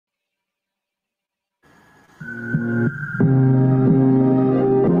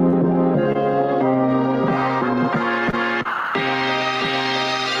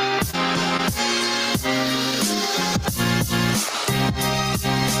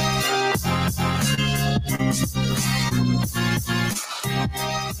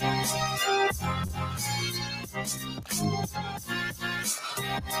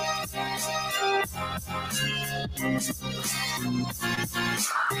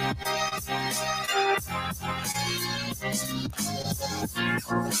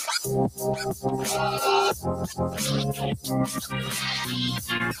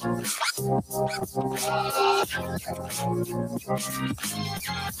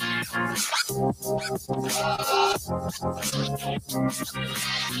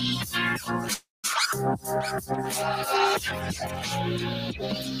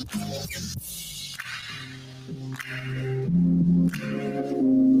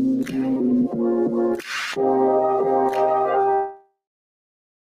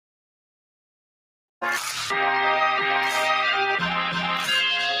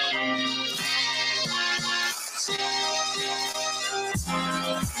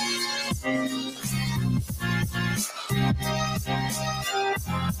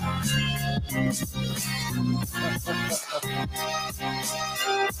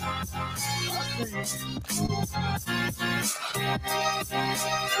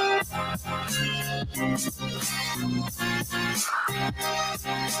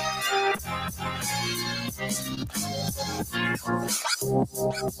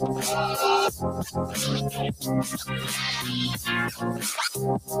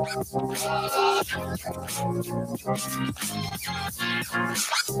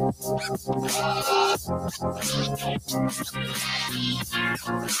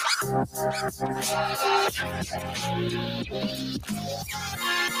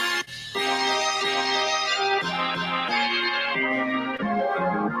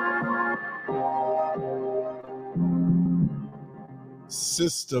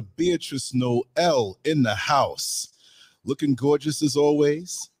Sister Beatrice Noel in the house. Looking gorgeous as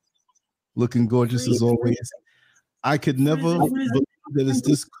always. Looking gorgeous as always. I could never believe that it's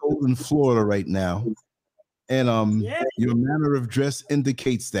this cold in Florida right now. And your manner of dress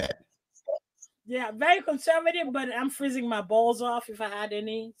indicates that. Yeah, very conservative, but I'm freezing my balls off if I had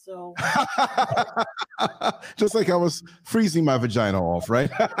any. So just like I was freezing my vagina off,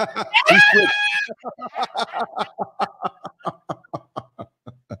 right? What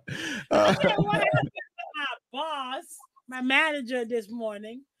happened to my boss, my manager this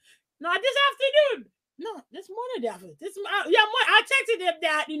morning? No, this afternoon. No, this morning. I texted him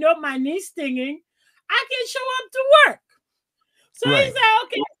that, my knee's stinging. I can show up to work. So he said,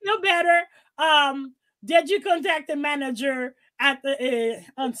 okay, I feel better. Did you contact the manager at the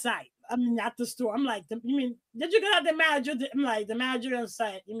on site? I mean, at the store. I'm like, you mean, did you contact the manager? I'm like, the manager on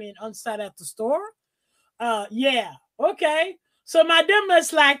site. You mean on site at the store? Yeah. Okay. So my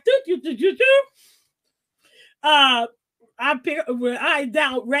dumbass like, I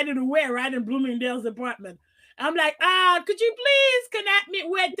down ready to wear right in Bloomingdale's apartment. I'm like, could you please connect me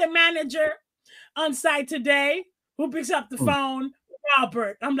with the manager on site today who picks up the phone?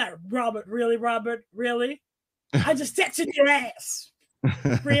 Robert. I'm like, Robert, really, Robert? Really? I just texted your ass.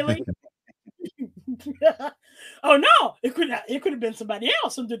 Really? Oh no, it could have been somebody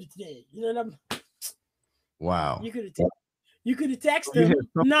else who did it today. You know what I'm Wow. You could have texted him.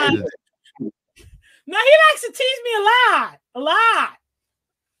 No, he likes to tease me a lot.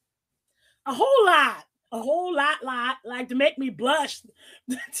 A whole lot, like to make me blush.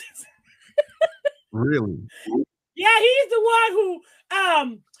 Really? Yeah, he's the one who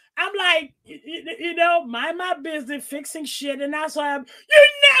I'm like, mind my business, fixing shit, and that's why you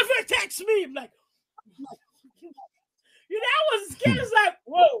never text me. I'm like, I was scared. It's like,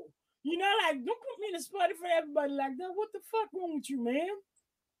 whoa, like, don't put me in a spot for everybody like that. What the fuck wrong with you, man?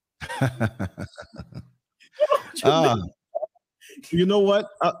 You know what?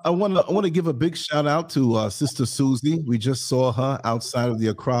 I want to give a big shout out to Sister Susie. We just saw her outside of the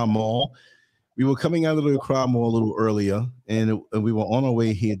Accra Mall. We were coming out of the Accra Mall a little earlier, and we were on our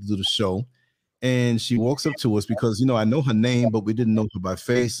way here to do the show. And she walks up to us because, I know her name, but we didn't know her by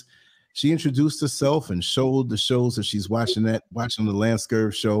face. She introduced herself and showed the shows that she's watching the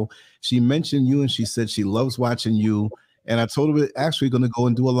Landscape show. She mentioned you, and she said she loves watching you. And I told her we're actually going to go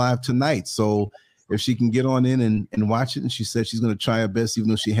and do a live tonight. So if she can get on in and watch it, and she said she's going to try her best, even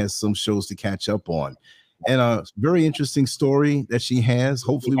though she has some shows to catch up on. And a very interesting story that she has.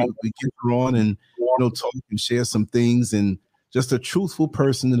 Hopefully we get her on and talk and share some things, and just a truthful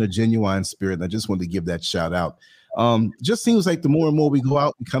person and a genuine spirit. And I just wanted to give that shout out. Just seems like the more and more we go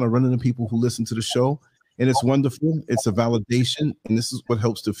out, we kind of run into people who listen to the show, and it's wonderful. It's a validation, and this is what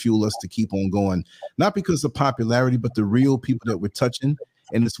helps to fuel us to keep on going. Not because of popularity, but the real people that we're touching,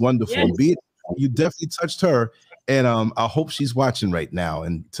 and it's wonderful. Yes. Be it, you definitely touched her. And I hope she's watching right now,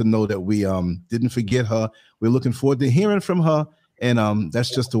 and to know that we didn't forget her. We're looking forward to hearing from her. And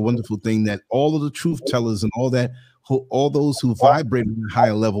that's just a wonderful thing, that all of the truth tellers and all those who vibrate at a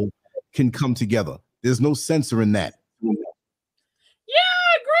higher level can come together. There's no censor in that. Yeah,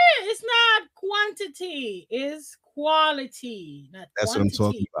 I agree. quantity, it's quality, not That's what I'm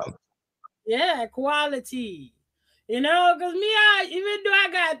talking quantity. about. Yeah, quality. Because even though I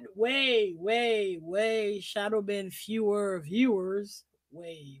got way shadow been fewer viewers,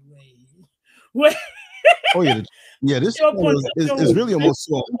 way Oh yeah, this channel is really almost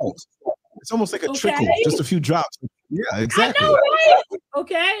so almost. It's almost like a okay. trickle, just a few drops. Yeah, I exactly. know, right?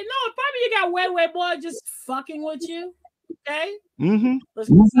 Okay, no, probably you got way boy just fucking with you. Okay, Mm-hmm. that's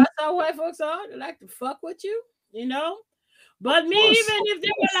how white folks are. They like to fuck with you, But me, even if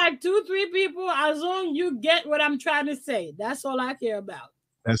there were like 2-3 people, as long you get what I'm trying to say, that's all I care about.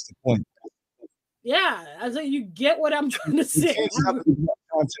 That's the point. Yeah, as long you get what I'm trying to You say. can't stop the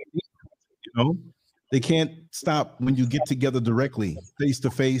content, They can't stop when you get together directly, face to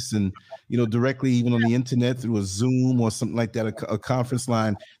face, and directly even on the internet through a Zoom or something like that, a conference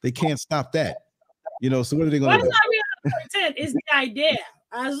line. They can't stop that. So what are they going to do? Not real content is the idea.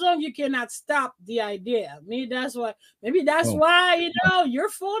 As long you cannot stop the idea. Maybe that's why your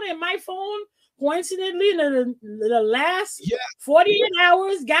phone and my phone coincidentally in the last 48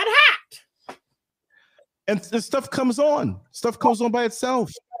 hours got hacked. And stuff comes on. Stuff goes on by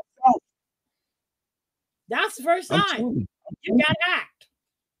itself. That's the first time you got hacked.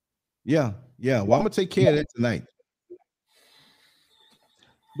 Yeah. Well, I'm gonna take care of that tonight.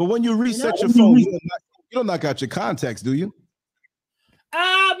 But when you reset your phone, you don't knock out your contacts, do you?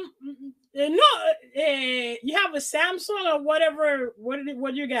 No. You have a Samsung or whatever.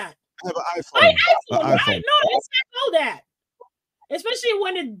 What you got? I have an iPhone. Right? No, it's not all that. Especially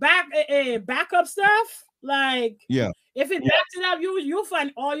when it backup stuff. Like, if it backs it up, you'll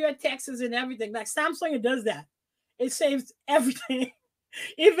find all your texts and everything. Like Samsung, it does that. It saves everything,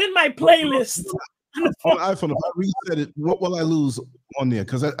 even my playlist. On iPhone, if I reset it, what will I lose on there?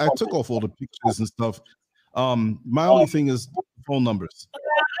 Because I took off all the pictures and stuff. My only thing is phone numbers.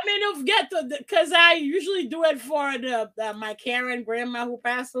 Don't forget because I usually do it for my Karen grandma who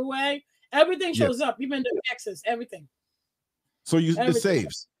passed away. Everything shows up, even the texts, everything. So it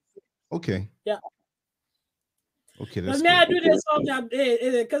saves. Okay. Yeah. Okay. That's now I do this all the time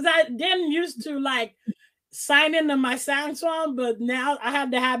because I didn't used to like sign into my Samsung, but now I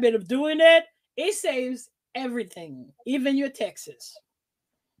have the habit of doing it. It saves everything, even your texts.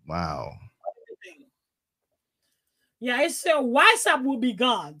 Wow. Everything. Yeah, it's so WhatsApp will be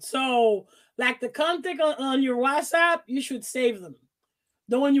gone. So, like the contact on your WhatsApp, you should save them,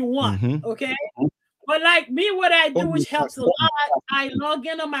 the one you want. Okay. But like me, what I do, which helps a lot, I log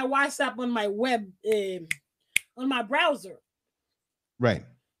in on my WhatsApp on my web, on my browser. Right.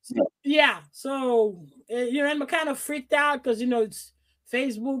 So I'm kind of freaked out because it's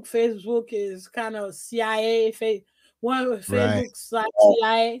Facebook. Facebook is kind of CIA.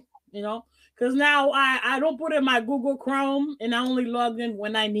 Facebook/CIA. Because now I don't put in my Google Chrome and I only log in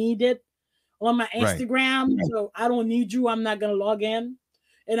when I need it on my Instagram. Right. So I don't need you. I'm not gonna log in.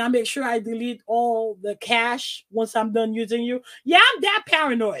 And I make sure I delete all the cache once I'm done using you. Yeah, I'm that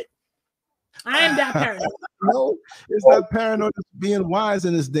paranoid. I am that paranoid. No, it's not paranoid. It's being wise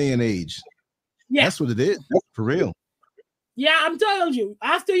in this day and age. Yeah, that's what it is. For real. Yeah, I'm telling you.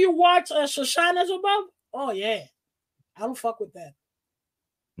 After you watch Shoshana's above, oh yeah, I don't fuck with that.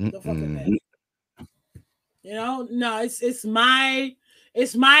 Don't fuck with that. No, it's my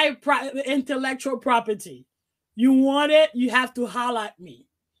intellectual property. You want it, you have to holler at me.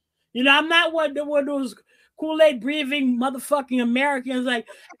 I'm not one of those Kool-Aid breathing motherfucking Americans like,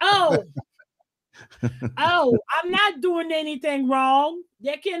 oh, I'm not doing anything wrong.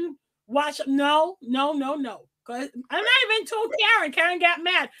 They can watch. No. Because I'm not even told Karen. Karen got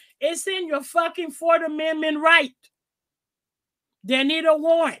mad. It's in your fucking Fourth Amendment right. They need a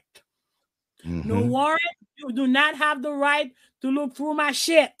warrant. No warrant. You do not have the right to look through my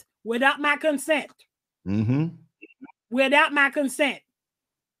shit without my consent. Without my consent.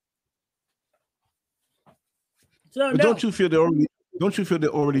 So don't you feel they're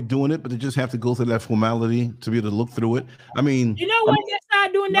already doing it, but they just have to go through that formality to be able to look through it? I mean, you know when they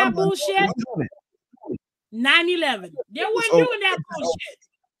started doing that bullshit? 9/11. They weren't doing that bullshit.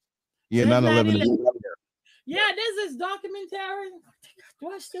 Yeah, 9/11. Yeah, there's this documentary. Do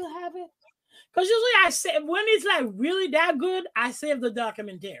I still have it? Because usually I say when it's like really that good, I save the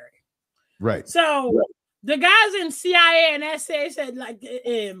documentary. Right. So the guys in CIA and SA said like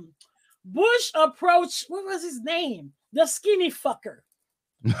Bush approached, what was his name? The skinny fucker.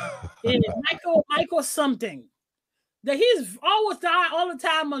 Michael something. That he's all the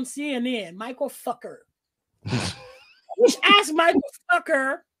time on CNN. Michael Fucker. Bush asked Michael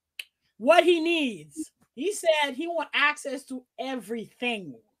Fucker what he needs. He said he wants access to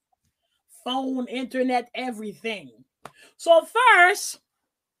everything. Phone, internet, everything. So first,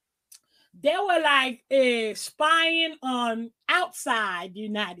 they were like spying on outside the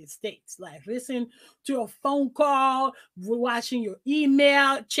United States, like listen to a phone call, watching your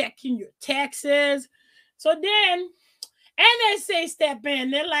email, checking your taxes. So then NSA step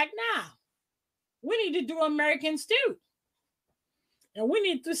in. They're like, nah, we need to do Americans too. And we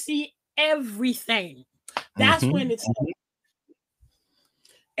need to see everything. That's when it's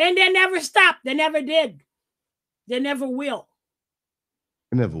and they never stopped. They never did. They never will.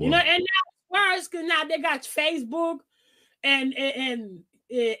 Never will. You know, and now worse because now they got Facebook and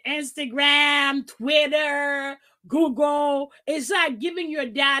Instagram, Twitter, Google. It's like giving your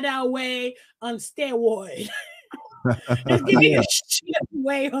data away on steroid. It's giving your shit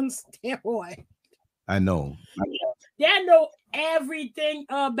away on steroid. I know. They know everything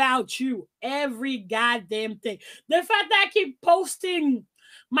about you, every goddamn thing. The fact that I keep posting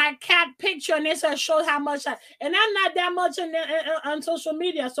my cat picture and this shows how much and I'm not that much on social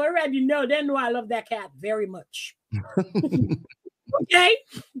media, so I already know. They know I love that cat very much. Okay,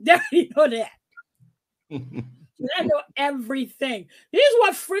 they already know that. I know everything. This is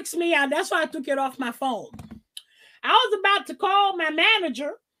what freaks me out. That's why I took it off my phone. I was about to call my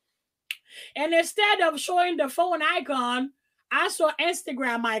manager, and instead of showing the phone icon, I saw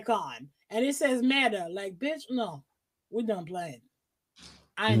Instagram icon, and it says Meta. Like, bitch, no, we're done playing.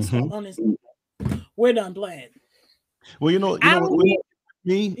 I ain't so honest. We're done playing. Well, with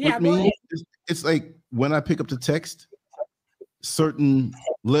me, it's like when I pick up the text, certain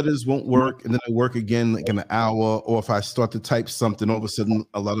letters won't work, and then they work again like in an hour. Or if I start to type something, all of a sudden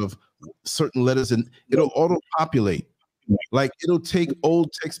a lot of certain letters and it'll auto-populate. Like it'll take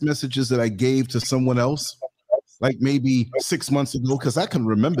old text messages that I gave to someone else, like maybe 6 months ago, because I can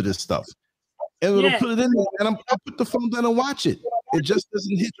remember this stuff. And it'll put it in there, and I'll put the phone down and watch it. It just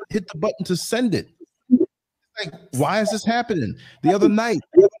doesn't hit the button to send it. Like, why is this happening? The other night,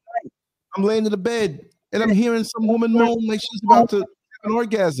 I'm laying in the bed, and I'm hearing some woman moan like she's about to have an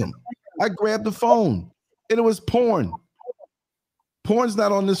orgasm. I grabbed the phone, and it was porn. Porn's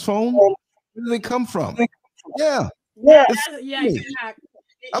not on this phone. Where did they come from? Yeah. I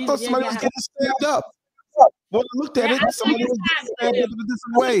thought somebody was getting stabbed up. When I looked at it, somebody was getting stabbed up in a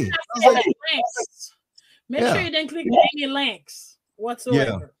different way. I was like, make sure you didn't click on any links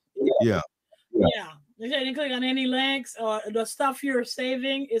whatsoever. Yeah. Make sure you didn't click on any links, or the stuff you're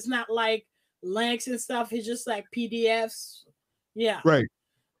saving is not like links and stuff. It's just like PDFs. Yeah. Right.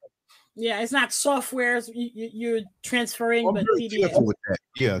 Yeah, it's not softwares you're transferring, I'm but very PDFs. careful with that.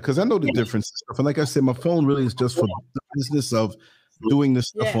 Yeah, because I know the difference and stuff. And like I said, my phone really is just for the business of doing this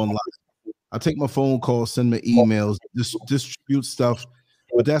stuff online. I take my phone calls, send my emails, distribute stuff.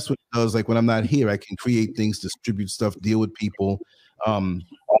 But that's what it does. Like when I'm not here, I can create things, distribute stuff, deal with people.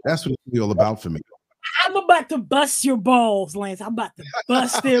 That's what it's really all about for me. I'm about to bust your balls, Lance. I'm about to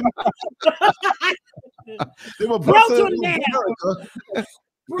bust them. They were Proton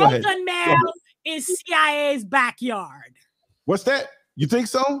Mail is CIA's backyard. What's that? You think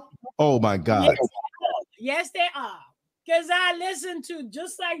so? Oh my God. Yes, they are. Because I listen to,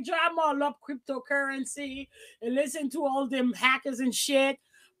 just like Drama love cryptocurrency and listen to all them hackers and shit.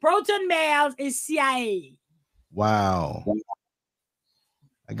 Proton Mail is CIA. Wow.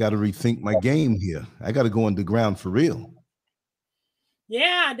 I got to rethink my game here. I got to go underground for real.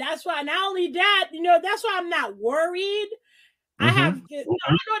 Yeah, that's why. Not only that, that's why I'm not worried. I know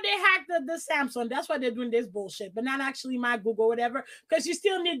they hacked the Samsung. That's why they're doing this bullshit, but not actually my Google, whatever, because you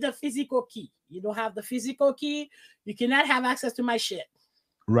still need the physical key. You don't have the physical key, you cannot have access to my shit.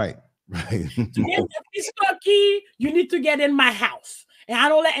 Right. To get the physical key, you need to get in my house. And I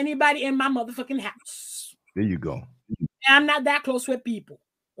don't let anybody in my motherfucking house. There you go. And I'm not that close with people,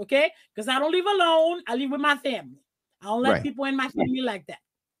 okay? Because I don't live alone. I live with my family. I don't let people in my family like that.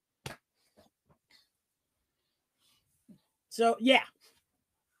 So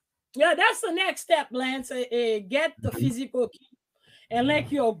that's the next step, Lance. Get the physical key and like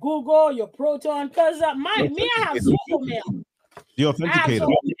your Google, your Proton, because I have social mail. The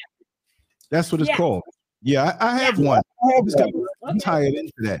authenticator. That's what it's called. Yeah, I have one. I'm tired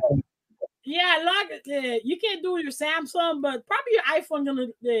into that. Yeah, you can't do your Samsung, but probably your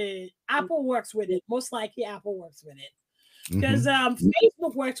iPhone. Apple works with it. Most likely, Apple works with it because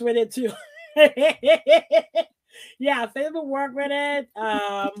Facebook works with it too. Yeah, Facebook work with it.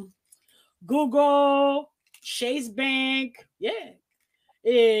 Google, Chase Bank,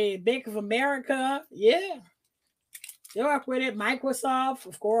 Bank of America, they work with it. Microsoft,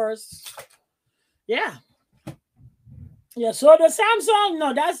 of course, So the Samsung,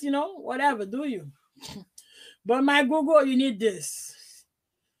 no, that's whatever. Do you? But my Google, you need this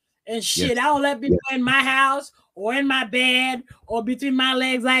and shit. I don't let people in my house or in my bed or between my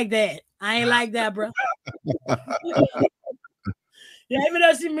legs like that. I ain't like that, bro. Yeah, even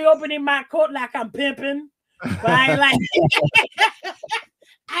though see me opening my coat like I'm pimping, but I ain't like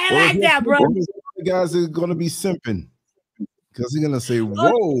I ain't like that, bro. The guys are gonna be simping because they're gonna say,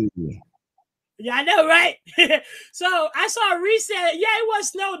 "Whoa." Yeah, I know, right? So I saw a reset. Yeah, it was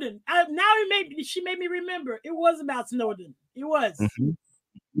Snowden. She made me remember. It was about Snowden. It was.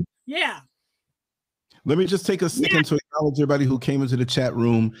 Mm-hmm. Yeah. Let me just take a second to acknowledge everybody who came into the chat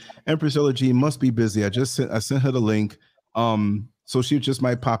room. Empress G must be busy. I sent her the link. So she just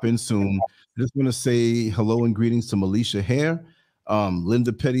might pop in soon. I just want to say hello and greetings to Melisha Hare,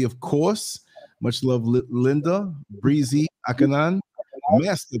 Linda Petty, of course. Much love, Linda, Breezy, Akanan,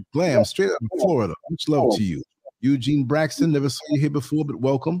 Master Glam, straight out of Florida. Much love to you. Eugene Braxton, never saw you here before, but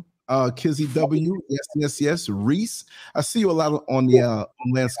welcome. Kizzy W, yes. Reese, I see you a lot on the on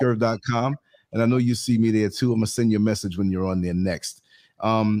landscurve.com. And I know you see me there too. I'm gonna send you a message when you're on there next.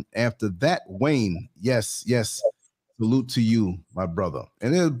 After that, Wayne, yes. Salute to you, my brother.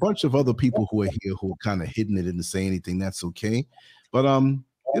 And there's a bunch of other people who are here who are kind of hidden it, didn't say anything. That's okay. But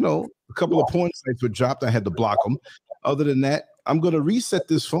you know, a couple of porn sites were dropped. I had to block them. Other than that, I'm gonna reset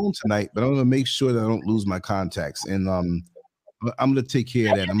this phone tonight, but I'm gonna make sure that I don't lose my contacts. And I'm gonna take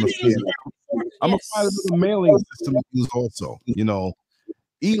care of that. I'm gonna find a little mailing system to use also, you know.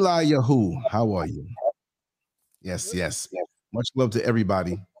 Eli Yahoo, how are you? Yes. Much love to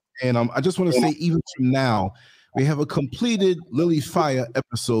everybody. And I just want to say, even from now, we have a completed Lily Fire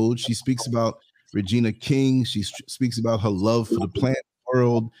episode. She speaks about Regina King. She speaks about her love for the plant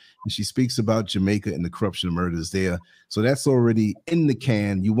world. And she speaks about Jamaica and the corruption and murders there. So that's already in the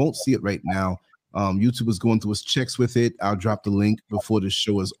can. You won't see it right now. YouTube is going through its checks with it. I'll drop the link before the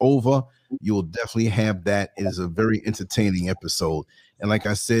show is over. You'll definitely have that. It is a very entertaining episode. And like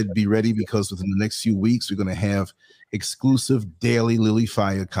I said, be ready because within the next few weeks, we're going to have exclusive daily Lily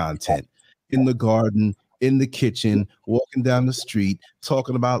Fire content in the garden, in the kitchen, walking down the street,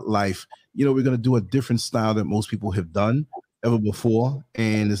 talking about life. You know, we're going to do a different style that most people have done ever before.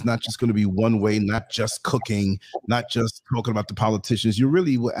 And it's not just going to be one way, not just cooking, not just talking about the politicians. You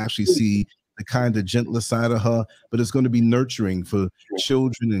really will actually see the kind of gentler side of her, but it's going to be nurturing for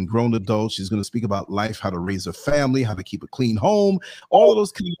children and grown adults. She's going to speak about life, how to raise a family, how to keep a clean home, all of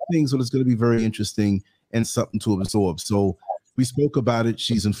those kind of things. So it's going to be very interesting and something to absorb. So we spoke about it.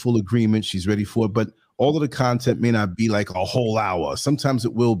 She's in full agreement. She's ready for it. But all of the content may not be like a whole hour. Sometimes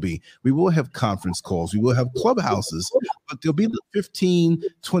it will be. We will have conference calls. We will have clubhouses, but there'll be the 15,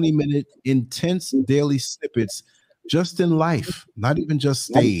 20-minute intense daily snippets just in life, not even just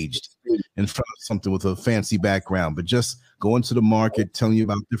staged in front of something with a fancy background, but just going to the market, telling you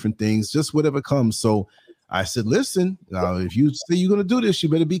about different things, just whatever comes. So I said, listen, if you say you're going to do this, you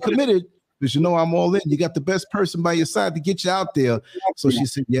better be committed because you know I'm all in. You got the best person by your side to get you out there. So she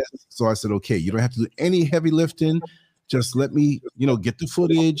said, yes. So I said, okay, you don't have to do any heavy lifting. Just let me, get the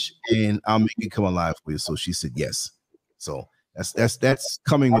footage and I'll make it come alive for you. So she said, yes. So that's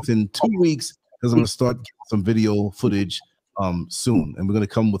coming within 2 weeks because I'm going to start getting some video footage soon. And we're going to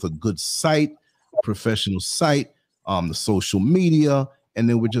come with a good site, professional site, the social media, and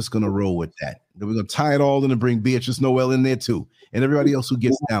then we're just going to roll with that. Then we're going to tie it all in and bring Beatrice Noel in there too, and everybody else who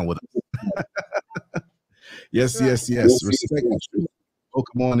gets down with us. Yes. Respect. Oh,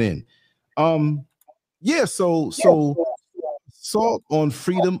 come on in. So assault on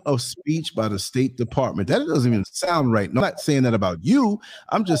freedom of speech by the State Department. That doesn't even sound right. No, I'm not saying that about you.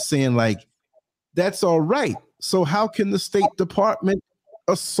 I'm just saying that's all right. So how can the State Department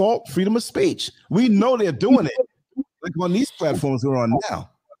assault freedom of speech? We know they're doing it. Like on these platforms we're on now.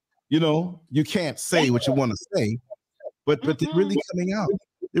 You can't say what you want to say, but they're really coming out.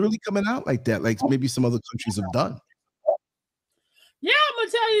 They're really coming out like that, like maybe some other countries have done. Yeah, I'm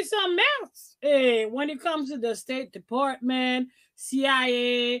gonna tell you something else. When it comes to the State Department,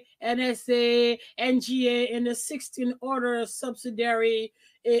 CIA, NSA, NGA, and the 16 other subsidiary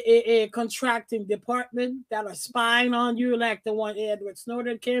contracting department that are spying on you, like the one Edward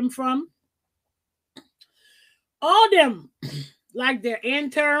Snowden came from, all them, like their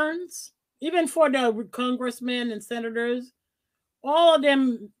interns, even for the congressmen and senators, all of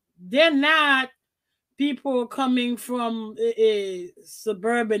them, they're not people coming from a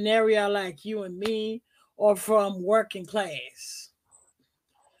suburban area like you and me or from working class.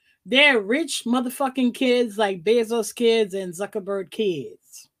 They're rich motherfucking kids like Bezos kids and Zuckerberg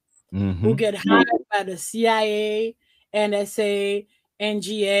kids who get hired by the CIA, NSA,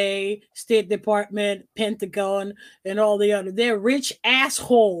 NGA, State Department, Pentagon, and all the other. They're rich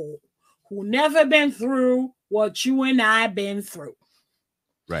asshole who never been through what you and I been through.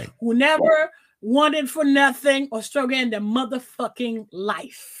 Right. Who never wanted for nothing or struggle in their motherfucking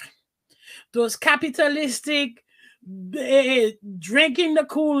life. Those capitalistic drinking the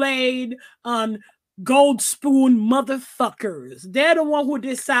Kool-Aid on gold spoon motherfuckers. They're the one who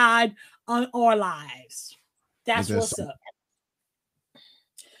decide on our lives. That's what's up.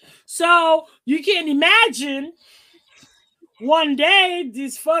 So you can imagine one day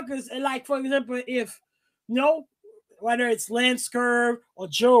these fuckers, like for example, if whether it's Lance Curve or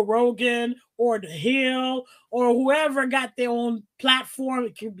Joe Rogan or The Hill or whoever got their own platform,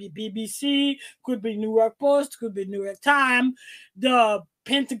 it could be BBC, could be New York Post, could be New York Times, the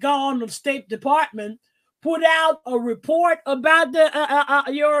Pentagon, the State Department put out a report about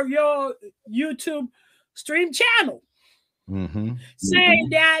your YouTube stream channel, saying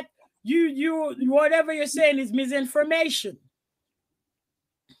that you whatever you're saying is misinformation.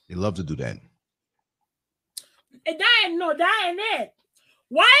 They love to do that. And that ain't it.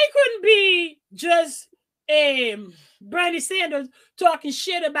 Why couldn't be just Bernie Sanders talking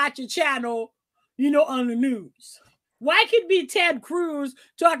shit about your channel, on the news? Why could be Ted Cruz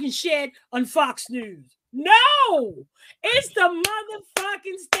talking shit on Fox News? No, it's the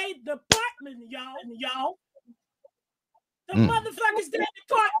motherfucking State Department, y'all. The motherfucking State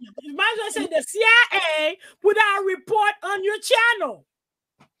Department. You might as well say the CIA put out a report on your channel.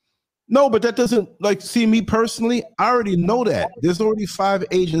 No, but that doesn't, see, me personally, I already know that. There's already 5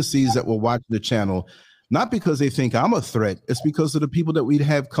 agencies that will watch the channel, not because they think I'm a threat. It's because of the people that we'd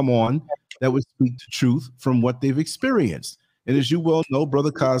have come on that would speak the truth from what they've experienced. And as you well know,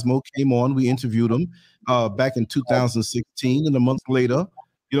 Brother Cosmo came on. We interviewed him back in 2016. And a month later,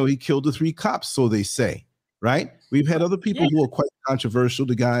 he killed the 3 cops, so they say, right? We've had other people who are quite controversial.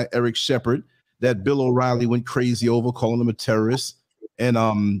 The guy, Eric Shepard, that Bill O'Reilly went crazy over, calling him a terrorist. And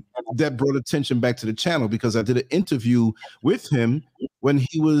that brought attention back to the channel because I did an interview with him when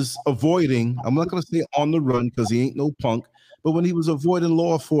he was avoiding, I'm not going to say on the run because he ain't no punk, but when he was avoiding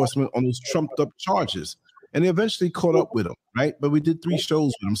law enforcement on those trumped up charges. And they eventually caught up with him, right? But we did 3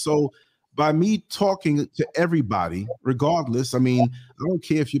 shows with him. So by me talking to everybody, regardless, I mean, I don't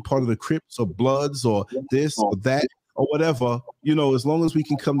care if you're part of the Crips or Bloods or this or that or whatever, as long as we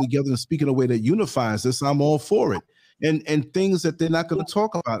can come together and speak in a way that unifies us, I'm all for it. And things that they're not going to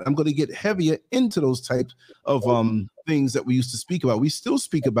talk about. I'm going to get heavier into those types of things that we used to speak about. We still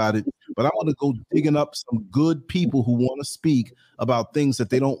speak about it, but I want to go digging up some good people who want to speak about things that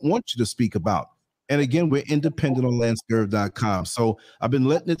they don't want you to speak about. And again, we're independent on landscurve.com. So I've been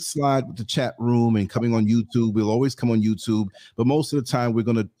letting it slide with the chat room and coming on YouTube. We'll always come on YouTube, but most of the time we're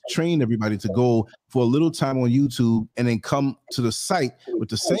going to train everybody to go for a little time on YouTube and then come to the site with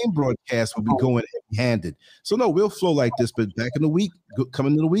the same broadcast. We'll be going heavy-handed. So no, we'll flow like this, but back in the week,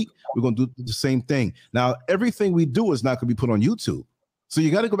 coming in the week, we're going to do the same thing. Now, everything we do is not going to be put on YouTube. So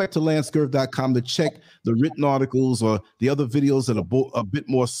you got to go back to landscurve.com to check the written articles or the other videos that are a bit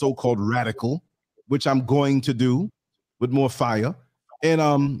more so-called radical, which I'm going to do with more fire.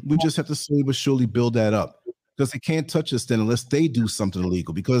 And we just have to slowly but surely build that up because they can't touch us then unless they do something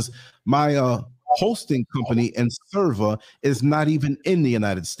illegal, because my hosting company and server is not even in the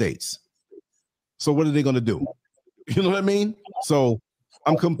United States. So what are they going to do? You know what I mean? So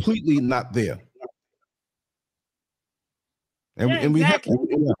I'm completely not there. And we have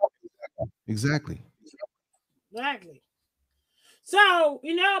to, exactly. So,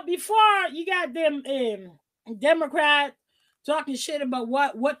 before you got them Democrat talking shit about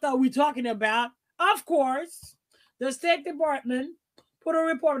what are we talking about, of course, the State Department put a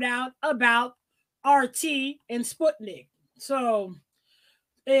report out about RT and Sputnik. So,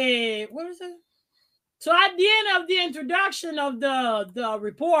 what is it? So at the end of the introduction of the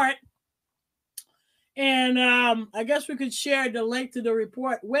report, and I guess we could share the link to the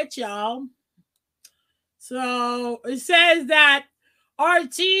report with y'all. So it says that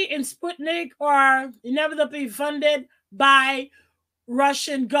RT and Sputnik are inevitably funded by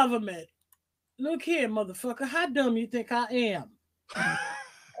Russian government. Look here, motherfucker. How dumb you think I am?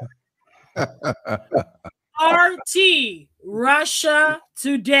 RT, Russia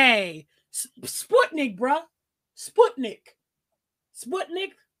Today. Sputnik, bruh. Sputnik.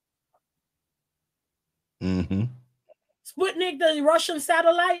 Mm-hmm. Sputnik, the Russian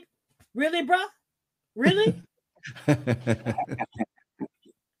satellite? Really, bruh? Really?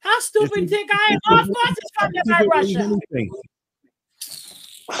 How stupid do you think I am? Oh, of course it's funded by Russia.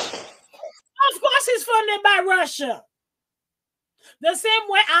 Of course it's funded by Russia. The same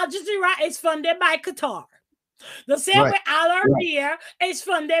way Al Jazeera is funded by Qatar. The same way Al Arabiya is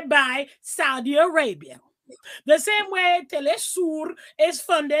funded by Saudi Arabia. The same way Telesur is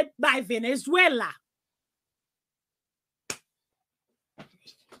funded by Venezuela.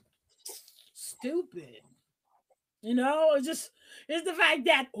 Stupid. It's the fact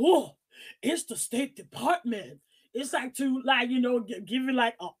that, it's the State Department. It's like to give you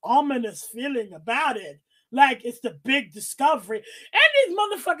like an ominous feeling about it. Like it's the big discovery. And these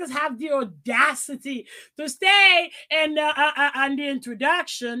motherfuckers have the audacity to stay and on the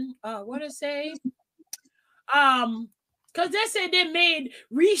introduction. What it say? Because they said they made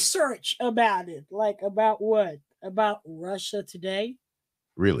research about it. Like about what? About Russia Today.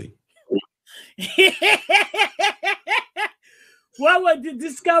 Really? What was the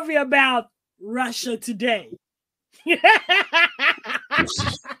discovery about Russia Today? Okay.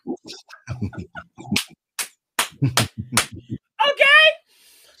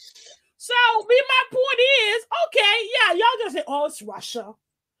 So my point is, okay, yeah, y'all just say, oh, it's Russia.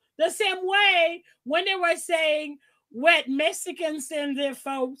 The same way when they were saying what Mexicans send their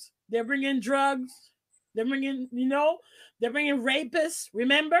folks, they're bringing drugs, they're bringing rapists,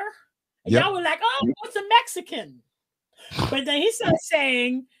 remember? And y'all were like, oh, it's a Mexican. But then he started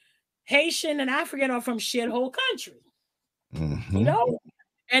saying Haitian and African are from shithole country. Mm-hmm.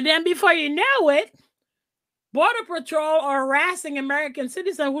 And then before you know it, Border Patrol are harassing American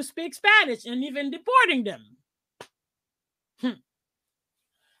citizens who speak Spanish and even deporting them.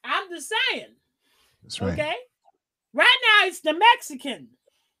 I'm just saying. That's right. Okay? Right now, it's the Mexican.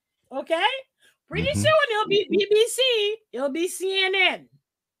 Okay? Pretty soon, it'll be BBC. It'll be CNN.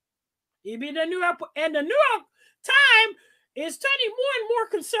 It'll be the New York. And the New York Times is turning more and more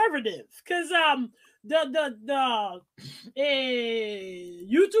conservative. Because the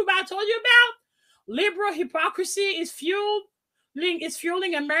YouTube I told you about, liberal hypocrisy is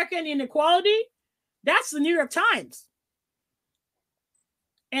fueling American inequality. That's the New York Times.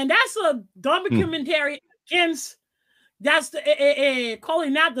 And that's a documentary against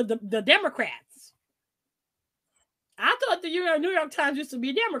calling out the Democrats. I thought the New York Times used to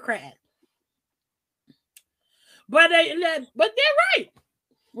be Democrat. But they're right.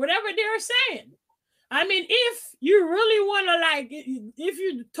 Whatever they're saying. I mean, if you really want to if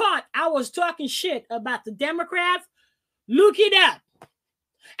you thought I was talking shit about the Democrats, look it up.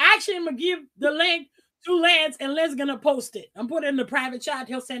 Actually, I'm going to give the link to Lance, and Lance is going to post it. I'm putting it in the private chat.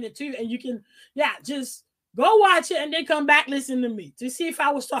 He'll send it to you, and you can, just go watch it and then come back, listen to me to see if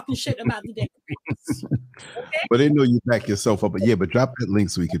I was talking shit about the Democrats. Okay? But they know you back yourself up. But drop that link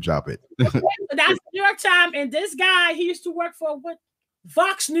so we could drop it. Okay, so that's the New York Times, and this guy, he used to work for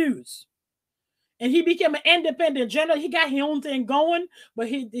Fox News. And he became an independent journalist. He got his own thing going, but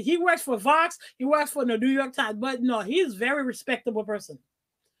he works for Vox. He works for the New York Times. But no, he's a very respectable person.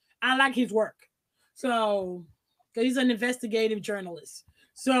 I like his work. So, because he's an investigative journalist.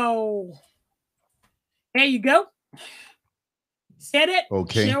 So, there you go. Said it.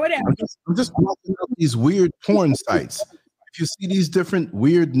 Okay. Share whatever. I'm just walking up these weird porn sites. If you see these different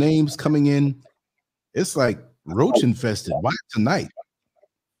weird names coming in, it's like roach infested. Why tonight?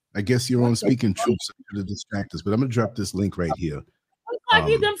 I guess you're on Speaking Truth to distract us, but I'm gonna drop this link right here. Looks like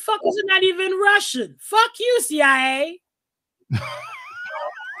you them fuckers are not even Russian. Fuck you, CIA.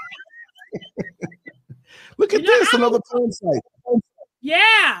 Look at this, another porn site.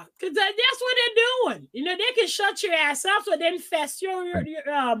 Yeah, because that's what they're doing. They can shut your ass up so they infest your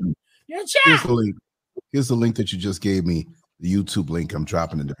chat. Here's the link that you just gave me, the YouTube link. I'm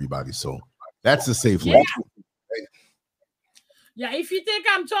dropping it, everybody. So that's a safe link. Yeah, if you think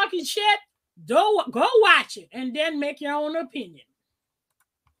I'm talking shit, go watch it and then make your own opinion.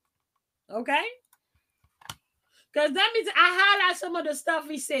 Okay? Because that means I highlight some of the stuff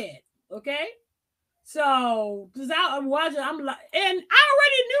he said. Okay? So, because I'm watching, I'm like, and I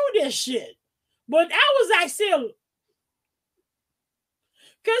already knew this shit. But I was like, still.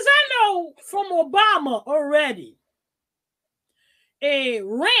 Because I know from Obama already, a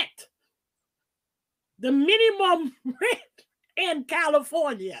rent, the minimum rent in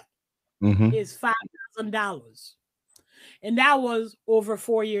California is $5,000. And that was over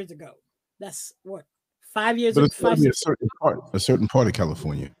 4 years ago. That's what, 5 years ago? But it's a certain part of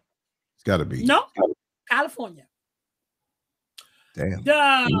California. It's got to be. No, California. Damn.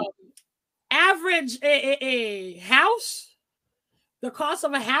 The average a house, the cost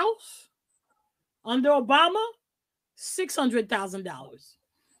of a house under Obama, $600,000.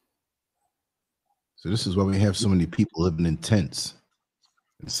 So this is why we have so many people living in tents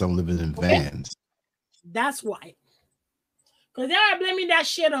and some living in vans. That's why. Because they're blaming that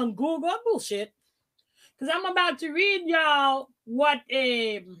shit on Google. Bullshit. Because I'm about to read y'all what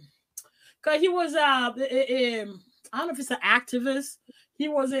because he was I don't know if it's an activist he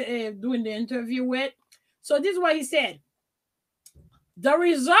was doing the interview with. So this is what he said. The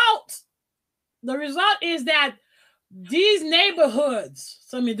result is that these neighborhoods,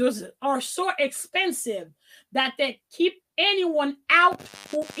 those are so expensive that they keep anyone out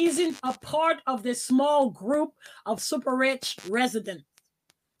who isn't a part of this small group of super rich residents,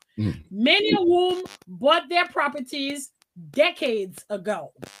 many of whom bought their properties decades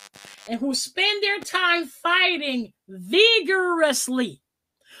ago and who spend their time fighting vigorously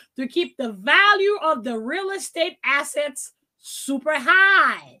to keep the value of the real estate assets super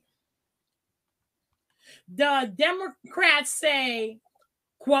high. The Democrats say,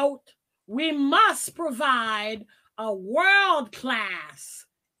 quote, we must provide a world-class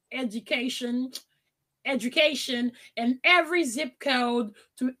education in every zip code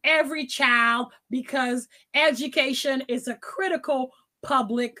to every child because education is a critical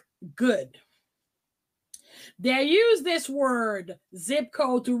public good. They use this word, zip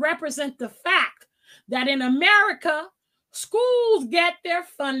code, to represent the fact that in America, schools get their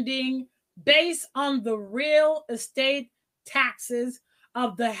funding based on the real estate taxes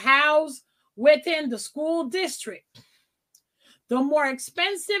of the house within the school district. The more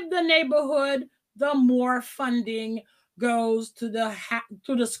expensive the neighborhood, the more funding goes to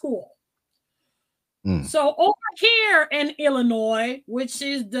the school. So over here in Illinois, which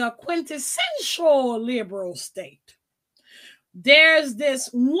is the quintessential liberal state, there's this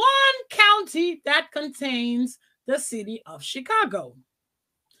one county that contains the city of Chicago.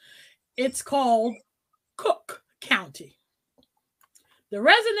 It's called Cook County. The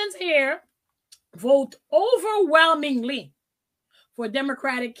residents here vote overwhelmingly for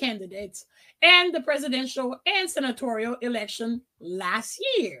Democratic candidates in the presidential and senatorial election last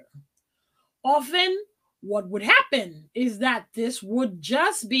year. Often, what would happen is that this would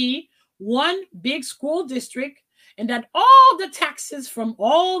just be one big school district and that all the taxes from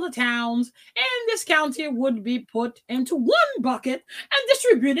all the towns in this county would be put into one bucket and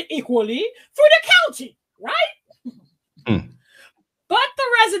distributed equally through the county, right? But the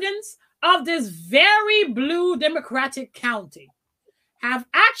residents of this very blue Democratic county have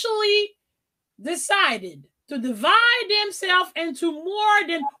actually decided to divide themselves into more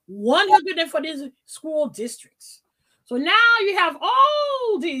than 140 school districts. So now you have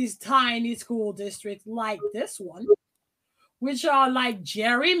all these tiny school districts like this one, which are like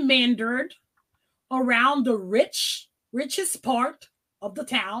gerrymandered around the richest part of the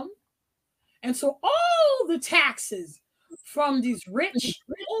town. And so all the taxes from these rich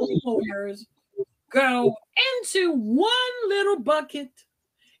homeowners go into one little bucket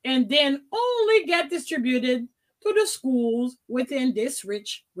and then only get distributed to the schools within this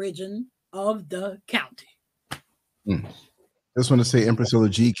rich region of the county. Just want to say Empress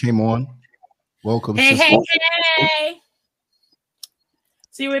G came on. Welcome. Hey, sister. Hey.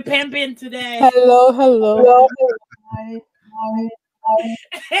 See, we're pimping today. Hello. Hi.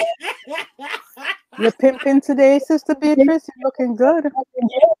 You're pimping today, Sister Beatrice. You're looking good.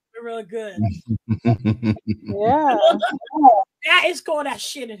 Yeah, we're real good. Yeah. Yeah, it's called that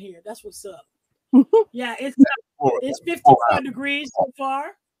shit in here. That's what's up. Yeah, it's 54 degrees so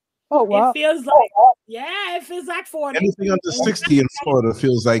far. Oh, wow. It feels like 40. Anything under 60 in Florida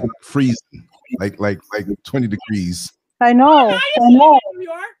feels like freezing, like 20 degrees. I know.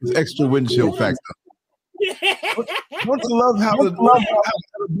 It's extra wind chill factor. Don't you love how the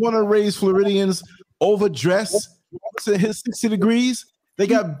born and raised Floridians overdress to hit 60 degrees? They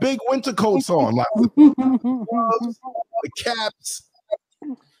got big winter coats on, like the caps,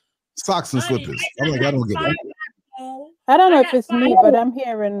 socks, and slippers. I'm like, I don't get it. I don't know if it's me, but I'm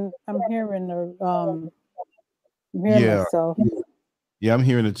hearing myself. Yeah, I'm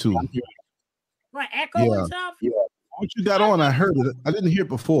hearing it too. What, echo and stuff? Yeah. What you got on? I heard it. I didn't hear it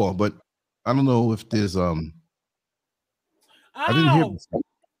before, but I don't know if there's I didn't hear it before.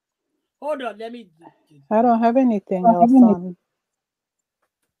 Hold on, let me. I don't have anything else on.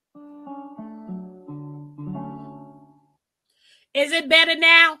 Is it better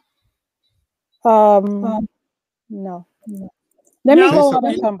now? No. Let me go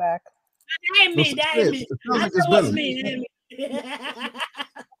and come back. That ain't me. That was me.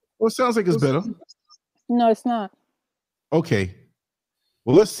 Well, it sounds like it's better. No, it's not. Okay.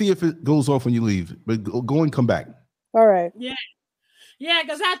 Well, let's see if it goes off when you leave. But go and come back. All right. Yeah,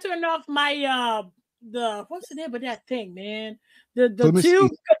 because I turned off my what's the name of that thing, man? The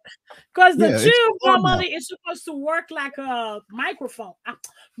tube, because the tube normally is supposed to work like a microphone.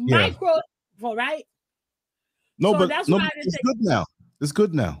 Microphone, right? No, so but that's why it's good now. It's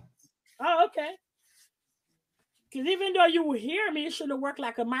good now. Oh, okay. Because even though you will hear me, it should have worked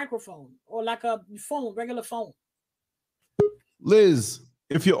like a microphone or like a phone, regular phone. Liz,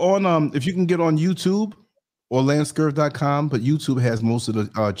 if you're on, if you can get on YouTube or landscurve.com, but YouTube has most of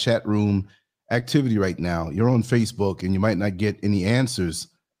the chat room activity right now. You're on Facebook and you might not get any answers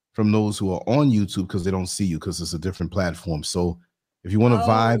from those who are on YouTube because they don't see you because it's a different platform. So if you want to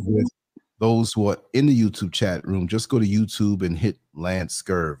vibe with those who are in the YouTube chat room, just go to YouTube and hit Lance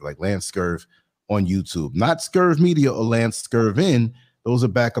Scurv, like Lance Scurv on YouTube. Not Scurv Media or Lance Scurv In. Those are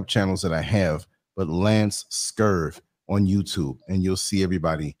backup channels that I have, but Lance Scurv on YouTube, and you'll see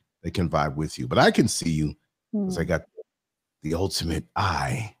everybody that can vibe with you. But I can see you because I got the ultimate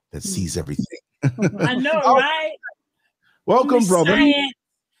eye that sees everything. I know, right? Welcome, brother.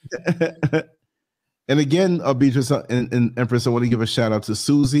 And again, Beatrice and Empress, I want to give a shout out to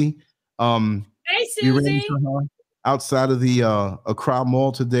Susie. Hey, Susie. Outside of the Accra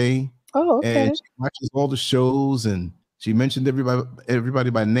Mall today. Oh, okay. And she watches all the shows, and she mentioned everybody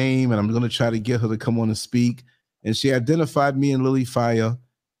by name, and I'm going to try to get her to come on and speak. And she identified me and Lily Fire,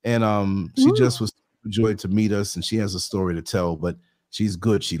 and she just was overjoyed to meet us, and she has a story to tell, but she's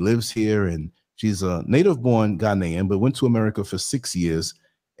good. She lives here, and she's a native-born Ghanaian, but went to America for 6 years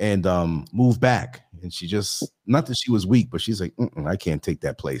and moved back. And she just, not that she was weak, but she's like, I can't take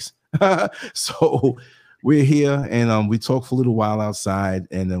that place. So we're here, and we talked for a little while outside,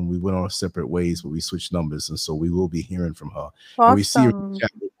 and then we went our separate ways, but we switched numbers, and so we will be hearing from her. Awesome. And we see her all the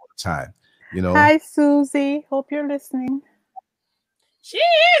time. You know. Hi, Susie. Hope you're listening. She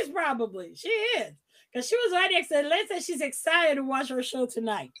is probably. She is. Because she was already excited. Let's say she's excited to watch her show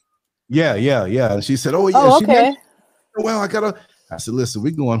tonight. Yeah. And she said, okay. Well, I said, listen,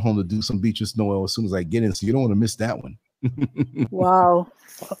 we're going home to do some Beatrice Noel as soon as I get in, so you don't want to miss that one. Wow.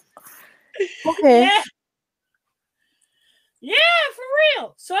 Okay. Yeah, for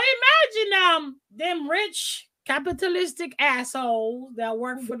real. So imagine them rich capitalistic assholes that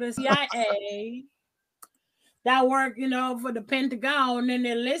work for the CIA, that work, for the Pentagon, and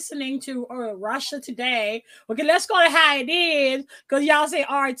they're listening to Russia Today. Okay, let's call it how it is, because y'all say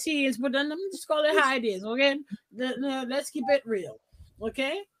RT is, but then let me just call it how it is, okay? Let's keep it real,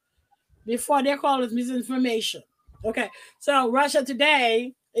 okay? Before they call it misinformation. Okay, so Russia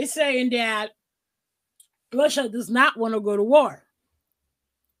Today is saying that Russia does not want to go to war.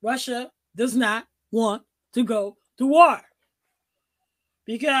 Russia does not want to go to war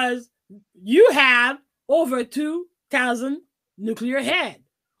because you have over 2,000 nuclear head.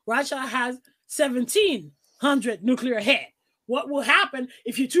 Russia has 1,700 nuclear head. What will happen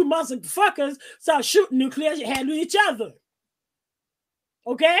if you two motherfuckers start shooting nuclear head with each other?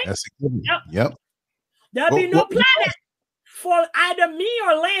 Okay? That's a good one. Yep. There'll be no planet for either me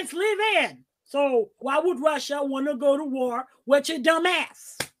or Lance live in. So why would Russia want to go to war with your dumb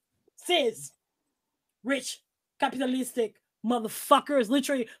ass? Says rich capitalistic motherfuckers.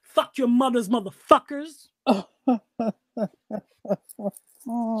 Literally, fuck your mother's motherfuckers.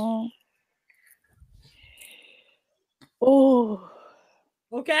 Oh.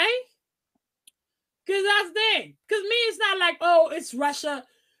 Okay? Because that's the thing. Because me, it's not like, oh, it's Russia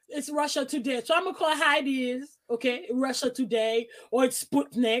Today. So I'm going to call it how it is. Okay? Russia Today. Or it's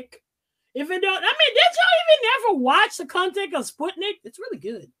Sputnik. If it don't, did y'all even ever watch the content of Sputnik? It's really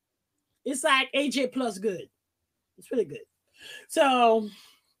good. It's like AJ plus good. It's really good. So,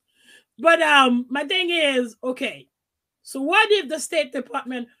 but my thing is, okay, so what if the State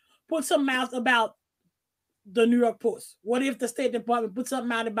Department put something out about the New York Post? What if the State Department put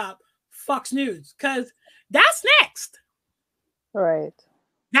something out about Fox News? Because that's next. Right.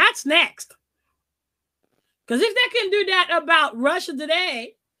 That's next. Because if they can do that about Russia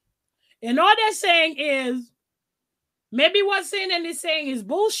Today, and all they're saying is, maybe what CNN is saying is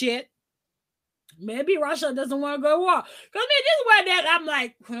bullshit. Maybe Russia doesn't want to go to war. Because this is where that I'm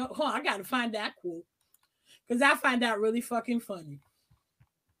like, I got to find that quote. Because I find that really fucking funny.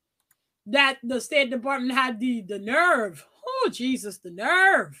 That the State Department had the nerve. Oh, Jesus, the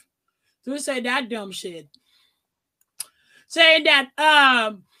nerve. To say that dumb shit. Saying that,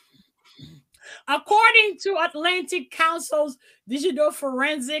 according to Atlantic Council's Digital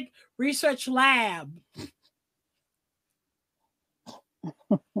Forensic Research Lab.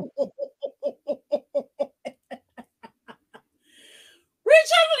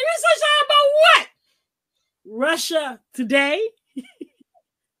 Research lab about what? Russia Today?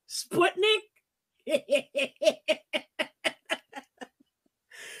 Sputnik?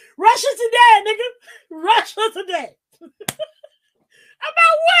 Russia Today, nigga. Russia Today.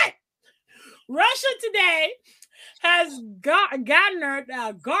 About what? Russia Today has garnered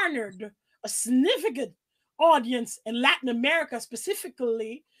a significant audience in Latin America,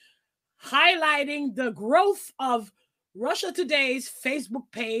 specifically highlighting the growth of Russia Today's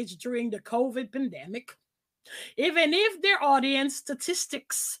Facebook page during the COVID pandemic, even if their audience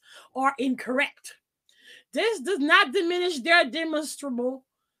statistics are incorrect. This does not diminish their demonstrable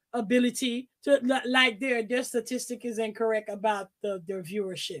ability to like their statistic is incorrect about their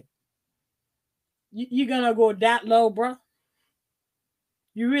viewership. You're gonna go that low, bro?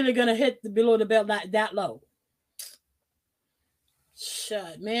 You're really gonna hit the below the belt like that low?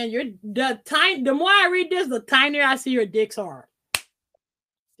 Shut, man. You're the more I read this, the tinier I see your dicks are.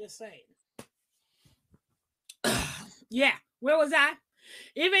 Just saying. Yeah, where was I?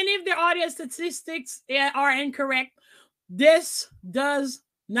 Even if the audience statistics are incorrect, this does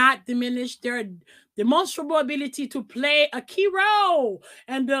not diminish their demonstrable ability to play a key role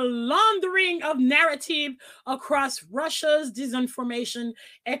in the laundering of narrative across Russia's disinformation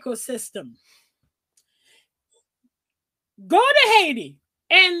ecosystem. Go to Haiti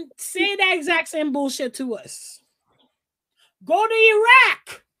and say the exact same bullshit to us. Go to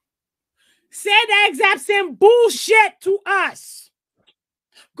Iraq. Say the exact same bullshit to us.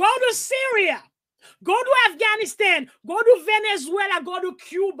 Go to Syria. Go to Afghanistan. Go to Venezuela. Go to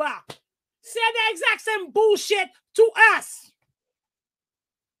Cuba. Say the exact same bullshit to us.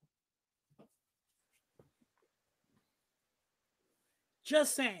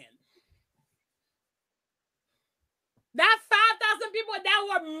 Just saying. That 5,000 people that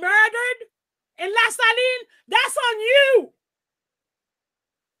were murdered in La Saline, that's on you.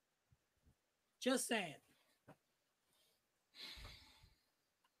 Just saying.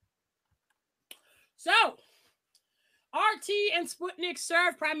 So, RT and Sputnik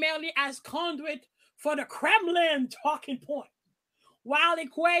serve primarily as conduit for the Kremlin talking point, while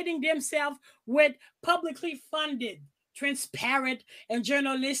equating themselves with publicly funded, transparent, and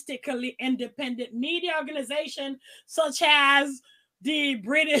journalistically independent media organizations such as the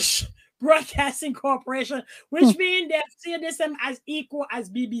British Broadcasting Corporation, which means they see this as equal as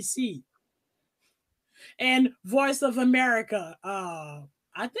BBC and Voice of America.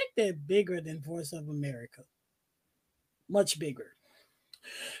 I think they're bigger than Voice of America. Much bigger.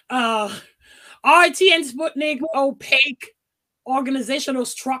 RT and Sputnik opaque organizational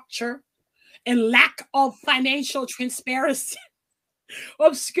structure and lack of financial transparency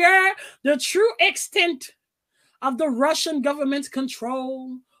obscure the true extent of the Russian government's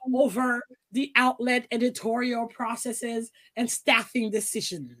control over the outlet editorial processes and staffing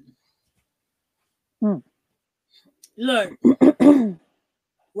decisions. Look,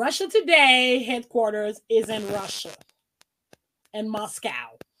 Russia Today headquarters is in Russia, in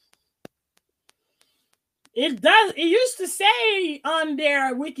Moscow. It used to say on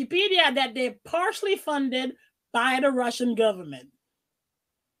their Wikipedia that they're partially funded by the Russian government.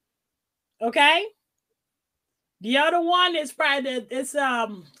 Okay? The other one is probably I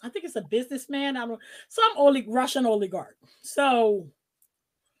think it's a businessman. I don't know, some Russian oligarch. So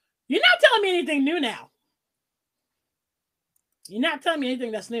you're not telling me anything new now. You're not telling me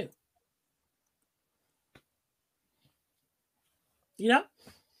anything that's new. You know?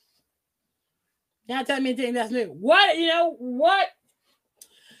 You're not telling me anything that's new. What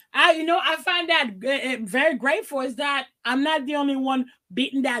I find that very grateful is that I'm not the only one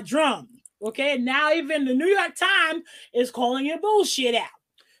beating that drum. Okay, now even the New York Times is calling your bullshit out.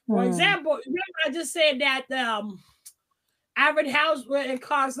 For example, remember I just said that average house it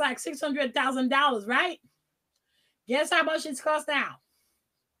costs like $600,000, right? Guess how much it's cost now?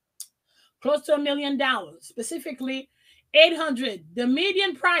 Close to $1 million, specifically 800. The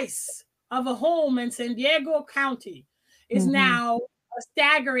median price of a home in San Diego County is now a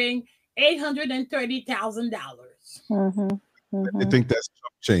staggering $830,000. I think that's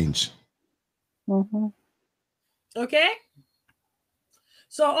change. Okay.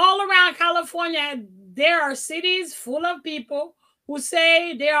 So all around California, there are cities full of people who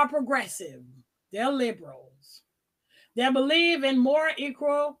say they are progressive. They're liberals. They believe in more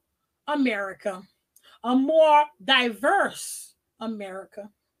equal America, a more diverse America.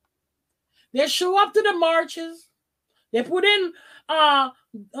 They show up to the marches. They put in on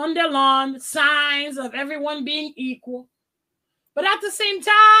their lawn signs of everyone being equal. But at the same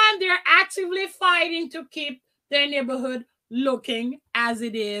time, they're actively fighting to keep their neighborhood looking as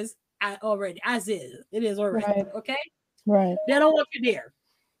it is already. As is. It is already. Right. Okay? Right. They don't want you there.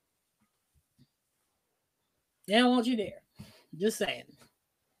 They don't want you there. Just saying.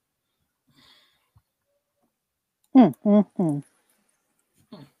 Okay.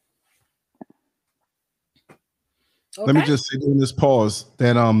 Let me just say during this pause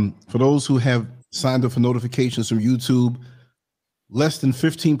that for those who have signed up for notifications from YouTube, less than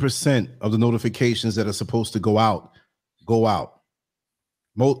 15% of the notifications that are supposed to go out go out.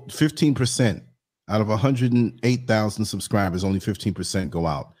 15% out of 108,000 subscribers, only 15% go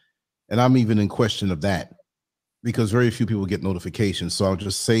out. And I'm even in question of that because very few people get notifications. So I'll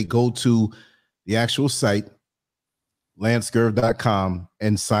just say go to the actual site lancegurv.com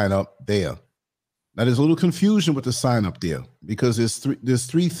and sign up there. Now, there's a little confusion with the sign up there because there's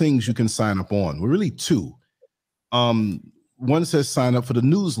three things you can sign up on. Well, really two. One says sign up for the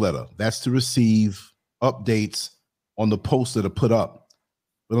newsletter. That's to receive updates on the posts that are put up.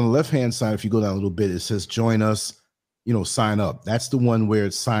 But on the left-hand side, if you go down a little bit, it says join us, sign up. That's the one where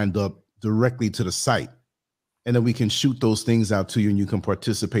it's signed up directly to the site. And then we can shoot those things out to you and you can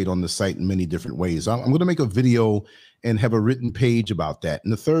participate on the site in many different ways. I'm going to make a video and have a written page about that.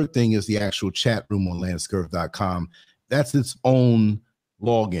 And the third thing is the actual chat room on lancegurv.com. That's its own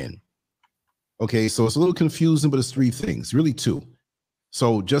login. Okay, so it's a little confusing, but it's three things, really two.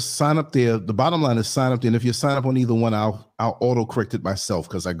 So just sign up there. The bottom line is sign up there. And if you sign up on either one, I'll auto-correct it myself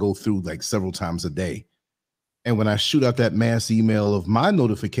because I go through like several times a day. And when I shoot out that mass email of my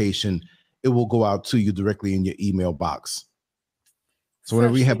notification, it will go out to you directly in your email box. So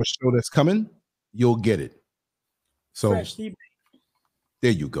whenever we have a show that's coming, you'll get it. So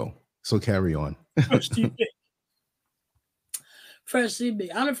there you go. So carry on. Freshly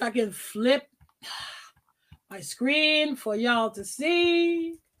baked. I don't know if I can flip my screen for y'all to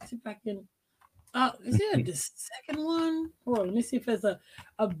see. See if I can. Is there the second one? Oh, let me see if there's a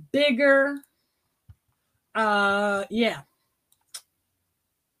bigger. Yeah.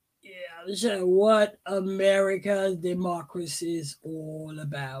 Yeah, what America's democracy is all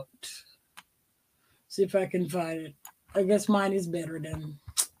about. See if I can find it. I guess mine is better than,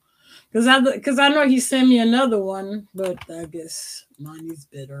 because I know he sent me another one, but I guess mine is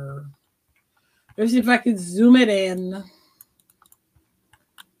better. Let's see if I can zoom it in.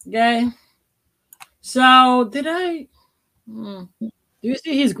 Okay. So did I? Do you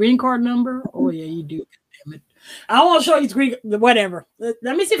see his green card number? Oh yeah, you do. Damn it. I won't show his green, whatever. Let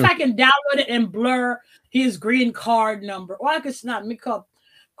me see if I can download it and blur his green card number. Or I could snap me call.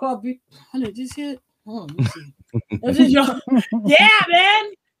 Honey, this hit. Oh, let me see. Yeah,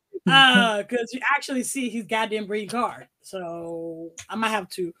 man. Because you actually see his goddamn green card. So I might have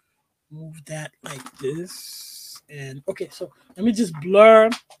to move that like this. And okay, so let me just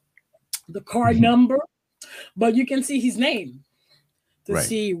blur the card number, but you can see his name to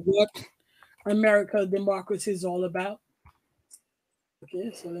see what America democracy is all about.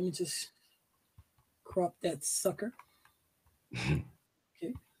 Okay, so let me just crop that sucker.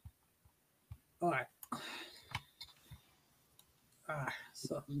 Okay. All right.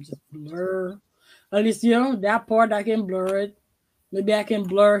 So I'm just blur. At least that part I can blur it. Maybe I can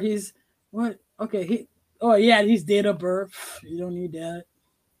blur his what? Okay, his date of birth. You don't need that.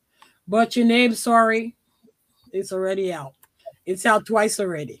 But your name, sorry, it's already out. It's out twice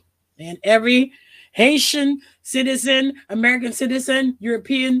already. And every Haitian citizen, American citizen,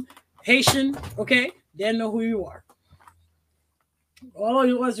 European Haitian, okay, they know who you are. All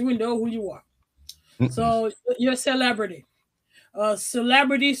of us, we know who you are. So you're a celebrity.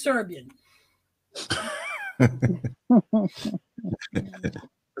 Celebrity Serbian. That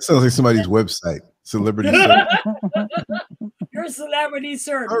sounds like somebody's website. Celebrity Serbian. You're a celebrity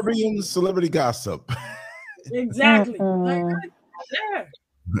Serbian. Serbian celebrity gossip. Exactly.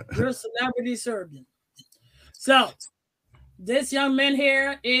 You're a celebrity Serbian. So this young man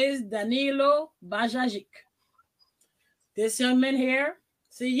here is Danilo Bajajic. This young man here.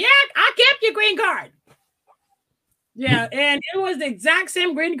 See, yeah, I kept your green card. Yeah, and it was the exact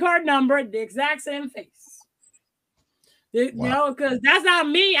same green card number, the exact same face. You know, because that's not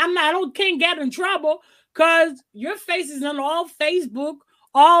me. Can't get in trouble because your face is on all Facebook,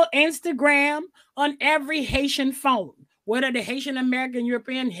 all Instagram, on every Haitian phone, whether the Haitian American,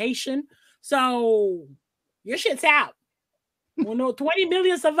 European, Haitian. So your shit's out. Well, no, 20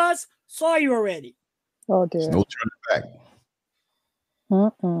 million of us saw you already. Oh dear. There's no turning back.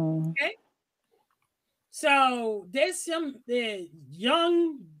 Okay. So this the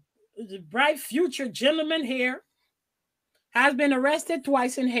young, bright future gentleman here has been arrested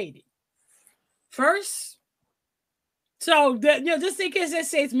twice in Haiti. First, so just in case they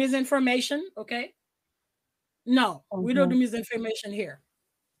say it's misinformation, okay? No, we don't do misinformation here.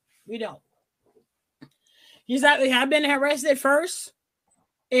 We don't. He's have been arrested first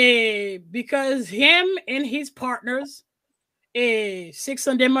because him and his partners, 6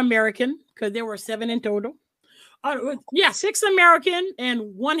 of them American, because there were 7 in total. 6 American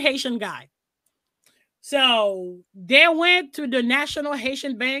and 1 Haitian guy. So they went to the National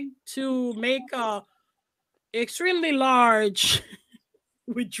Haitian Bank to make a extremely large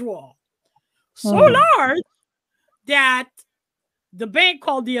withdrawal. So large that the bank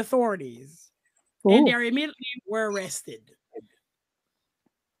called the authorities. And they immediately were arrested.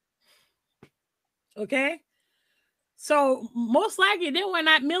 Okay? So most likely they were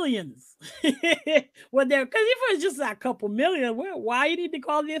not millions. Well, there because if it was just a couple million, well, why you need to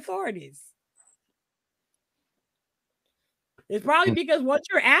call the authorities? It's probably because what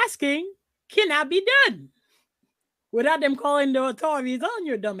you're asking cannot be done without them calling the authorities on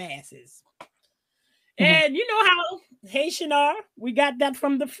your dumb asses. And you know how Haitian are. We got that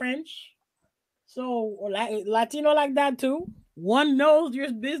from the French. So Latino like that too. One knows your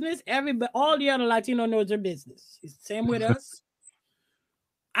business. All the other Latino knows your business. It's the same with us.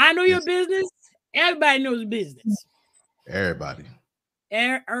 I know your business. Everybody knows business. Everybody.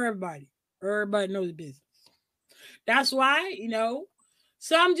 Everybody knows business. That's why,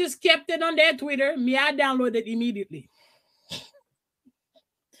 some just kept it on their Twitter. Me, I downloaded it immediately.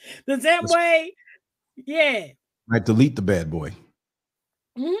 The same way, yeah. I delete the bad boy.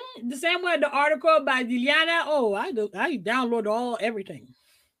 The same way the article by Diliana. Oh, I download everything.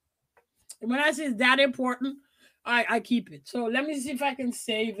 And when I say it's that important, I keep it. So let me see if I can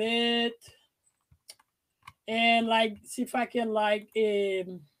save it. And see if I can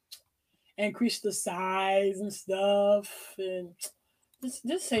increase the size and stuff. And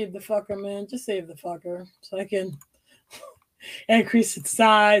just save the fucker, man. Just save the fucker. So I can increase its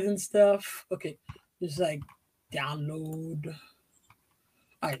size and stuff. Okay. Just download.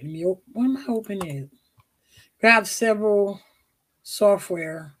 All right, what am I opening? Grab several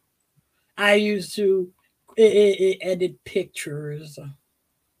software I use to edit pictures.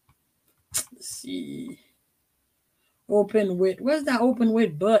 Let's see. Open with. Where's that open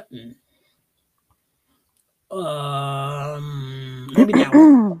with button? Maybe that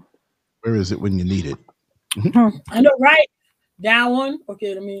one. Where is it when you need it? I know, right? That one.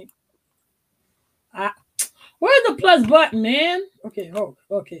 Okay, let me. Where's the plus button, man? Okay,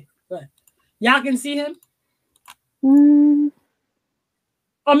 okay. Right. Y'all can see him?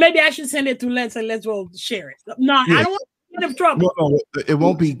 Or maybe I should send it to Let's we'll share it. No, yeah. I don't want to get in trouble. No, it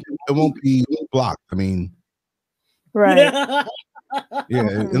won't be blocked. I mean, right.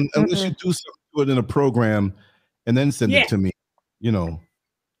 Yeah, unless you do something to it in a program and then send it to me, to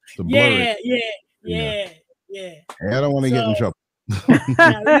blur it. Yeah. I don't want to get in trouble.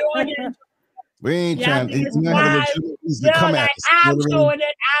 We ain't trying to come at us. I'm doing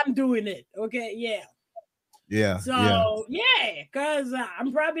it. I'm doing it. Okay, yeah. Yeah. So because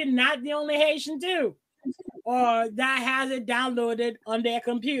I'm probably not the only Haitian too, or that has it downloaded on their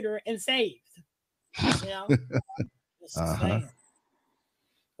computer and saved.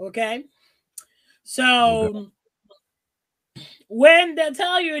 Okay. So when they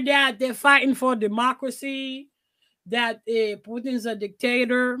tell you that they're fighting for democracy, that Putin's a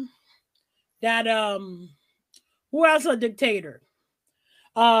dictator, that who else a dictator?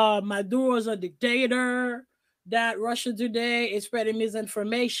 Maduro's a dictator, that Russia Today is spreading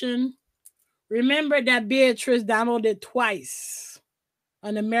misinformation. Remember that Beatrice downloaded twice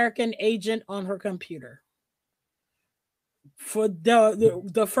an American agent on her computer. For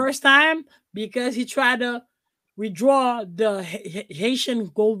the first time, because he tried to withdraw the Haitian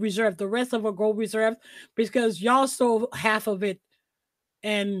gold reserve, the rest of our gold reserve, because y'all stole half of it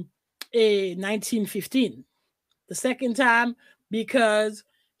in 1915. The second time, because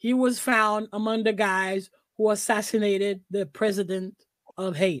he was found among the guys who assassinated the president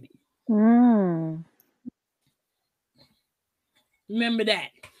of Haiti. Remember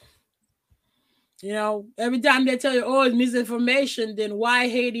that. Every time they tell you, oh, it's misinformation, then why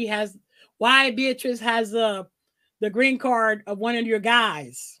Beatrice has the green card of one of your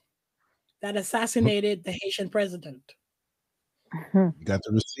guys that assassinated the Haitian president. You got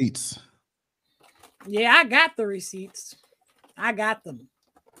the receipts. Yeah, I got the receipts. I got them.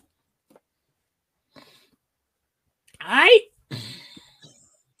 All right.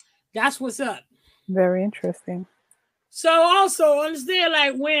 That's what's up. Very interesting. So also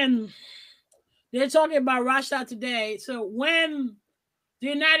understand, when they're talking about Russia Today. So when the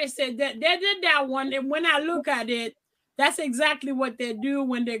United States, they did that one, and when I look at it, that's exactly what they do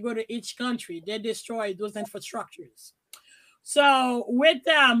when they go to each country. They destroy those infrastructures. So with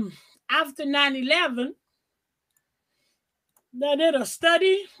after 9/11, they did a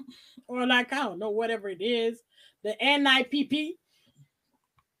study, or I don't know, whatever it is, the NIPP.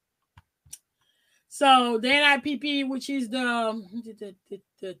 So the NIPP, which is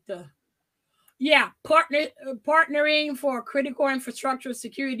partnering for critical infrastructure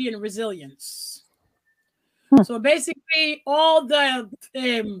security and resilience. So basically, all the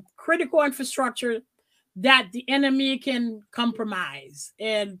critical infrastructure that the enemy can compromise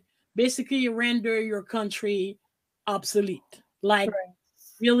and basically render your country obsolete,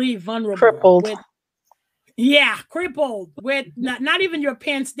 really vulnerable, crippled. Crippled with not even your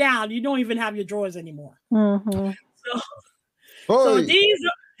pants down. You don't even have your drawers anymore. So these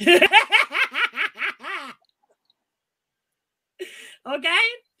okay,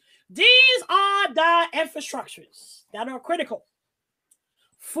 these are the infrastructures that are critical: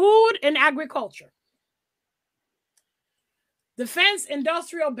 food and agriculture, defense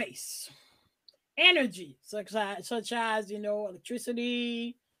industrial base, energy such as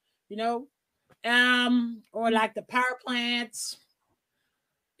electricity, or like the power plants,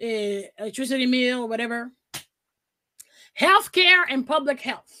 electricity mill, whatever. Healthcare and public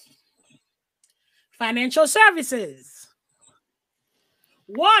health, financial services,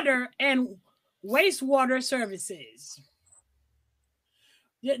 water and wastewater services.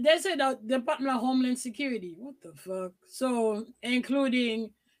 They said the Department of Homeland Security. What the fuck? So,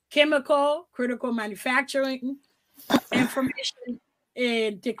 including chemical, critical manufacturing, information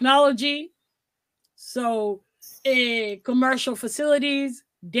and technology. So, commercial facilities,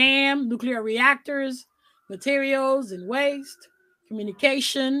 dam, nuclear reactors, materials and waste,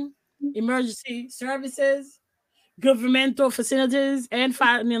 communication, emergency services, governmental facilities, and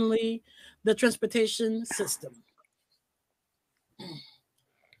finally, the transportation system.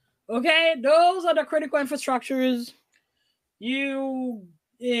 Okay, those are the critical infrastructures. You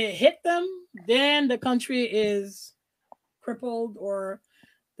hit them, then the country is crippled or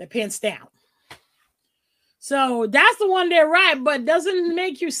the pants down. So that's the one they're right, but doesn't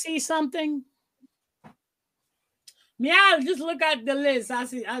make you see something. Yeah, just look at the list. I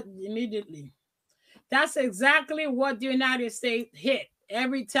see immediately. That's exactly what the United States hit.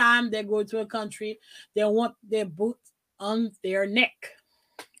 Every time they go to a country, they want their boot on their neck.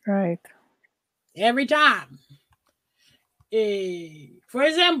 Right. Every time. For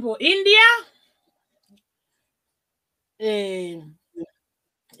example, India.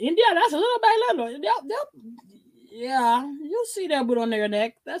 India, that's a little by little. Yeah, you'll see that boot on their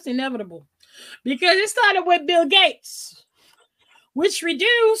neck. That's inevitable. Because it started with Bill Gates, which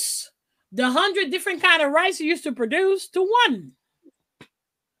reduced the 100 different kind of rice he used to produce to one.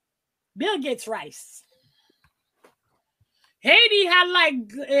 Bill Gates rice. Haiti had like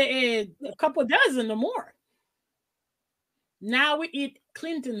a couple dozen or more. Now we eat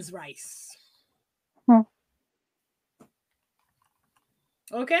Clinton's rice.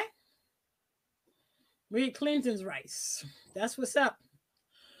 Okay? We eat Clinton's rice. That's what's up.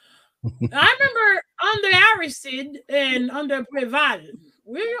 I remember under Aristide and under Preval,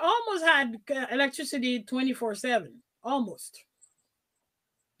 we almost had electricity 24/7. Almost.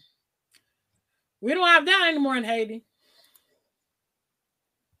 We don't have that anymore in Haiti.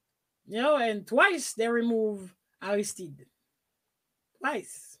 And twice they remove Aristide.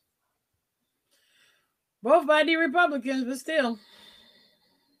 Twice. Both by the Republicans, but still.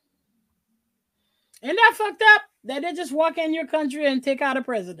 Ain't that fucked up that they just walk in your country and take out a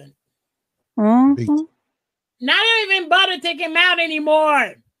president? Mm-hmm. Not even bother taking him out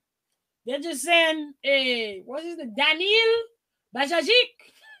anymore. They're just saying, what is it, Daniel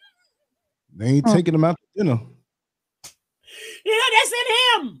Bajajik? They ain't taking him out to dinner. They sent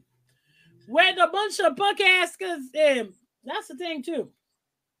him with a bunch of punk ass, because that's the thing too.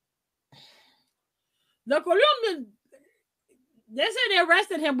 The Colombian, they said they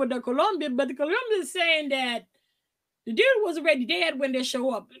arrested him with the Colombian, but the Colombian is saying that the dude was already dead when they show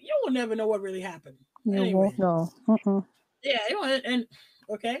up. You will never know what really happened. You won't know. Yeah, and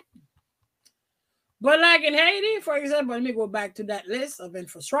okay. But like in Haiti, for example, let me go back to that list of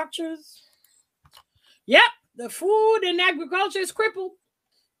infrastructures. Yep, the food and agriculture is crippled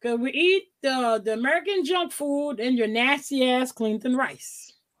because we eat the American junk food and your nasty ass Clinton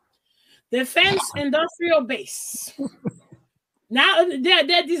rice. Defense industrial base. Now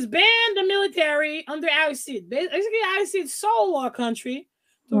they disband the military under Aristide. Basically, Aristide sold our country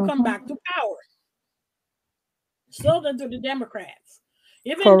to come back to power. Sold it to the Democrats.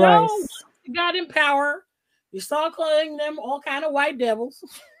 Even though he got in power, you start calling them all kind of white devils.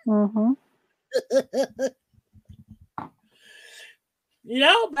 Mm-hmm.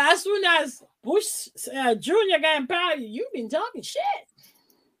 But as soon as Bush Jr. got in power, you've been talking shit.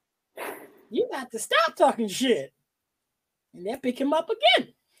 You got to stop talking shit. And they pick him up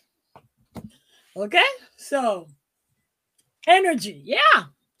again. Okay? So, energy. Yeah.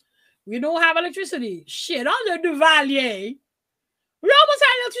 We don't have electricity. Shit, under Duvalier, we almost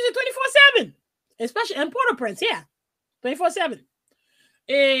had electricity 24/7. Especially in Port-au-Prince, yeah. 24/7.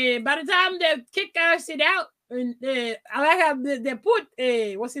 By the time they kick us out, and they put,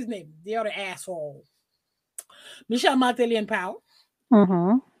 what's his name? The other asshole. Michel Martelly in power.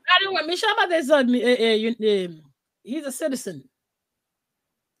 Mm-hmm. I don't want Michel Martelly. He's a citizen.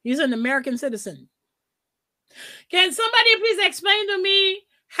 He's an American citizen. Can somebody please explain to me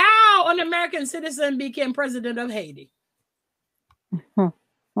How an American citizen became president of Haiti? You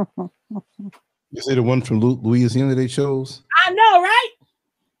say the one from Louisiana they chose? I know, right?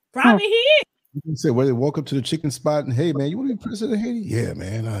 Probably he is. You said, well, they walk up to the chicken spot and, hey, man, you want to be president of Haiti? Yeah,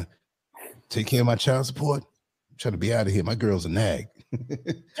 man. Take care of my child support. I'm trying to be out of here. My girl's a nag.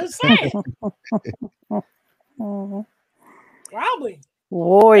 Just saying. Probably.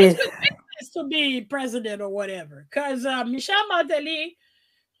 Boy. To be president or whatever. Because Michel Martelly,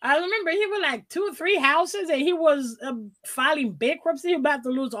 I remember he was like 2 or 3 houses and he was filing bankruptcy. He was about to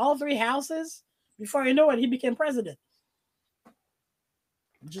lose all 3 houses. Before you know it, he became president.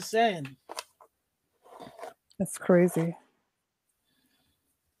 I'm just saying. That's crazy.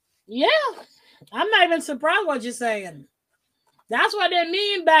 Yeah. I'm not even surprised what you're saying. That's what they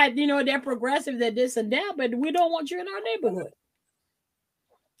mean by, they're progressive, they're this and that, but we don't want you in our neighborhood.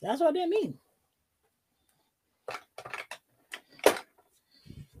 That's what they mean.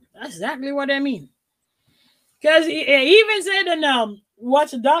 That's exactly what they mean. Because he even said in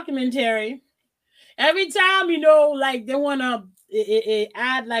watch a documentary, every time, like they want to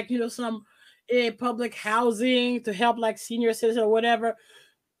add like, some public housing to help like senior citizens or whatever,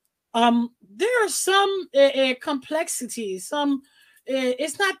 there are some complexities, some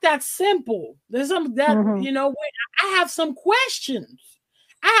it's not that simple. There's some that, I have some questions.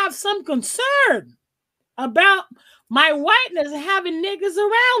 I have some concern about my whiteness having niggas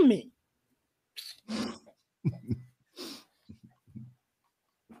around me.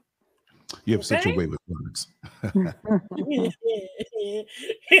 You have such a way with words. You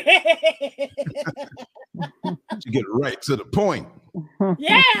get right to the point.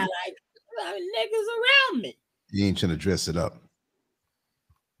 Yeah, like niggas around me. You ain't trying to dress it up.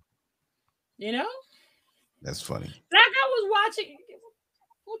 That's funny. Like I was watching,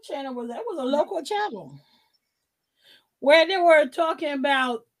 what channel was that? It was a local channel where they were talking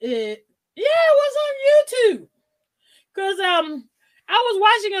about it. Yeah, it was on YouTube. Because I was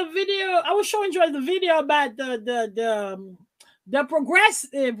watching a video. I was showing Joy the video about the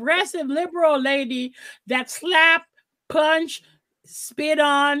progressive liberal lady that slapped, punched, spit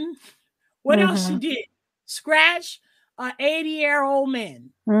on. What else she did? Scratch an 80-year-old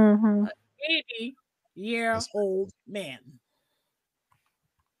man. An 80-year-old man.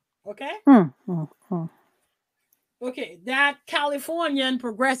 Okay? Okay, that Californian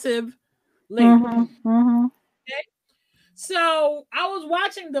progressive lady. Okay? So I was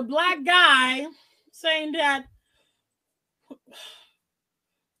watching the black guy saying that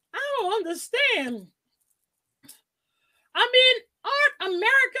I don't understand. I mean, aren't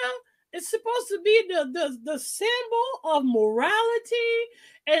America is supposed to be the symbol of morality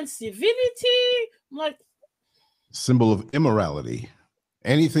and civility? Like symbol of immorality.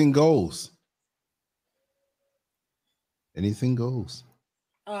 Anything goes. Anything goes.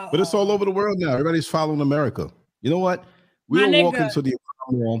 But it's all over the world now. Everybody's following America. You know what? We were walking to the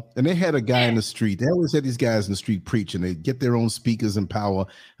mall, and they had a guy in the street. They always had these guys in the street preaching. They get their own speakers and power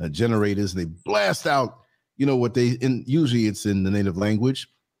generators, and they blast out, what they, and usually it's in the native language,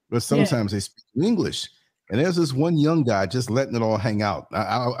 but sometimes they speak in English. And there's this one young guy just letting it all hang out.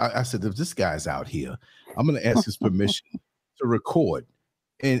 I said, if this guy's out here, I'm going to ask his permission to record.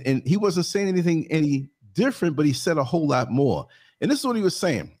 And he wasn't saying anything any different, but he said a whole lot more. And this is what he was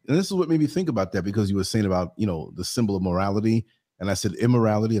saying. And this is what made me think about that, because he was saying about, the symbol of morality. And I said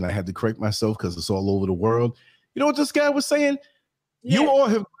immorality, and I had to correct myself because it's all over the world. You know what this guy was saying? You all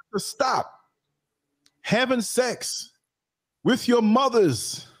have to stop having sex with your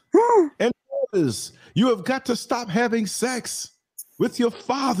mothers and fathers. You have got to stop having sex with your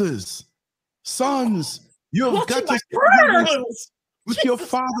fathers, sons. You have got to stop with your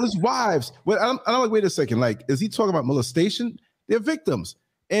father's wives. Well, I'm like, wait a second. Like, is he talking about molestation? They're victims.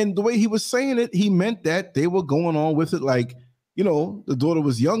 And the way he was saying it, he meant that they were going on with it like, the daughter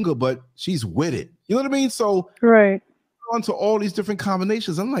was younger, but she's with it. You know what I mean? So right. onto all these different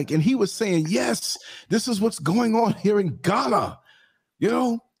combinations. I'm like, and he was saying, yes, this is what's going on here in Ghana.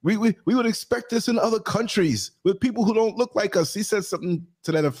 We would expect this in other countries with people who don't look like us. He said something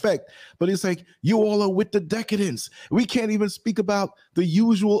to that effect, but he's like, you all are with the decadence. We can't even speak about the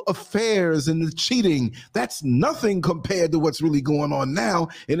usual affairs and the cheating. That's nothing compared to what's really going on now.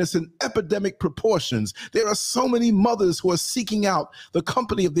 And it's in epidemic proportions. There are so many mothers who are seeking out the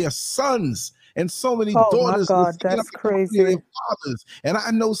company of their sons, and so many daughters. Oh my God, that's crazy. Fathers. And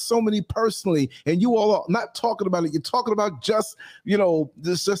I know so many personally, and you all are not talking about it. You're talking about just,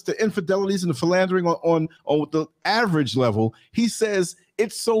 just the infidelities and the philandering on the average level. He says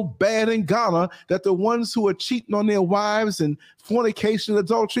it's so bad in Ghana that the ones who are cheating on their wives and fornication and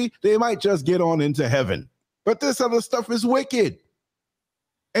adultery, they might just get on into heaven. But this other stuff is wicked.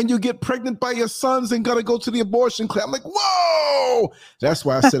 and you get pregnant by your sons and gotta go to the abortion clinic. I'm like, whoa! That's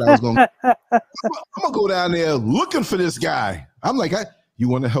why I said I was going. I'm gonna go down there looking for this guy. I'm like, you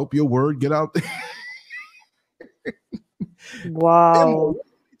want to help your word get out there? Wow.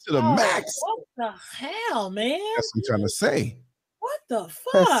 To the max. What the hell, man? That's what I'm trying to say. What the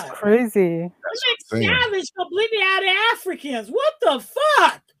fuck? That's crazy. It makes savage completely out of Africans. What the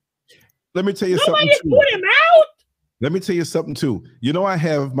fuck? Let me tell you something. Nobody put him out. Let me tell you something too. You know, I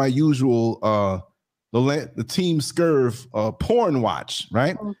have my usual the Team Scurv porn watch,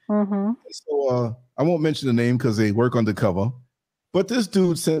 right? Mm-hmm. So I won't mention the name because they work undercover, but this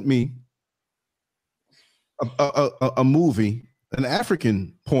dude sent me a movie, an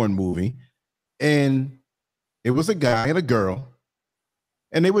African porn movie, and it was a guy and a girl,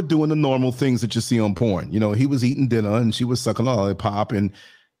 and they were doing the normal things that you see on porn. You know, he was eating dinner and she was sucking a lollipop, and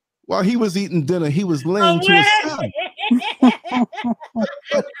while he was eating dinner, he was laying to his side.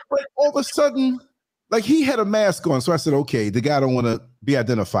 but all of a sudden, like, he had a mask on. So I said, okay, the guy don't want to be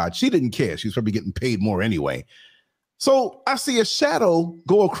identified. She didn't care. She was probably getting paid more anyway. So I see a shadow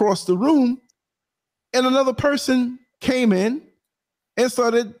go across the room, and another person came in and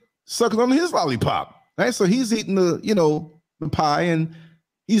started sucking on his lollipop. Right? So he's eating the pie, and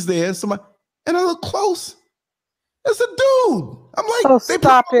he's there. And I look close. It's a dude. I'm like, oh, they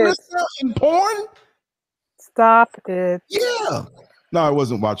stop put it. this in porn? Stop it. Yeah. No, I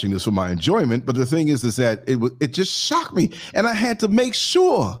wasn't watching this for my enjoyment, but the thing is that it just shocked me, and I had to make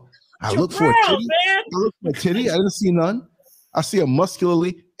sure. I looked for a titty. I looked for a titty. I didn't see none. I see a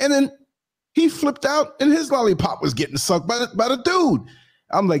muscularly, and then he flipped out, and his lollipop was getting sucked by the dude.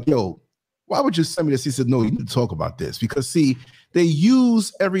 I'm like, yo, why would you send me this? He said, no, you need to talk about this because see, they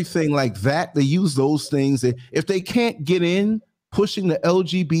use everything like that. They use those things. If they can't get in pushing the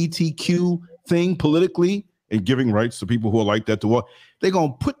LGBTQ thing politically and giving rights to people who are like that to what, they're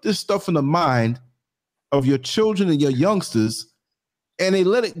going to put this stuff in the mind of your children and your youngsters, and they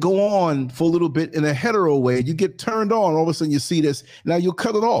let it go on for a little bit in a hetero way. You get turned on, all of a sudden you see this. Now you'll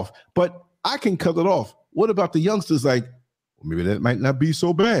cut it off, but I can cut it off. What about the youngsters? Like, well, maybe that might not be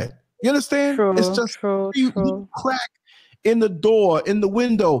so bad. You understand? True, it's just true. crack in the door, in the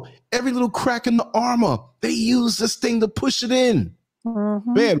window, every little crack in the armor. They use this thing to push it in.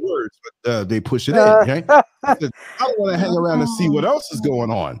 Mm-hmm. Bad words, but they push it in. Right? I don't want to hang around and see what else is going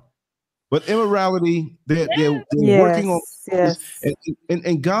on. But immorality, they're working on. Yes.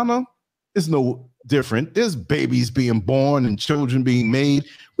 And Ghana is no different. There's babies being born and children being made.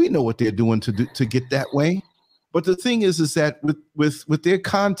 We know what they're doing to get that way. But the thing is that with their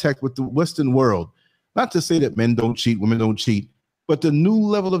contact with the Western world, not to say that men don't cheat, women don't cheat, but the new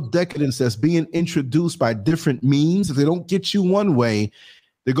level of decadence that's being introduced by different means, if they don't get you one way,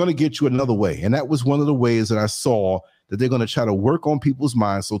 they're going to get you another way. And that was one of the ways that I saw that they're going to try to work on people's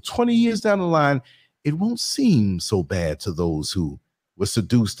minds. So 20 years down the line, it won't seem so bad to those who were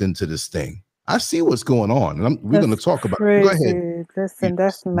seduced into this thing. I see what's going on, and we're going to talk about it. Go ahead. Listen,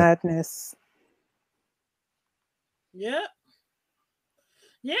 that's madness. Yeah.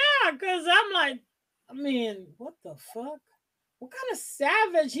 Yeah, because I'm like, I mean, what the fuck? What kind of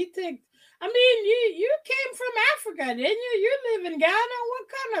savage he think? I mean, you came from Africa, didn't you? You live in Ghana. What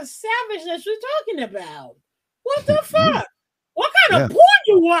kind of savage that you talking about? What the fuck? What kind of porn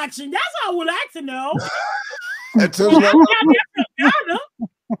you watching? That's all I would like to know. That tells you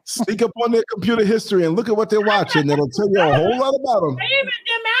Sneak up on their computer history and look at what they're watching. That'll tell you a whole lot about them. Even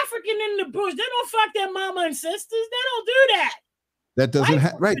them African in the bush, they don't fuck their mama and sisters. They don't do that. That doesn't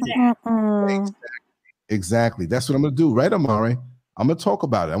happen. Right. Exactly. That's what I'm going to do. Right, Amari? I'm going to talk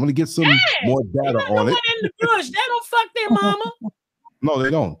about it. I'm going to get some more data on it. In the bush, they don't fuck their mama. No, they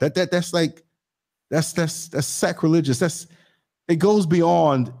don't. That's like that's sacrilegious. It goes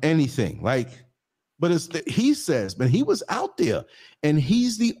beyond anything. Like, but he says, but he was out there, and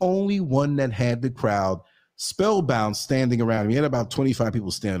he's the only one that had the crowd spellbound standing around him. He had about 25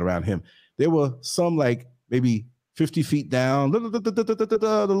 people standing around him. There were some like maybe 50 feet down.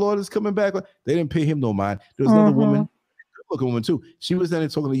 The Lord is coming back. They didn't pay him no mind. There was another woman, good-looking woman too. She was down there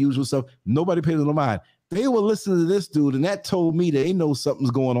talking the usual stuff. Nobody paid them no mind. They were listening to this dude, and that told me they know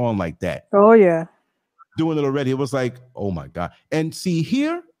something's going on like that. Oh, yeah. Doing it already. It was like, oh, my God. And see,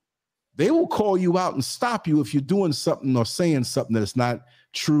 here, they will call you out and stop you if you're doing something or saying something that is not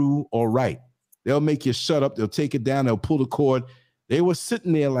true or right. They'll make you shut up. They'll take it down. They'll pull the cord. They were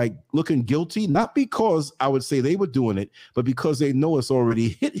sitting there like looking guilty, not because I would say they were doing it, but because they know it's already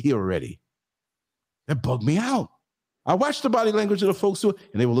hit here already. That bugged me out. I watched the body language of the folks too,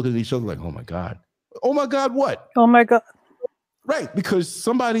 and they were looking at each other like, oh, my God. Oh, my God, what? Oh, my God. Right, because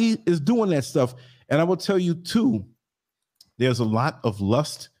somebody is doing that stuff. And I will tell you, too, there's a lot of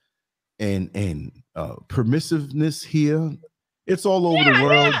lust permissiveness here. It's all over the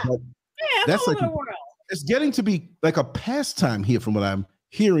world, but that's all like over the world. It's getting to be like a pastime here from what I'm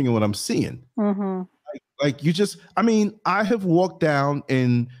hearing and what I'm seeing. Mm-hmm. Like you just, I mean, I have walked down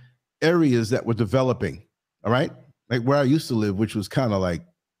in areas that were developing, all right? Like where I used to live, which was kind of like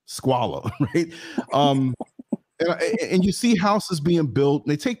squalor, right? And you see houses being built,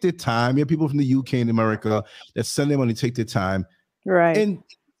 and they take their time. You have people from the UK and America that send them money, take their time. Right. And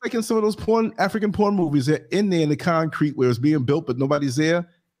like in some of those African porn movies, they're in there in the concrete where it's being built, but nobody's there.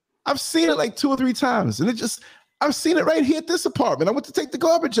 I've seen it like 2 or 3 times. And I've seen it right here at this apartment. I went to take the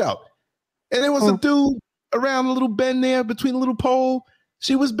garbage out. And there was a dude around a little bend there between a little pole.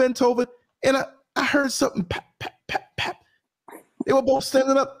 She was bent over. And I heard something pap, pap, pap, pap. They were both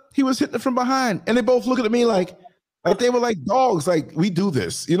standing up. He was hitting it from behind. And they both looking at me like they were like dogs. Like, we do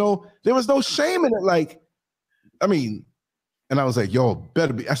this. You know, there was no shame in it. Like, I mean, and I was like, yo,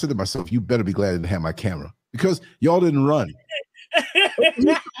 better be. I said to myself, you better be glad I didn't have my camera because y'all didn't run.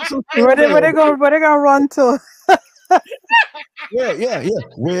 Where they gonna run to? Yeah.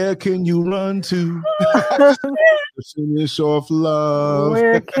 Where can you run to? Finish off love.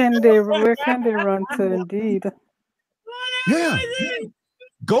 Where can they run to? Indeed. Yeah.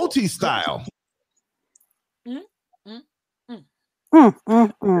 Goatee style.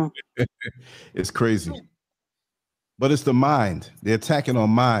 It's crazy. But it's the mind. They're attacking our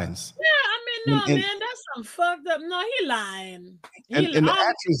minds. Yeah, I mean, man, that's some fucked up. No, he lying. And the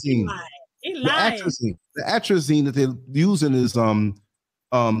atrazine. He lying. The atrazine that they're using is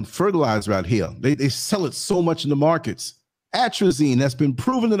fertilizer out here. They sell it so much in the markets. Atrazine that's been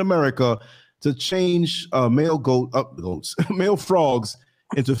proven in America to change male frogs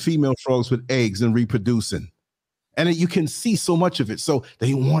into female frogs with eggs and reproducing. And you can see so much of it. So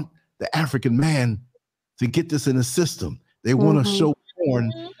they want the African man to get this in the system. They want to show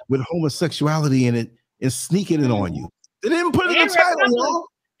porn with homosexuality in it and sneak it in on you. They didn't put it in the title, y'all.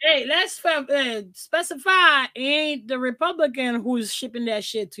 Hey, let's specify, ain't the Republican who's shipping that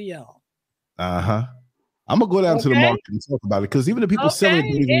shit to y'all. I'm gonna go down to the market and talk about it because even the people selling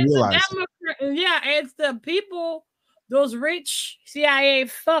it don't even realize it. Yeah, it's the people, those rich CIA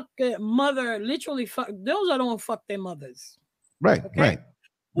mother, literally fuck. Those are the ones fuck their mothers. Right.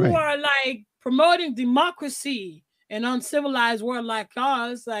 Who are like promoting democracy and uncivilized world like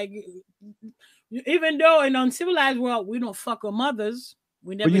ours. Like, even though in uncivilized world we don't fuck our mothers.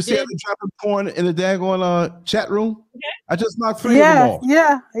 We never you did. see how they dropping porn in the daggone chat room? Okay. I just knocked 3 of them off.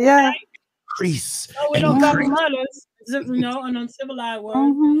 Yeah. Right? Crease. No, we don't fuck mothers, an uncivilized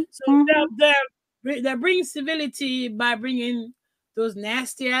world. So they're bringing civility by bringing those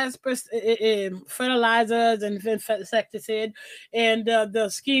nasty ass fertilizers and insecticide and the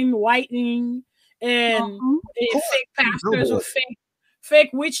skin whitening and fake pastors or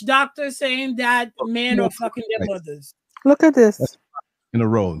fake witch doctors saying that men are fucking their mothers. Look at this. In a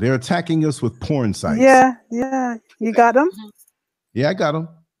row. They're attacking us with porn sites. Yeah. You got them? Yeah, I got them.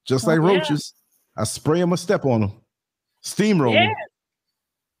 Just like roaches. I spray them or step on them. Steamroll them.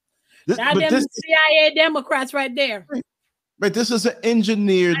 This CIA Democrats right there. Right. This is an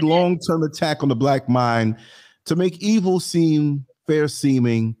engineered long-term attack on the black mind to make evil seem fair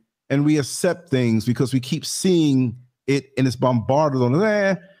seeming, and we accept things because we keep seeing it and it's bombarded on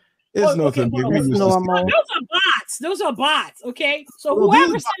it. It's nothing big. Normal. Those are bots. Okay. So whoever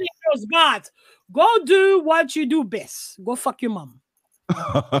sending those bots, go do what you do best. Go fuck your mom.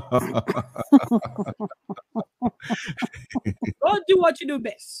 Go do what you do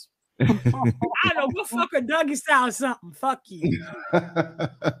best. I don't know. Go fuck a doggy style or something. Fuck you.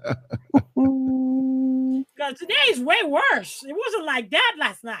 Because today is way worse. It wasn't like that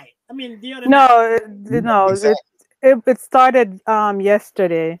last night. I mean, the other night. It started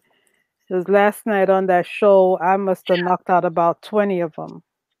yesterday. It was last night on that show. I must have knocked out about 20 of them.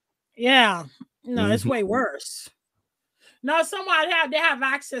 Yeah. No, it's way worse. No, someone they have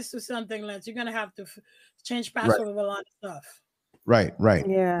access to something like you're gonna have to change password of a lot of stuff. Right.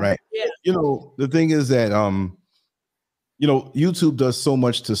 Yeah. You know, the thing is that YouTube does so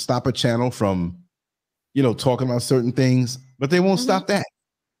much to stop a channel from, talking about certain things, but they won't stop that.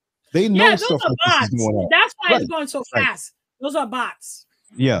 They know those stuff are like bots. this is going on. That's why it's going so fast. Those are bots.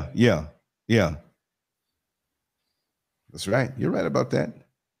 Yeah. That's right. You're right about that.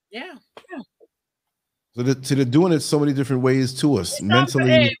 Yeah. So they're doing it so many different ways to us,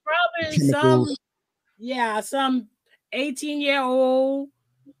 mentally. Probably some 18-year-old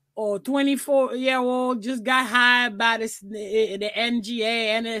or 24-year-old just got hired by the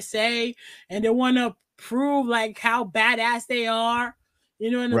NGA, NSA, and they want to prove like how badass they are,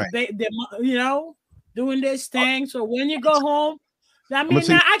 and they're doing this thing. So when you go home, I mean,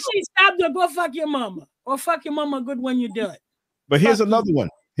 now actually stop to go fuck your mama. Or fuck your mama good when you do it. But here's another one.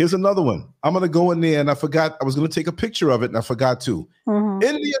 Here's another one. I'm going to go in there, and I forgot. I was going to take a picture of it, and I forgot to. In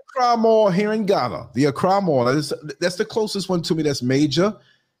the Accra Mall here in Ghana, the Accra Mall, that's the closest one to me that's major.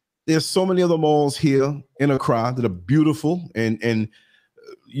 There's so many other malls here in Accra that are beautiful and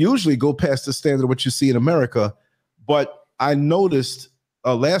usually go past the standard of what you see in America. But I noticed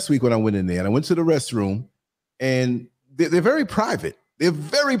last week when I went in there, and I went to the restroom, and they're very private. They're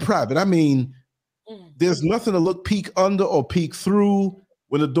very private. I mean, there's nothing to peek under or peek through.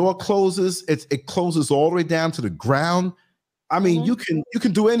 When the door closes, it closes all the way down to the ground. I mean, you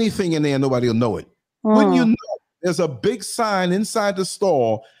can do anything in there, and nobody will know it. When you know, there's a big sign inside the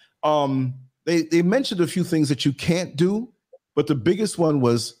store. They mentioned a few things that you can't do, but the biggest one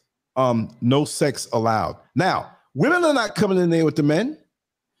was no sex allowed. Now, women are not coming in there with the men.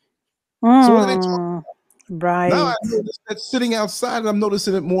 So what are they talking? Right. Now I notice that sitting outside, and I'm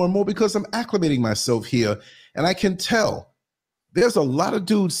noticing it more and more because I'm acclimating myself here, and I can tell there's a lot of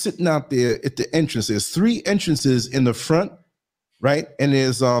dudes sitting out there at the entrance. There's 3 entrances in the front, right? And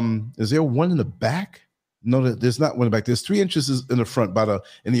is there one in the back? No, there's not one in the back. There's 3 entrances in the front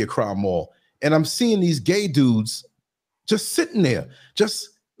in the Accra Mall, and I'm seeing these gay dudes just sitting there, just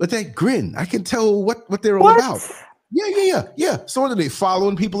with that grin. I can tell what they're all about. Yeah. So are they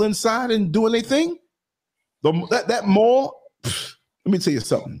following people inside and doing their thing? That mall, let me tell you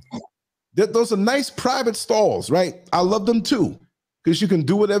something. Those are nice private stalls, right? I love them too, because you can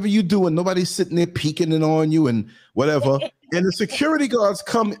do whatever you do and nobody's sitting there peeking in on you and whatever. And the security guards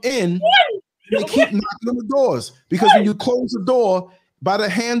come in and they keep knocking on the doors, because when you close the door by the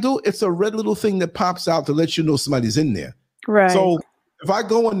handle, it's a red little thing that pops out to let you know somebody's in there. Right. So if I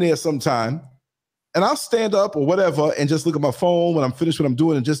go in there sometime and I'll stand up or whatever and just look at my phone when I'm finished what I'm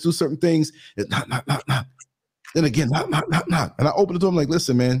doing and just do certain things, it's knock. Then again, knock. And I open the door. I'm like,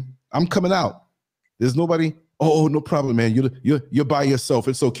 listen, man, I'm coming out. There's nobody. Oh, no problem, man. You're by yourself.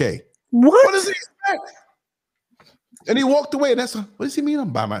 It's okay. What does he expect? And he walked away. And what does he mean?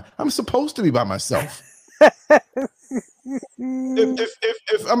 I'm supposed to be by myself.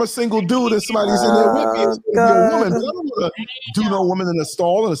 if I'm a single dude and somebody's in there with me, it's gonna be a woman. But I don't want to do no woman in a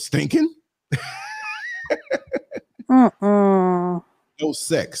stall and a stinking. No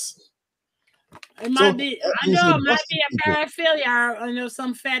sex. It might be. I know it might be a paraphilia. I know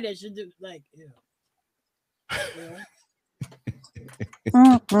some fetish you do like. I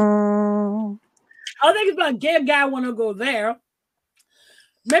think it's about a gay guy want to go there.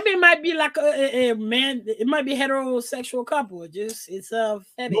 Maybe it might be like a man. It might be heterosexual couple. It's a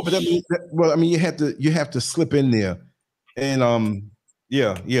fetish. No, but I mean, you have to slip in there, and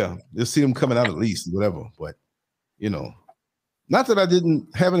yeah, you'll see them coming out at least, whatever. But not that I didn't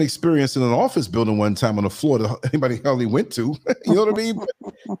have an experience in an office building one time on the floor that anybody hardly went to. You know what I mean? But,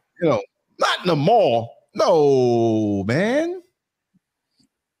 not in the mall. No, man.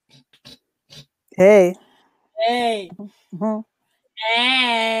 Hey. Mm-hmm.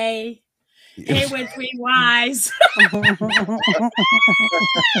 Hey, with 3 Y's.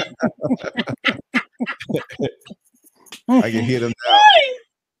 I can hear them now.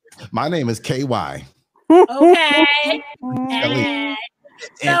 My name is KY. Okay. Hey.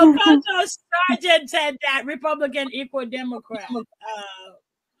 So Control Sergeant said that Republican equal Democrat.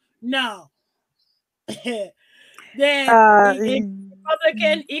 No. Republican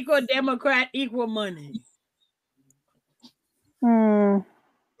equal Democrat equal money.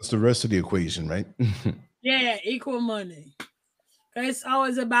 That's the rest of the equation, right? Yeah, equal money. It's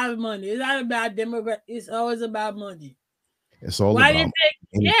always about money. It's not about Democrat. It's always about money. It's all about money.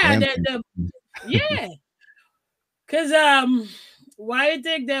 Yeah. Because why do you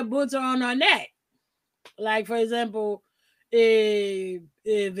think their boots are on our neck? Like, for example,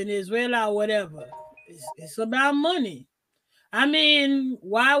 Venezuela or whatever. It's about money. I mean,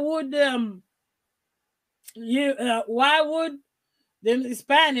 why would the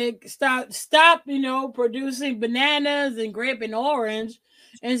Hispanic stop producing bananas and grape and orange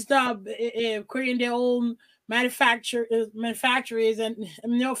and stop creating their own manufactories and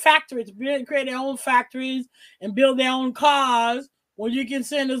factories, create their own factories and build their own cars when you can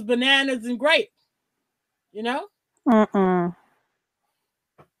send us bananas and grape,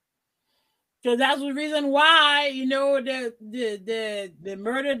 So that's the reason why, they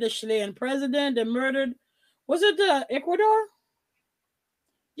murdered the Chilean president. They murdered, was it the Ecuador?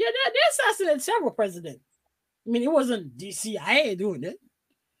 Yeah, they assassinated several presidents. I mean, it wasn't the CIA doing it,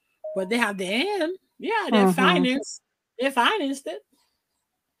 but they have their hand. Yeah, they financed it.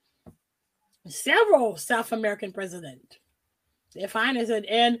 Several South American presidents. They financed it.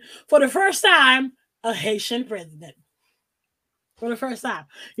 And for the first time, a Haitian president. for the first time.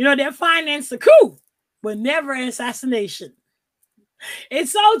 You know, they financed a coup, but never an assassination.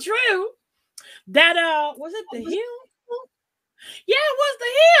 It's so true that was it the Hill? Yeah, it was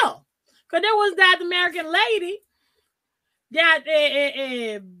the Hill. Because there was that American lady that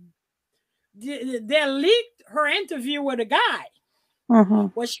they leaked her interview with a guy.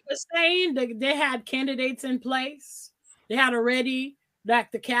 What she was saying, they had candidates in place. They had already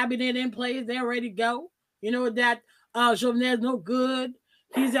like the cabinet in place. They already go. You know that Jovenel's no good.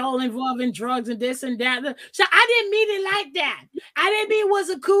 He's all involved in drugs and this and that. So I didn't mean it like that. I didn't mean it was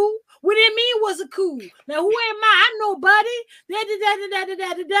a coup. We didn't mean it was a coup. Now who am I? I'm nobody.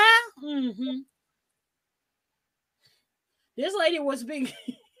 Mm-hmm. This lady was being.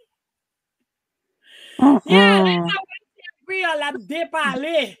 Yeah, that's how we are like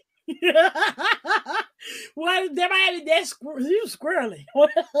dépalé. Well, they might be that squirrely.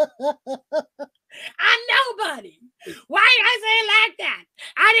 I'm nobody. Why I say it like that?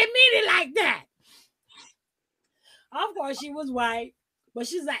 I didn't mean it like that. Of course, she was white, but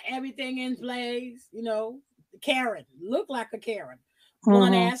she's like everything in place. You know, Karen looked like a Karen,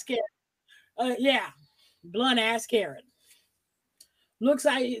 blonde ass Karen. Yeah, blonde ass Karen. Looks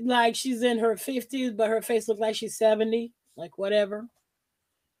like she's in her 50s, but her face looks like she's 70. Like whatever.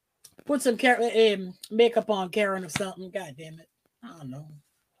 Put some makeup on Karen or something. God damn it. I don't know.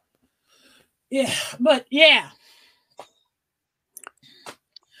 Yeah, but yeah.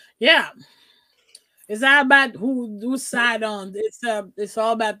 Yeah. It's not about whose side on. It's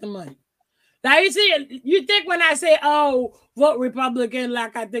all about the money. Now you see, you think when I say, oh, vote Republican,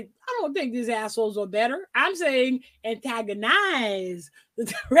 like I don't think these assholes are better. I'm saying antagonize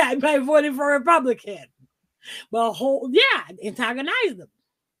right by voting for Republican. But antagonize them.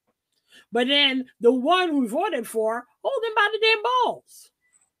 But then the one who voted for, hold them by the damn balls.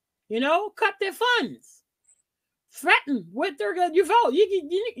 You know, cut their funds. Threaten with their you vote.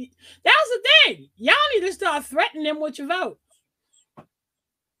 That's the thing. Y'all need to start threatening them with your vote.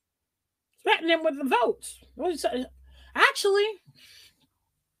 Threaten them with the votes. Actually,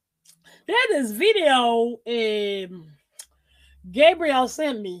 there's this video Gabriel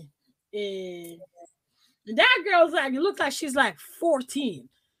sent me. That girl's like, it looks like she's like 14.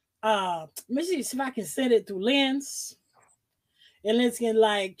 Let me see if I can send it to Lens. And Lens can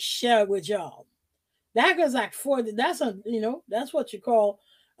like share it with y'all. That girl's like 40. That's that's what you call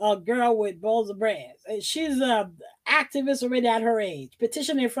a girl with balls of brass. And she's a activist already at her age,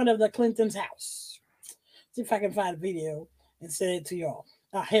 petitioning in front of the Clinton's house. See if I can find a video and send it to y'all.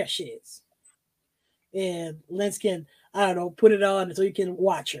 Here she is. And Lens can, I don't know, put it on so you can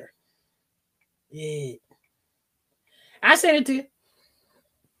watch her. Yeah. I sent it to you.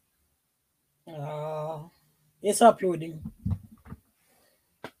 It's uploading.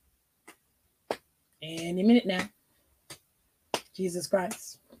 Any minute now. Jesus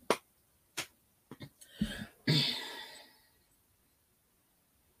Christ.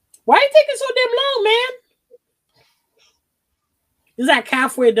 Why are you taking so damn long, man? Is that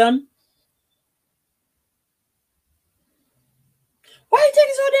halfway done? Why are you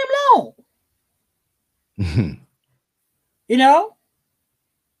taking so damn long? You know?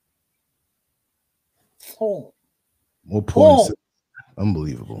 Oh. More points.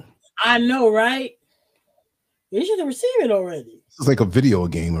 Unbelievable. I know, right? You should have received it already. It's like a video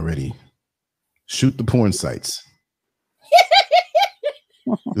game already. Shoot the porn sites.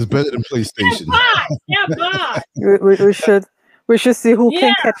 It's better than PlayStation. Yeah, bot. We should see who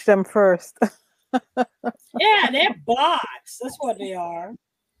can catch them first. Yeah, they're bots. That's what they are.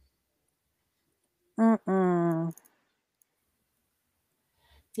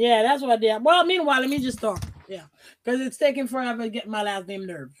 Yeah, that's what they are. Well, meanwhile, let me just talk. Yeah, because it's taking forever to get my last name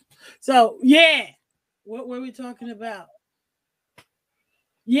nerve. So, yeah. What were we talking about?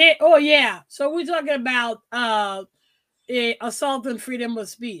 Yeah. Oh, yeah. So we're talking about assault on freedom of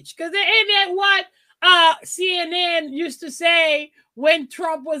speech. Because ain't that what CNN used to say when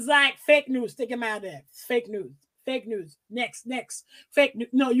Trump was like, fake news, take him out of there. Fake news. Fake news. Next. Fake news.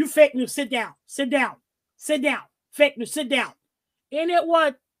 No, you fake news. Sit down. Fake news. Sit down. Ain't it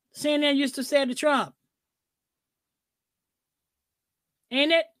what CNN used to say to Trump?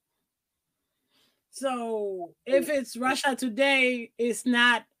 Ain't it? So if it's Russia Today, it's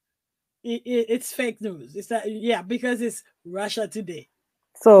not. It's fake news. It's not, because it's Russia Today.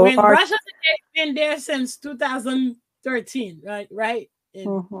 So when Russia Today has been there since 2013, right?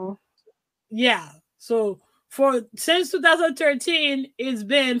 Yeah. So since 2013, it's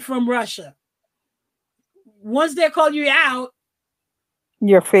been from Russia. Once they call you out,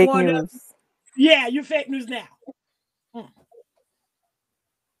 you're fake news. You're fake news now.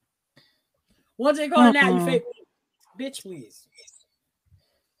 Once they call it now, you fake news. Bitch, please.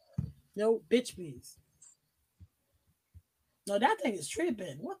 No, bitch, please. No, that thing is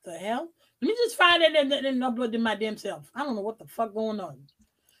tripping. What the hell? Let me just find it and upload it my damn self. I don't know what the fuck going on.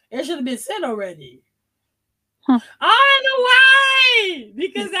 It should have been sent already. Huh. I don't know why.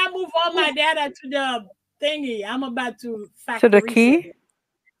 Because I moved all my data to the thingy. I'm about to To the factory key? it.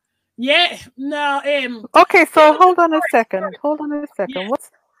 Yeah, no, Okay, so yeah, hold on a second. Hold on a yeah, second.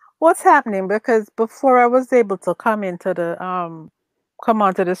 What's happening? Because before I was able to come into the come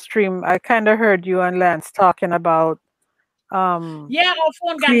onto the stream, I kind of heard you and Lance talking about um yeah, our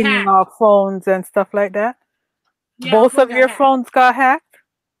phone got cleaning hacked. our phones and stuff like that. Yeah, our Both phone of got your hacked. phones got hacked?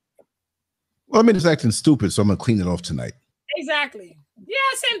 Well, I mean, it's acting stupid, so I'm gonna clean it off tonight. Exactly. Yeah,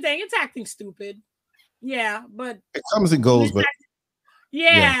 same thing. It's acting stupid. Yeah, but It comes and when goes, it's but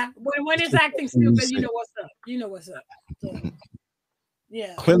yeah, yeah, when it's it's just acting something stupid, you reset. know what's up. You know what's up. So yeah,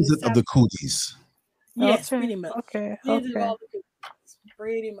 when Cleanse it's it of time, the cooties. yes, Okay, pretty much. okay, Cleans it of okay. all the cookies.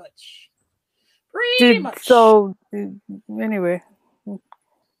 Pretty much. Pretty much. Anyway.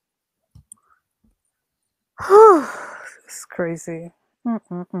 It's crazy.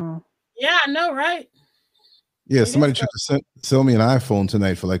 Mm-mm-mm. Yeah, I know, right? Yeah, It is somebody crazy. tried to sell me an iPhone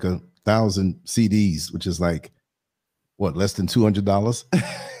tonight for like 1,000 CDs, which is like what, less than $200?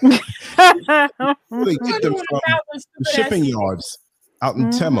 They What get are you them doing from about the the stupid ass shipping CD? yards out in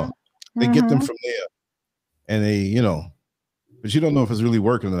Mhm. Tema. They get them Mhm. from there, and but you don't know if it's really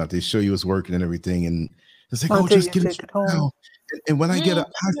working or not. They show you it's working and everything, and it's like, oh, Until just you get it take it home. now. And when I get an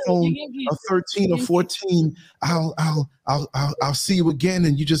You iPhone, can a keep it. 13 You or can keep 14, I'll see you again,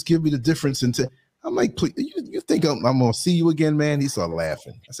 and you just give me the difference. And I'm like, please, you think I'm gonna see you again, man? He started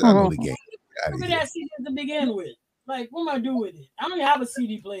laughing. I said, I know the game. Get out of stupid here. ass CD to begin with. Like, what am I doing with it? I don't even have a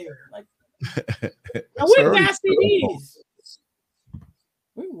CD player. Like, and That's we already. past CDs.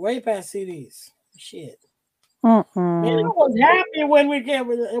 We way past CDs. Shit. Man, I Mm-mm. was happy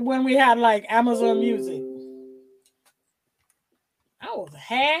when we had like Amazon Music. I was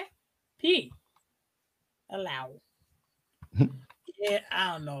happy. Allow. Yeah,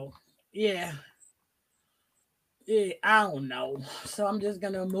 I don't know. Yeah. Yeah, I don't know. So I'm just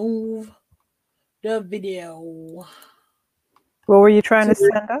gonna move the video What were you trying to to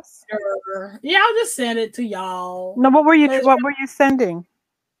send us? yeah, I'll just send it to y'all. No, Cause what were you sending?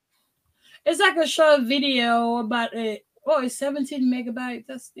 it's like a short video about it. Oh, it's 17 megabytes.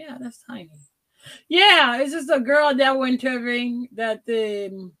 That's tiny. Yeah, it's just a girl that we're interviewing that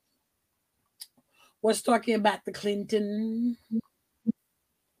was talking about the Clinton.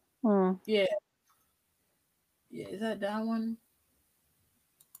 Hmm. Yeah. Yeah, is that one?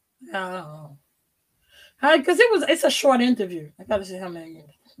 I don't know. Because it's a short interview. I gotta see how many.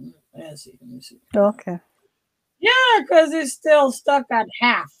 Let's see. Let me see. Okay. Yeah, because it's still stuck at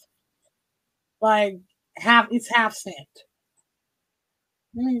half. Like half. It's half cent.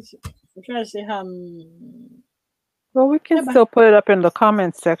 Let me see. I'm trying to see how. Well, we can Yeah, but still put it up in the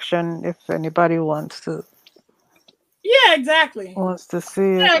comment section if anybody yeah, exactly. wants to see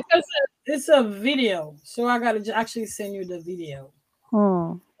it. Yeah, because it's a video, so I gotta actually send you the video.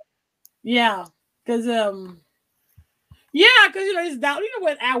 Hmm. Yeah, because yeah, because it's down. You know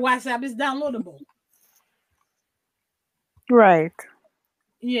what? At WhatsApp, it's downloadable. Right.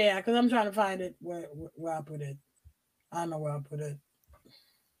 Yeah, because I'm trying to find it where I put it. I don't know where I put it.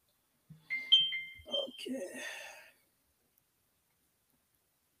 Okay.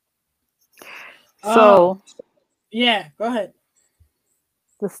 So Yeah, go ahead.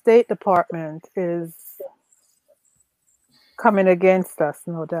 the State Department is coming against us,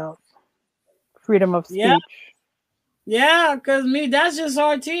 no doubt. Freedom of Yeah, speech. yeah, because me, that's just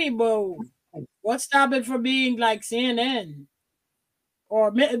RT, but what stop it from being like CNN? Or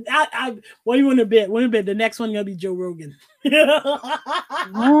what do you want to bet? Want to bet the next one gonna be Joe Rogan?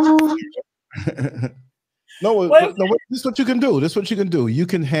 Mm, No, What? this is what you can do. This is what you can do. You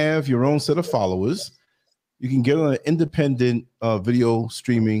can have your own set of followers. You can get on an independent video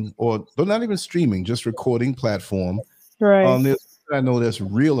streaming, or not even streaming, just recording platform. right. I know there's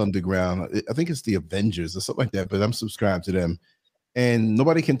Real Underground. I think it's the Avengers or something like that, but I'm subscribed to them, and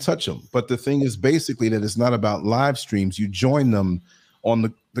nobody can touch them. But the thing is basically that it's not about live streams. You join them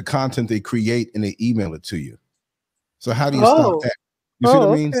on the content they create, and they email it to you. So how do you stop Oh. that? You see what I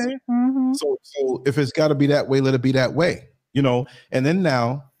Oh, mean? okay. Mm-hmm. So if it's got to be that way, let it be that way, And then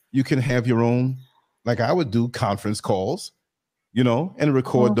now you can have your own, like I would do, conference calls, and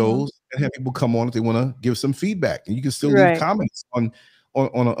record Mm-hmm. those and have people come on if they want to give some feedback. And you can still leave Right. comments on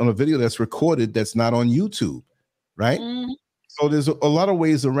a video that's recorded that's not on YouTube, right? Mm, So there's a lot of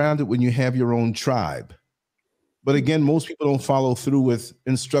ways around it when you have your own tribe. But again, most people don't follow through with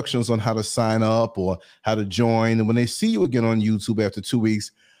instructions on how to sign up or how to join. And when they see you again on YouTube after 2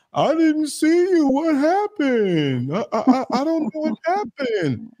 weeks, I didn't see you. What happened? I don't know what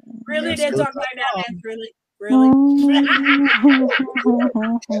happened. Really? They talk like that, man? Really?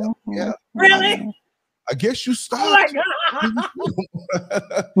 Yeah. Really? I guess you Oh stopped. my God.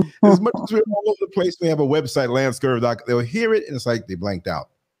 As much as we're all over the place, we have a website, landscurve.com. They'll hear it and it's like they blanked out.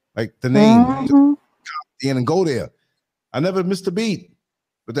 Like the name, and go there. I never missed a beat.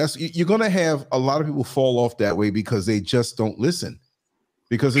 But you're going to have a lot of people fall off that way because they just don't listen.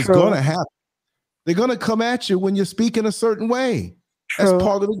 Because it's going to happen. They're going to come at you when you're speaking a certain way. That's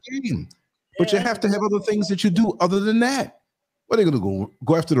part of the game. But you have to have other things that you do other than that. What are they going to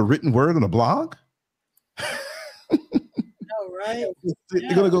go after the written word on a blog? No, right?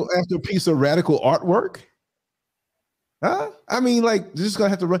 They're going to go after a piece of radical artwork? Huh? I mean, like, they're just going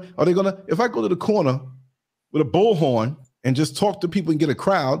to have to run. Are they going to, if I go to the corner with a bullhorn and just talk to people and get a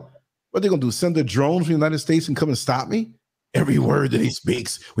crowd, what are they going to do? Send the drones from the United States and come and stop me? Every word that he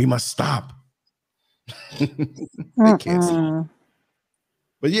speaks, we must stop. They can't see.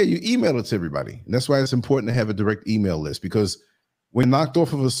 But yeah, you email it to everybody. And that's why it's important to have a direct email list, because when knocked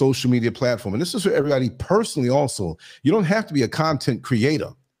off of a social media platform, and this is for everybody personally also, you don't have to be a content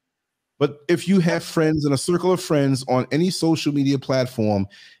creator. But if you have friends in a circle of friends on any social media platform,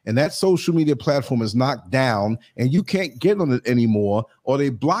 and that social media platform is knocked down and you can't get on it anymore, or they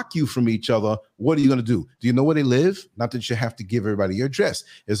block you from each other, what are you going to do? Do you know where they live? Not that you have to give everybody your address.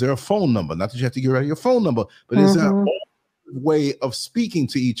 Is there a phone number? Not that you have to give everybody your phone number, but is there a way of speaking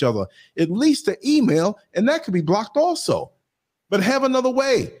to each other? At least an email, and that could be blocked also. But have another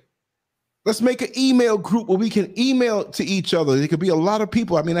way. Let's make an email group where we can email to each other. There could be a lot of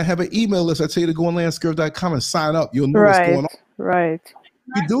people. I mean, I have an email list. I tell you to go on landscurve.com and sign up. You'll know what's going on. Right.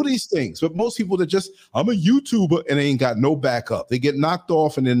 We do these things, but most people that just, I'm a YouTuber, and they ain't got no backup. They get knocked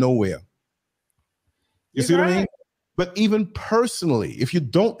off and they're nowhere. You see what I mean? But even personally, if you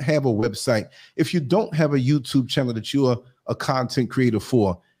don't have a website, if you don't have a YouTube channel that you are a content creator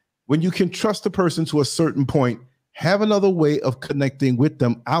for, when you can trust a person to a certain point, have another way of connecting with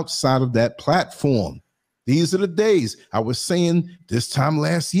them outside of that platform. These are the days. I was saying this time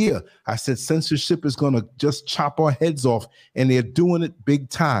last year, I said censorship is going to just chop our heads off, and they're doing it big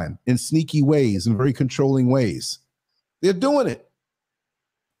time in sneaky ways and very controlling ways. They're doing it.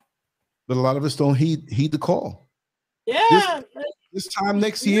 But a lot of us don't heed the call. Yeah. This time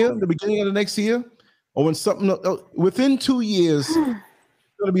next year, the beginning of the next year, or when something, within 2 years, it's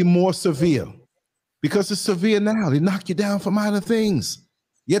going to be more severe. Because it's severe now. They knock you down for minor things.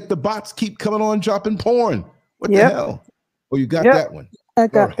 Yet the bots keep coming on, dropping porn. What the hell? Oh, you got that one. I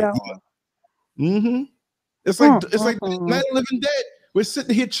got that one. It's like Night of Living Dead. We're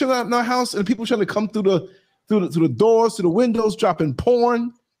sitting here chilling out in our house, and people trying to come through the doors, to the windows, dropping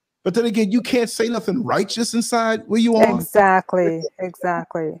porn. But then again, you can't say nothing righteous inside where you are. Exactly. They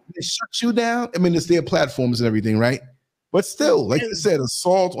shut you down. I mean, it's their platforms and everything, right? But still, like you said,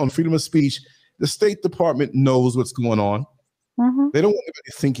 assault on freedom of speech. The State Department knows what's going on. They don't want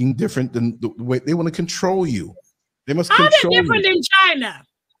anybody thinking different than the way they want to control you. They must control you. How are they different in China?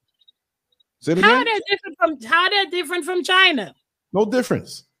 Say it again? How they're different from China? No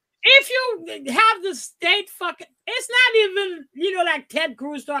difference. If you have the state fucking, it's not even, like Ted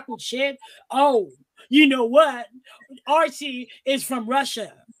Cruz talking shit. Oh, you know what? Archie is from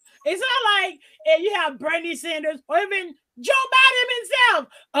Russia. It's not like you have Bernie Sanders or even Joe Biden himself.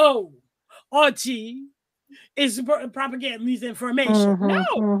 Oh, Archie is propagating misinformation.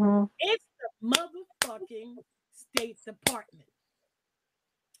 No, it's the motherfucking State Department.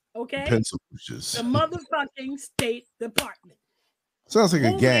 Okay? The motherfucking State Department. Sounds like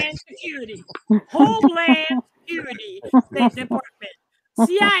a gang. Homeland Security State Department.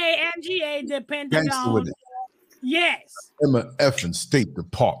 CIA, NGA, the Pentagon. Yes. MF and State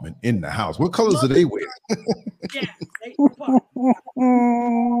Department in the house. What colors are they wearing? Yeah, State Department.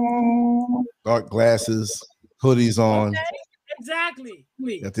 Dark glasses, hoodies on. Okay, exactly.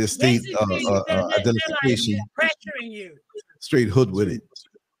 At their state identification. Pressuring you. Straight hood with it.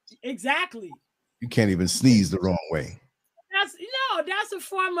 Exactly. You can't even sneeze the wrong way. That's a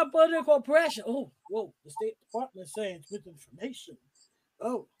form of political pressure. Oh, whoa, the State Department saying it's with information.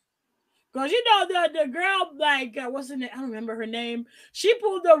 Oh. Because, the girl, like, what's her name? I don't remember her name. She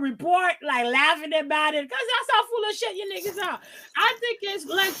pulled a report, like, laughing about it. Because that's how full of shit you niggas are. I think it's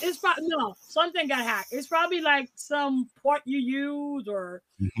like, something got hacked. It's probably like some port you use, or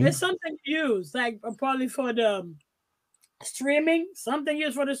it's something you use, like, probably for the streaming. Something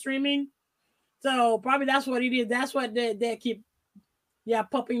used for the streaming. So, probably that's what it is. That's what they keep,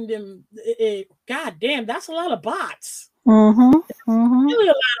 pumping them. God damn, that's a lot of bots. Really a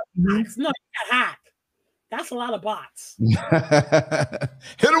lot of bots. No, you got hacked. That's a lot of bots.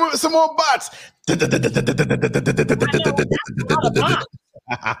 Hit him with some more bots. That's a lot of bots.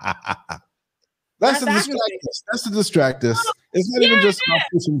 That's to distract us. That's to distract us. It's not even just about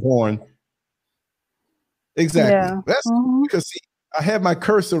pushing porn. Exactly. Yeah. That's because see, I have my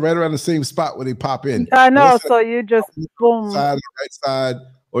cursor right around the same spot where they pop in. I know. So you just boom. Side, right side,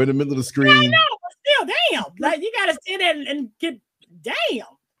 or in the middle of the screen. Yeah, I know, but still, damn. Like you gotta sit there and get damn.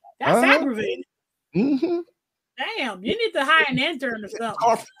 That's aggravating. Damn, you need to hire an intern or something.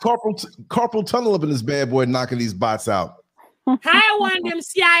 Carpal tunnel up in this bad boy knocking these bots out. Hire one of them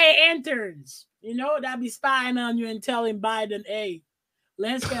CIA interns, you know, that be spying on you and telling Biden, hey,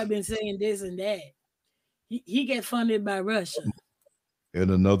 Lenska been saying this and that. He get funded by Russia.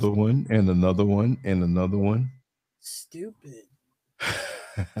 And another one, and another one, and another one. Stupid.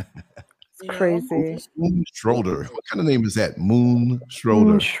 It's crazy. Moon Schroeder. What kind of name is that? Moon Schroeder.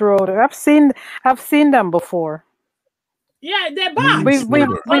 Moon Schroeder. I've seen them before. Yeah, they're bots. We've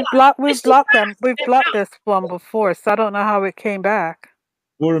blocked them. We've blocked this one before, so I don't know how it came back.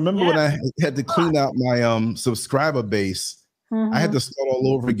 Well, remember when I had to clean out my subscriber base? I had to start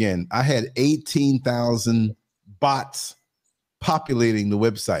all over again. I had 18,000 bots populating the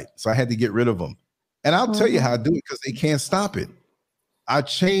website, so I had to get rid of them. And I'll tell you how I do it because they can't stop it. I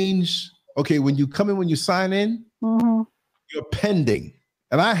change. Okay, when you come in, when you sign in, you're pending,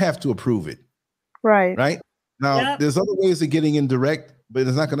 and I have to approve it. Right. Right. Now, there's other ways of getting in direct, but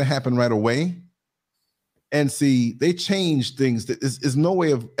it's not going to happen right away. And see, they change things. That is no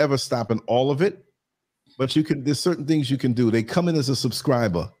way of ever stopping all of it, but you can. There's certain things you can do. They come in as a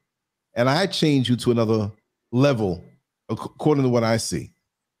subscriber, and I change you to another level according to what I see.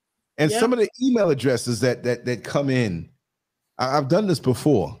 And some of the email addresses that come in, I've done this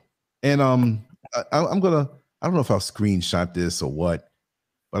before, and I'm gonna. I don't know if I'll screenshot this or what,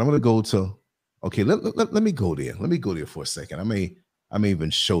 but I'm gonna go to. Okay, let me go there. Let me go there for a second. I may even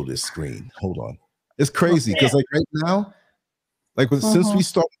show this screen. Hold on. It's crazy because like right now, like since we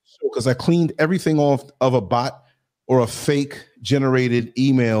started the show, because I cleaned everything off of a bot or a fake generated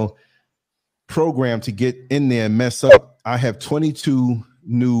email program to get in there and mess up. I have 22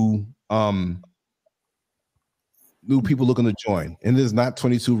 new people looking to join, and there's not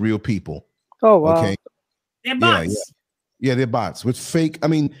 22 real people. Oh wow. Okay. They're bots. Yeah, they're bots with fake. I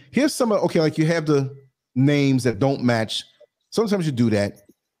mean, here's some of like you have the names that don't match. Sometimes you do that,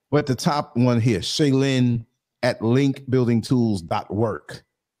 but the top one here, Shaylin at linkbuildingtools.work,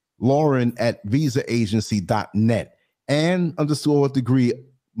 Lauren at visaagency.net, and underscore degree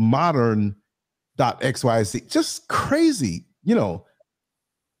modern.xyz. Just crazy, you know.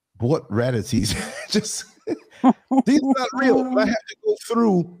 Bought rarities. Just these are not real. I have to go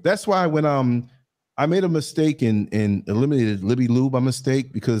through. That's why when I made a mistake and eliminated Libby Lube by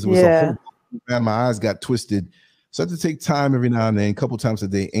mistake because it was a whole man, my eyes got twisted. So I have to take time every now and then, a couple times a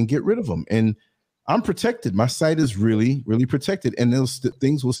day, and get rid of them. And I'm protected. My site is really, really protected. And those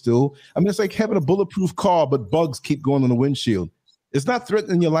things will still, I mean, it's like having a bulletproof car, but bugs keep going on the windshield. It's not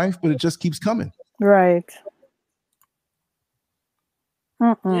threatening your life, but it just keeps coming. Right.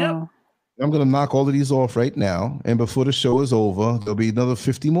 Yep. I'm going to knock all of these off right now. And before the show is over, there'll be another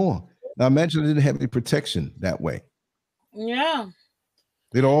 50 more. Now, imagine I didn't have any protection that way. Yeah.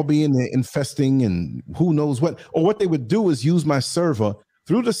 They'd all be in there infesting and who knows what. Or what they would do is use my server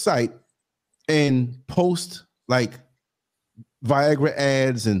through the site and post like Viagra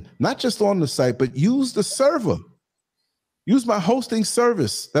ads, and not just on the site, but use the server. Use my hosting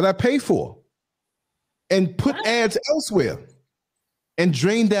service that I pay for and put ads elsewhere and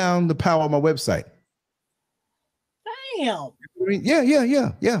drain down the power of my website. Damn.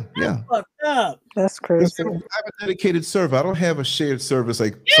 Yeah. That's fucked up. That's crazy. I have a dedicated server. I don't have a shared service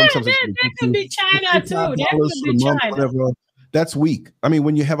like sometimes. That could be China too. That could be China. Whatever. That's weak. I mean,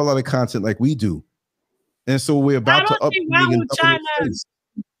 when you have a lot of content like we do, and so we're about to up.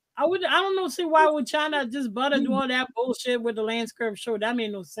 I don't know. See why would China just butter do all that bullshit with the Landscape show? That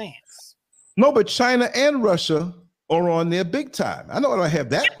made no sense. No, but China and Russia are on there big time. I know I don't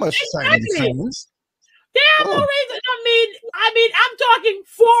have that much Chinese fans. There's no reason. I mean, I'm talking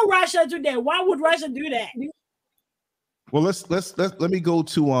for Russia today. Why would Russia do that? Well, let me go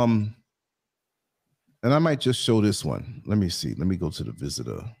to and I might just show this one. Let me see. Let me go to the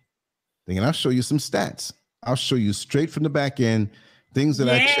visitor thing, and I'll show you some stats. I'll show you straight from the back end things that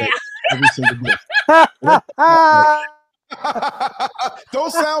I check every single day.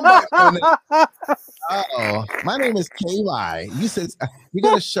 Don't sound like my name is KY. You said you're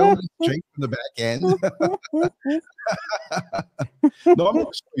gonna show me straight from the back end. No, I'm gonna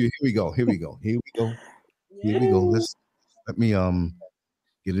show you. Here we go. Let me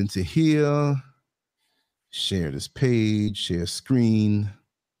get into here. Share this page, share screen.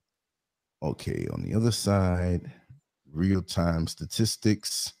 Okay, on the other side, real-time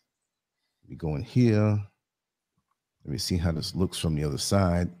statistics. We go in here. Let me see how this looks from the other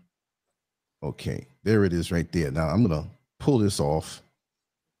side. Okay, there it is right there. Now I'm gonna pull this off,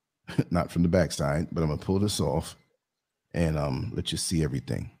 not from the back side, but I'm gonna pull this off and let you see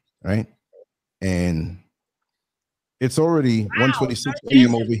everything, right? And it's already 1:26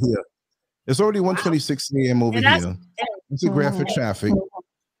 a.m. over here. It's already 1:26 a.m. over here. It's a graphic traffic.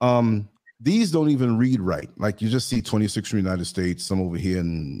 These don't even read right. Like you just see 26 in the United States, some over here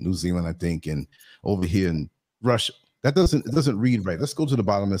in New Zealand, I think, and over here in Russia. It doesn't read right. Let's go to the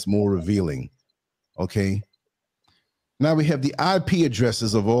bottom. That's more revealing. Okay. Now we have the IP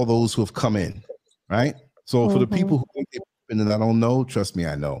addresses of all those who have come in, right? So for the people who think they've been and I don't know, trust me,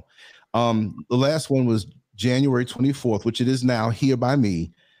 I know. The last one was January 24th, which it is now here by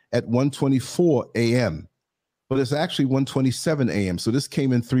me at 1:24 a.m. But it's actually 1:27 a.m. So this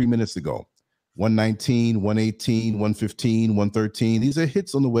came in 3 minutes ago. 1:19, 1:18, 1:15, 1:13. These are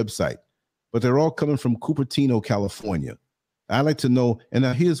hits on the website, but they're all coming from Cupertino, California. I like to know, and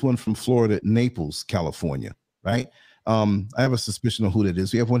now here's one from Florida, Naples, California, right? I have a suspicion of who that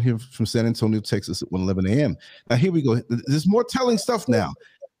is. We have one here from San Antonio, Texas at 1:11 a.m. Now here we go. There's more telling stuff now,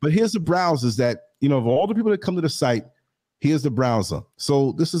 but here's the browsers that, of all the people that come to the site, here's the browser.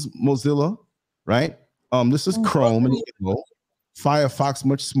 So this is Mozilla, right? This is Chrome and yellow. Firefox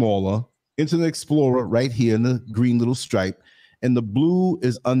much smaller. Internet Explorer right here in the green little stripe, and the blue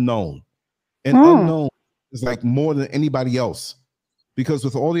is unknown. And unknown is like more than anybody else, because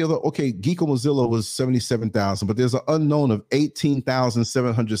with all the other, Geeko Mozilla was 77,000, but there's an unknown of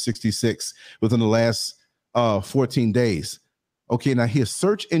 18,766 within the last 14 days. Okay, now here's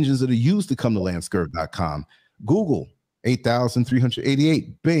search engines that are used to come to landscurve.com. Google,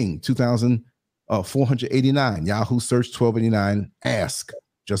 8,388. Bing, 2,489. Yahoo search, 1,289. Ask,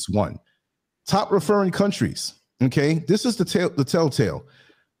 just one. Top referring countries. Okay, this is the telltale.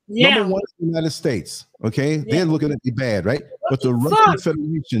 Yeah. Number one is the United States. Okay, they're looking at me bad, right? But the Russian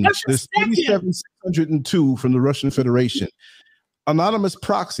Federation, there's 37,602 from the Russian Federation. Anonymous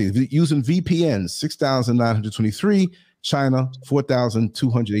proxies using VPNs, 6,923. China,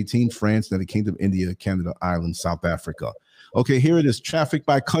 4,218. France, United Kingdom, India, Canada, Ireland, South Africa. Okay, here it is. Traffic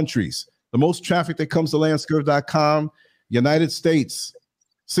by countries. The most traffic that comes to landscurve.com, United States,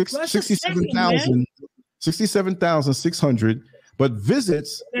 67,600. But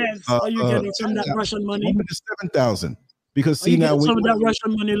visits, are you getting some of that Russian money? 7,000. Because see now, some of that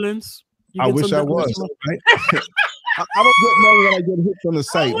Russian money, Linz. I wish I was. Right? I don't get money when I get hits on the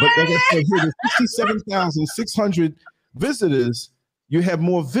site, but like I said, here, the 67,600 visitors. You have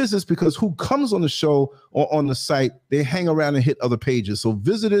more visits because who comes on the show or on the site, they hang around and hit other pages. So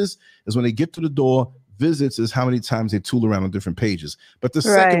visitors is when they get to the door. Visits is how many times they tool around on different pages. But the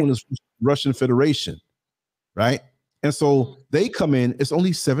second one is Russian Federation, right? And so they come in, it's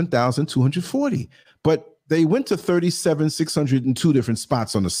only 7,240, but they went to 37,602 different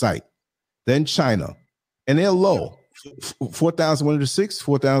spots on the site. Then China, and they're low, 4,106,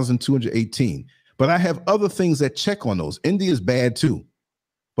 4,218. But I have other things that check on those. India is bad too.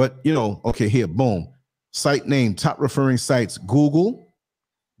 But, okay, here, boom. Site name, top referring sites, Google,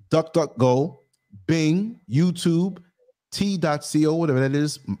 DuckDuckGo, Bing, YouTube, T.co, whatever that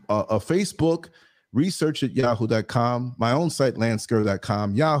is, Facebook, research at yahoo.com, my own site,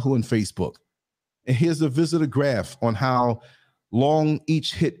 landscurve.com, Yahoo, and Facebook. And here's the visitor graph on how long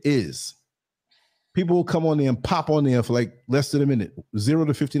each hit is. People will come on there and pop on there for like less than a minute, 0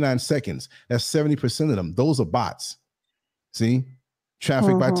 to 59 seconds. That's 70% of them. Those are bots. See?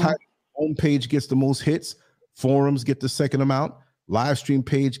 Traffic by type. Homepage gets the most hits. Forums get the second amount. Live stream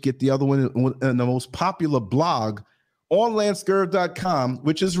page get the other one. And the most popular blog on landscurve.com,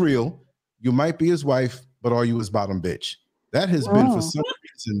 which is real. You might be his wife, but are you his bottom bitch? That has been for some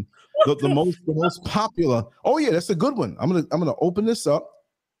reason the most popular. Oh yeah, that's a good one. I'm gonna open this up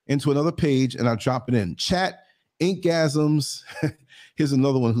into another page and I'll drop it in. Chat, Inkgasms. Here's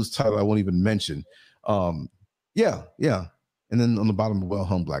another one whose title I won't even mention. Yeah. And then on the bottom,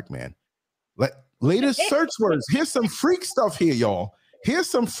 well-hung black man. Latest search words. Here's some freak stuff here, y'all. Here's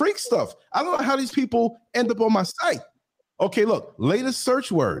some freak stuff. I don't know how these people end up on my site. Okay, look, latest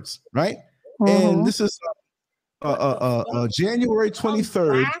search words, right? And this is January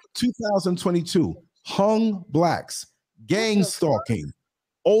 23rd, 2022. Hung blacks, gang stalking,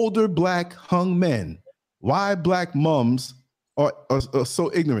 older black hung men. Why black mums are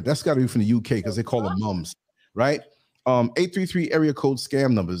so ignorant? That's got to be from the UK because they call them mums, right? 833 area code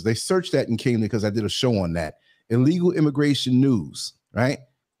scam numbers. They searched that and came in because I did a show on that. Illegal immigration news, right?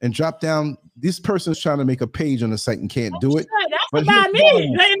 and drop down. This person's trying to make a page on the site and can't do it. That's But about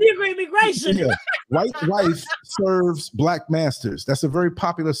me. Immigration. Yeah. White wife serves black masters. That's a very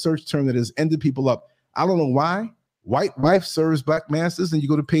popular search term that has ended people up. I don't know why. White wife serves black masters, and you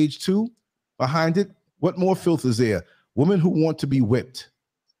go to page 2 behind it. What more filth is there? Women who want to be whipped.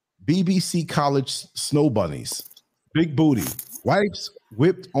 BBC college snow bunnies. Big booty. Wives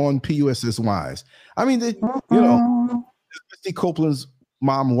whipped on PUSSYs. I mean, Misty Copeland's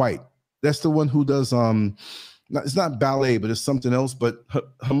mom white. That's the one who does it's not ballet, but it's something else. But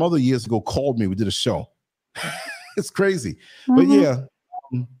her mother years ago called me. We did a show. It's crazy. But yeah,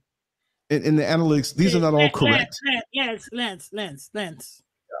 in the analytics, these are not all correct. Lance.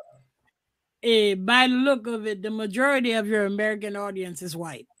 By the look of it, the majority of your American audience is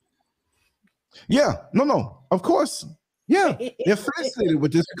white. Yeah, no, of course. Yeah, they're fascinated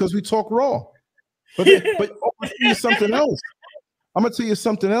with this because we talk raw. But I'm gonna tell you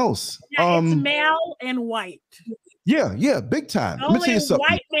something else. Yeah, it's male and white. Yeah, big time. Let me tell you something.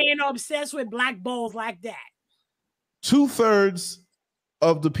 White men are obsessed with black balls like that. 2/3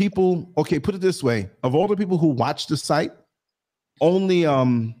 of the people, okay, put it this way, of all the people who watch the site, only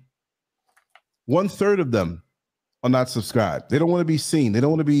 1/3 of them are not subscribed. They don't want to be seen. They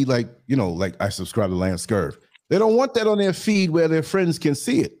don't want to be like I subscribe to Lance Scurv. They don't want that on their feed where their friends can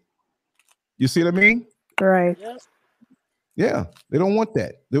see it. You see what I mean? Right. Yeah, they don't want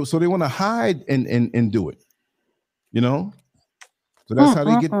that. So they want to hide and do it. So that's how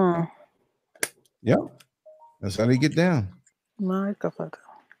they get. Yeah, that's how they get down. My God.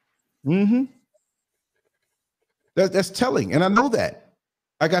 That's telling, and I know that.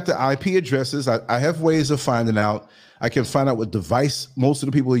 I got the IP addresses. I have ways of finding out. I can find out what device most of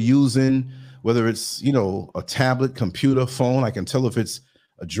the people are using, whether it's a tablet, computer, phone. I can tell if it's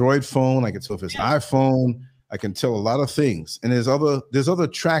a Droid phone. I can tell if it's iPhone. I can tell a lot of things. And there's other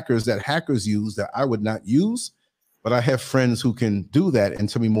trackers that hackers use that I would not use, but I have friends who can do that and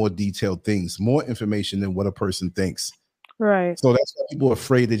tell me more detailed things, more information than what a person thinks. Right. So that's why people are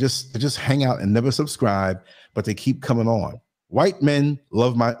afraid. They just hang out and never subscribe, but they keep coming on. White men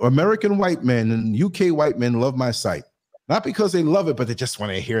love American white men and UK white men love my site. Not because they love it, but they just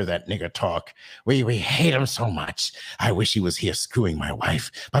want to hear that nigga talk. We hate him so much. I wish he was here screwing my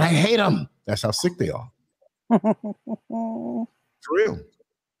wife, but I hate him. That's how sick they are. For real.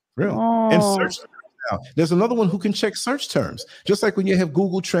 And search terms now. There's another one who can check search terms. Just like when you have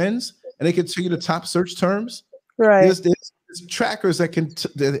Google Trends and they can tell you the top search terms. Right. There's trackers that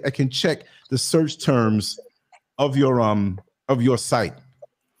can check the search terms of your site.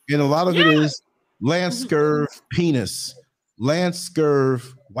 And a lot of it is Lance Scurv penis, Lance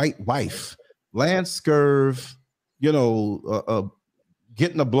Scurv white wife, Lance Scurv,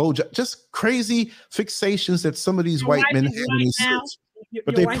 getting a blowjob, just crazy fixations that some of these white men have in these suits.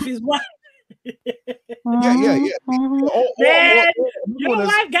 But your wife is white. Yeah. Man, your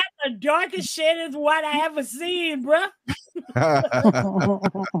wife got the darkest shade of what I ever seen, bro.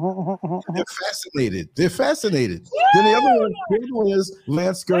 They're fascinated. Then the other one is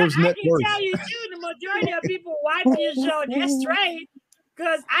Lance Scurv's net worth. I can tell you too, the majority of people watching your show, they're straight,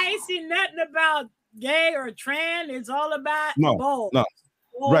 because I ain't seen nothing about gay or trans. It's all about balls. No.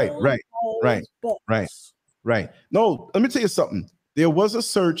 Right. No, let me tell you something. There was a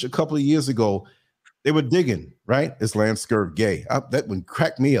search a couple of years ago. They were digging, right? Is Lance Scurv gay? That one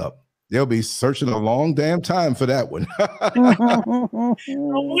cracked me up. They'll be searching a long damn time for that one.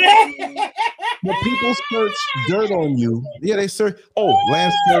 When people search dirt on you, yeah, they search. Oh,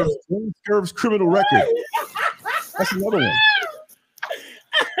 Lance Scurv's criminal record. That's another one.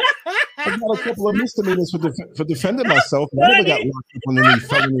 I got a couple of misdemeanors for defending myself. I never got locked up on any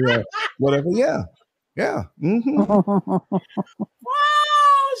felony or whatever. Yeah.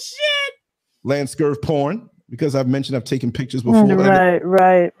 Oh shit! Lance Scurv porn, because I've mentioned I've taken pictures before. Right.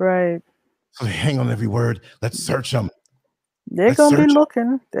 So they hang on every word. Let's search them. They're gonna be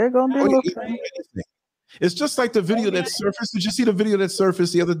looking. Looking. It's just like the video that surfaced. Did you see the video that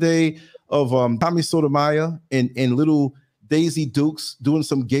surfaced the other day of Tommy Sotomayor and little Daisy Dukes doing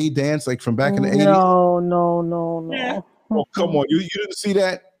some gay dance like from back in the 80s? No. Yeah. Oh, come on. You didn't see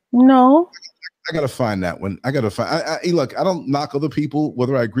that? No. I gotta find that one. Look, I don't knock other people,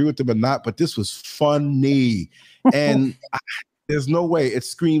 whether I agree with them or not, but this was funny. And there's no way it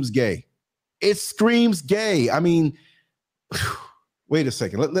screams gay. It screams gay. I mean, wait a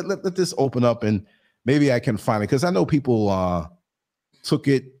second. Let this open up and maybe I can find it, because I know people took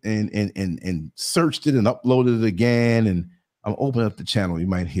it and searched it and uploaded it again. And I'm opening up the channel. You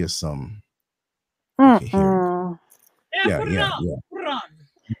might hear some. Yeah.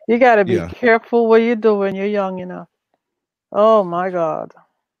 You got to be careful what you do when you're young enough. Oh my God.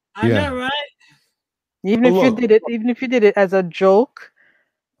 I know, right? Even But if you look, did it, even if you did it as a joke.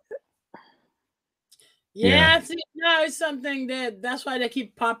 Yeah, see, no, it's something that's why they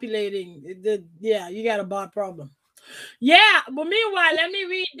keep populating. Yeah, you got a bot problem. Yeah, but meanwhile, let me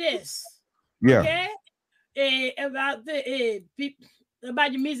read this. yeah, Okay, about the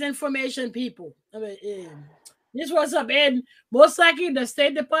about the misinformation people. This was up, and most likely the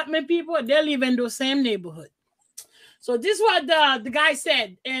State Department people they live in the same neighborhood. So this is what the guy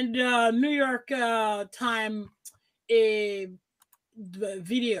said in the New York Time a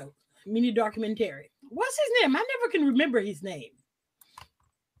video mini documentary. What's his name? I never can remember his name.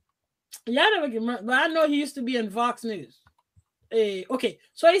 Yeah, I never can remember, but I know he used to be in Fox News. Okay,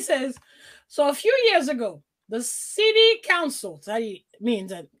 so he says, so a few years ago, the city council, that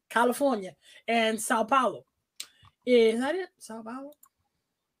means in California and Sao Paulo. Is that it? Sao Paulo?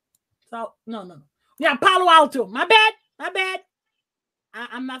 No. Yeah, Palo Alto. My bad.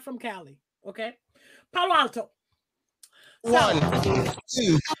 I'm not from Cali. Okay, Palo Alto. one, So,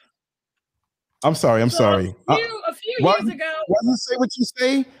 two. I'm sorry. so a few Why years ago. why you say what you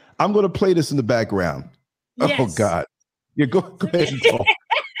say? I'm going to play this in the background. Oh Yes. God, you go ahead and talk.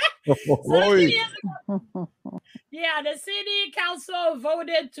 Yeah, the city council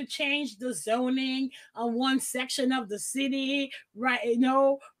voted to change the zoning on one section of the city, right?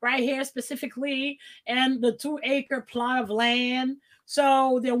 Right here specifically, and the 2-acre plot of land.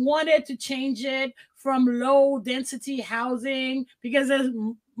 So they wanted to change it from low density housing because there's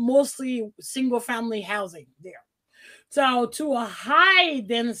mostly single family housing there. So to a high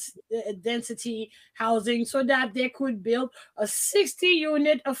density housing so that they could build a 60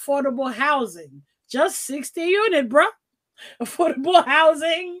 unit affordable housing. Just 60 unit, bro. Affordable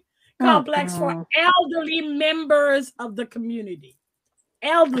housing complex for elderly members of the community.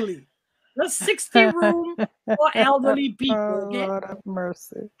 Elderly. The 60 room for elderly people. Okay? Lord have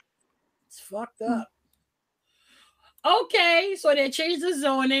mercy. It's fucked up. Okay, so they changed the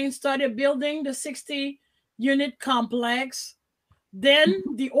zoning, started building the 60 unit complex. Then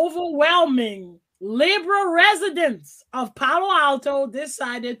the overwhelming liberal residents of Palo Alto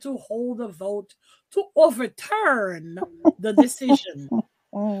decided to hold a vote to overturn the decision.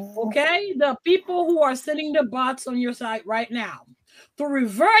 Okay, the people who are sending the bots on your site right now to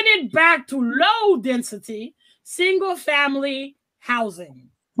revert it back to low density single family housing,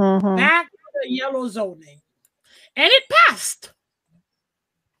 back to the yellow zoning, and it passed,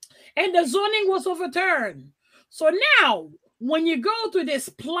 and the zoning was overturned. So now, when you go to this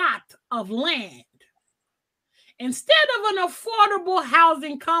plot of land, instead of an affordable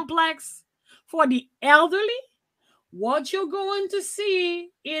housing complex for the elderly, what you're going to see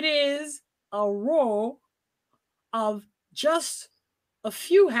it is a row of just a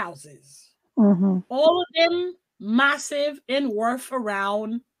few houses. All of them massive and worth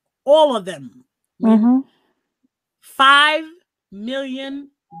around all of them. $5 million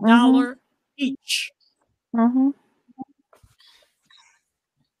each.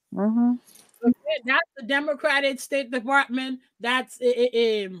 That's the Democratic State Department that's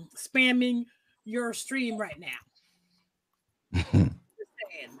spamming your stream right now.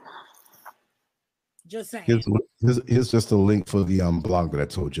 Just saying. Here's just a link for the blog that I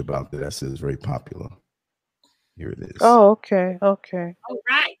told you about that says very popular. Here it is. Oh, okay. All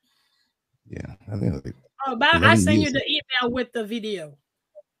right. Yeah, I think. But I sent you the email with the video.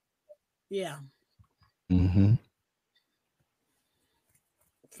 Yeah. From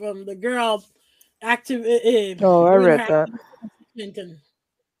the girl active. Oh, I read that. Clinton.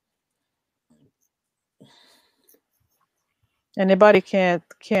 Anybody can't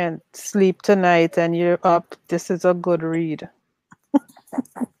sleep tonight and you're up, this is a good read.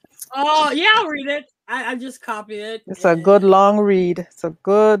 Oh yeah, I'll read it. I just copied it. It's a good long read. It's a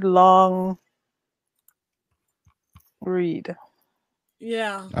good long read.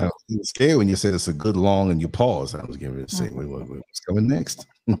 Yeah. I was scared when you said it's a good long and you pause. I was going to say, wait, what's coming next?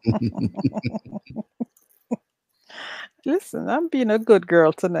 Listen, I'm being a good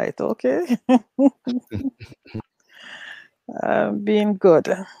girl tonight, okay? I'm being good.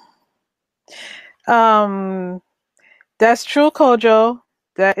 That's true, Kojo.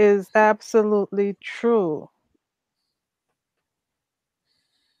 That is absolutely true.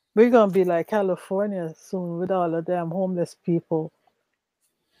 We're gonna be like California soon with all of them homeless people.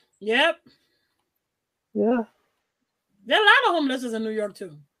 Yep. Yeah. There are a lot of homeless in New York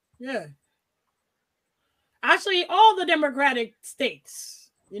too. Yeah. Actually, all the Democratic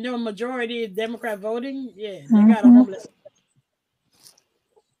states, majority Democrat voting, yeah, they got a homeless.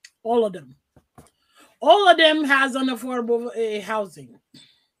 All of them. All of them has unaffordable housing.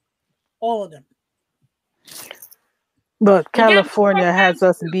 All of them. But They got California has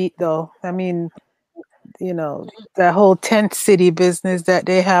us beat, though. I mean, that whole tent city business that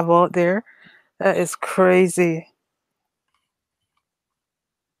they have out there, that is crazy.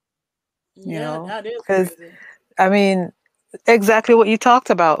 yeah, that is Because crazy. I mean, exactly what you talked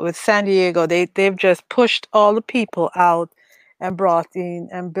about with San Diego. They've just pushed all the people out and brought in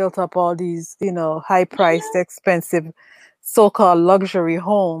and built up all these, high priced, Mhm. expensive so-called luxury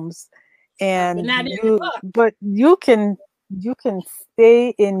homes. But And now they're but you can stay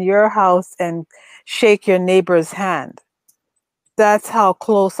in your house and shake your neighbor's hand. That's how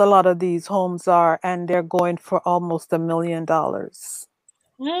close a lot of these homes are, and they're going for almost $1 million.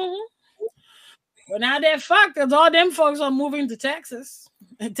 fucked. Well, now they're fucked because all them folks are moving to Texas.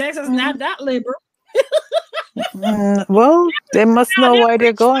 And Texas not that liberal. Well, they must Now know them why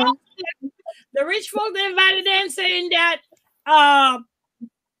they're rich going. folks, the rich folks they invited in saying that uh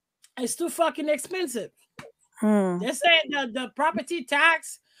it's too fucking expensive. Hmm. They're saying the property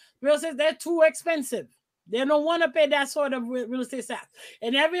tax, real estate, they're too expensive. They don't want to pay that sort of real estate tax.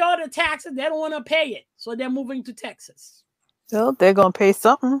 And every other taxes, they don't want to pay it. So they're moving to Texas. Well, they're gonna pay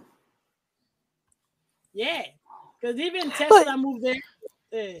something. Yeah. Because even But Tesla moved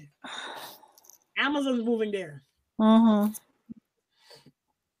there. Amazon's moving there. hmm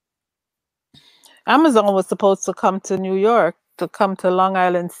Amazon was supposed to come to New York, to come to Long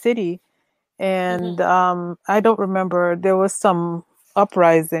Island City, Mm-hmm. and I don't remember. There was some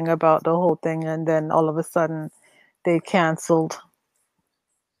uprising about the whole thing, and then all of a sudden they canceled,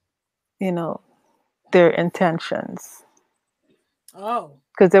 you know, their intentions Oh.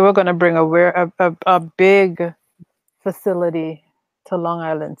 because they were going to bring a big facility to Long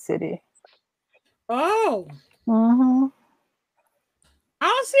Island City. Oh. hmm I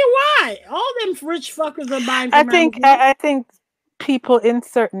don't see why. All them rich fuckers are buying I from think Amazon. I, I think people in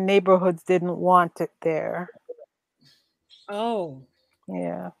certain neighborhoods didn't want it there. Oh.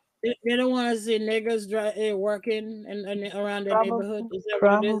 Yeah, They don't want to see niggas working and around their neighborhood. probably, Is that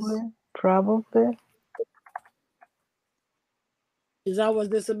what it is? probably. Is that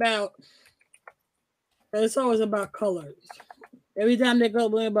what this about? It's always about colors. Every time they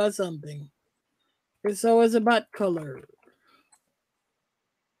complain about something, it's always about color.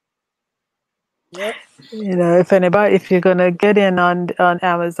 Yep. If you're gonna get in on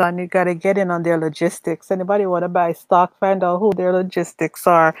Amazon, you gotta get in on their logistics. Anybody want to buy stock, find out who their logistics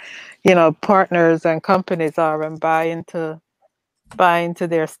are, partners and companies are, and buy into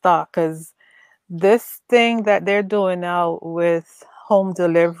their stock. Because this thing that they're doing now with home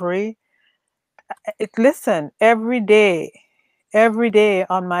delivery, listen, every day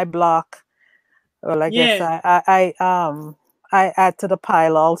on my block. Well, I guess Yeah. I add to the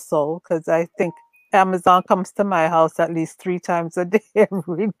pile also because I think Amazon comes to my house at least 3 times a day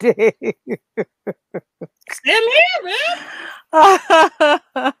every day. Same here, man.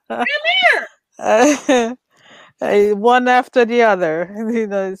 Same here. One after the other.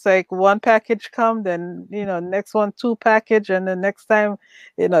 It's like one package come, then next one two package, and the next time,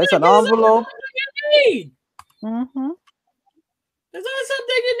 it's an Like, it's always envelope. something you need. hmm There's always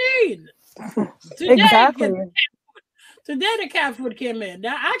something you need. Exactly. Today the cat food came in.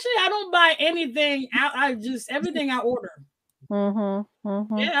 Now, actually, I don't buy anything out. I just everything I order. hmm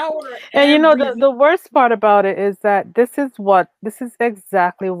hmm Yeah, I order And the, everything. the worst part about it is that this is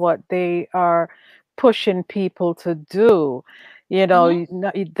exactly what they are pushing people to do. Mm-hmm.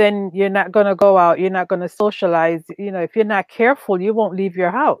 Then you're not going to go out, you're not going to socialize. If you're not careful, you won't leave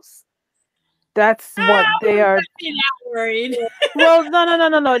your house. That's I what they wouldn't are. be that worried. Well, no, no, no,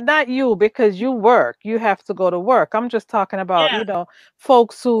 no, no, not you, because you work. You have to go to work. I'm just talking about, Yeah,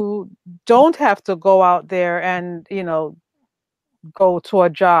 folks who don't have to go out there and, go to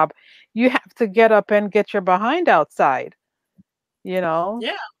a job. You have to get up and get your behind outside, you know?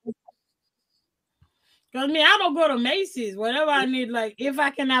 yeah. Cause me, I don't go to Macy's. Whatever I need, like if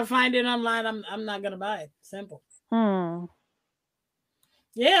I cannot find it online, I'm not gonna buy it. Simple. Hmm.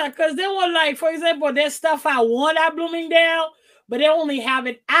 Yeah, because they were like, for example, there's stuff I want at Bloomingdale, but they only have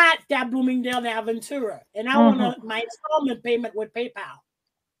it at that Bloomingdale in Aventura. And I want Mm-hmm. my installment payment with PayPal.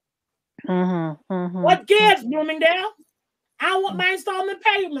 Mm-hmm. What gives, Mm-hmm. Bloomingdale? I want my installment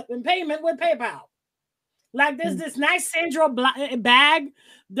payment with PayPal. Like there's this nice Sandro bag,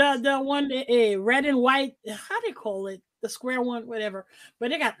 the one red and white. How do they call it? The square one, whatever.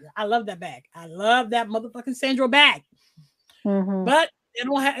 But I love that bag. I love that motherfucking Sandro bag. Mm-hmm. But they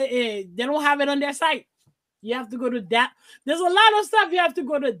don't have it on their site. You have to go to that. There's a lot of stuff you have to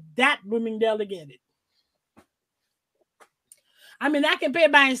go to that Bloomingdale to get it. I mean, I can pay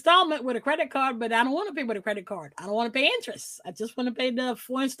by installment with a credit card, but I don't want to pay with a credit card. I don't want to pay interest. I just want to pay the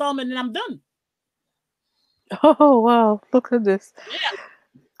full installment and I'm done. Oh wow, look at this. Yeah.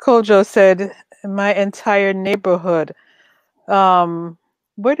 Kojo said, "My entire neighborhood." Um,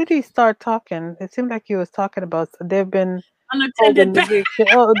 where did he start talking? It seemed like he was talking about they've been Unattended holding back. eviction.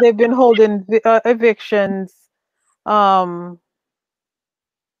 Oh, they've been holding evictions. Um,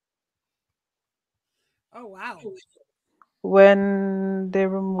 Oh wow. when they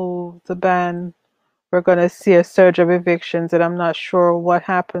remove the ban, we're going to see a surge of evictions, and I'm not sure what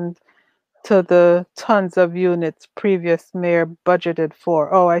happened to the tons of units previous mayor budgeted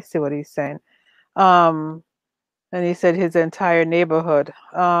for. Oh, I see what he's saying. Um, and he said his entire neighborhood.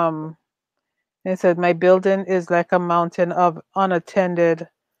 He said my building is like a mountain of unattended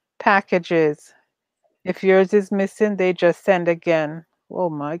packages. If yours is missing, they just send again. Oh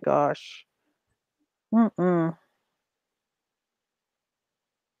my gosh. Mm-mm.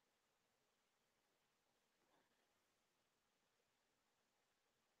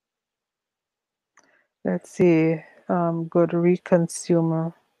 Let's see. Good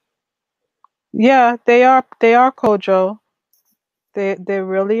reconsumer. Yeah, they are Kojo. They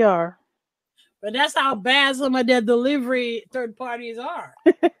really are. But that's how bad some of their delivery third parties are.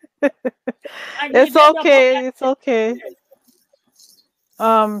 Like they It's did the whole okay. It's okay.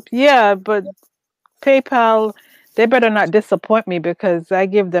 Yeah, but PayPal, they better not disappoint me because I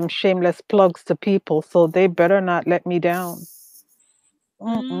give them shameless plugs to people, so they better not let me down.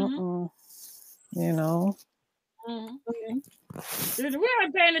 mm-hmm, Mm-mm-mm. You know. mm-hmm. Dude, we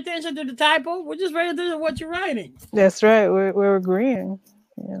aren't paying attention to the typo. We're just paying attention to what you're writing. That's right. We're agreeing.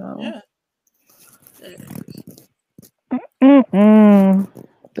 You know. Yeah. Mm-mm.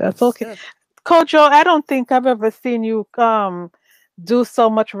 That's okay. Yeah. Kojo, I don't think I've ever seen you do so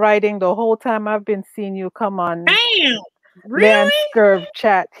much writing the whole time I've been seeing you come on Damn. Lance Really? Curve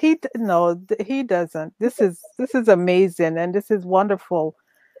chat. No, he doesn't. This is amazing and this is wonderful.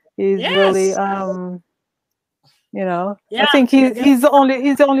 He's really Yes. I Yeah. think I guess. he's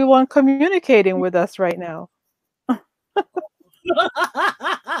the only one communicating with us right now.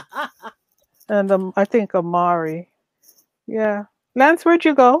 And I think Amari. Yeah. Lance, where'd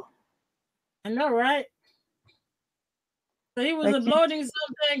you go? I know, right? So he was I can't. uploading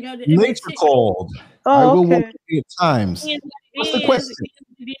something. Nature called. I Oh, will walk okay. at times. What's the question?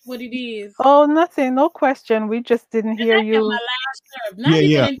 It is what it is. Oh, nothing. No question. We just didn't And hear I got my you. last nerve. Yeah, Not even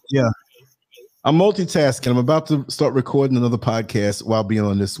yeah, in. yeah. I'm multitasking. I'm about to start recording another podcast while being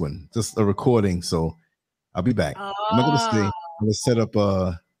on this one. Just a recording, so I'll be back. I'm not gonna stay. Ah, I'm gonna set up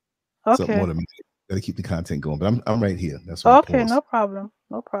something Okay. automatic. Gotta keep the content going, but I'm right here. That's why I Okay, paused. no problem.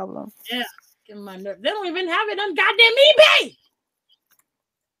 No problem. yeah. Get my nerve. They don't even have it on goddamn eBay.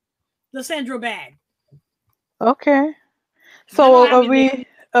 The Sandro bag. Okay. They don't So have it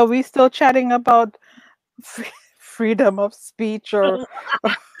there. are we still chatting about freedom of speech or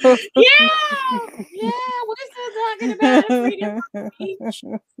Yeah. Yeah. We're still talking about it. Freedom of speech.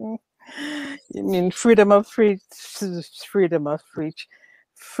 You mean freedom of speech.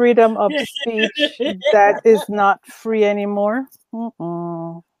 Freedom of speech that is not free anymore?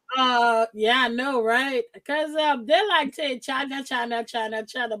 Mm-mm. Yeah, I know, right? Because they like say China, China, China,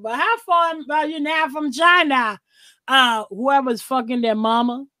 China. But how far are you now from China? Whoever's fucking their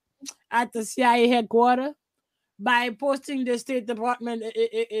mama at the CIA headquarters by posting the State Department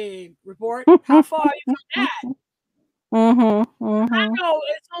report. How far are you from that? Mhm. I Mhm. know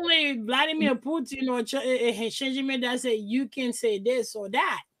it's only Vladimir Putin or Xi Jinping that say you can say this or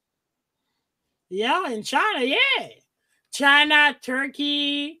that. Yeah, in China, yeah. China,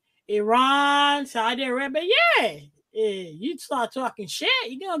 Turkey, Iran, Saudi Arabia, yeah. You start talking shit,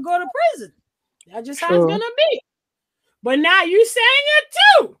 you're gonna go to prison. That's just how it's True. gonna be. But now you saying it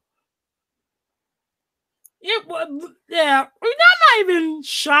too. It was yeah. I'm not even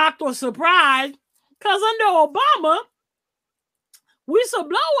shocked or surprised because under Obama,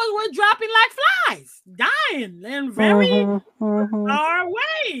 whistleblowers were dropping like flies, dying in very Mhm. Mhm. bizarre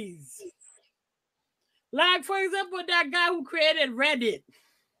ways. Like for example, that guy who created Reddit.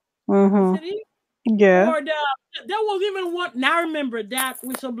 Is Mhm. it he? Yeah. Or there was even one. Now I remember that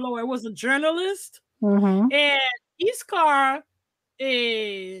whistleblower was a journalist, Mhm. and his car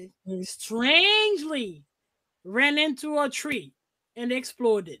strangely ran into a tree and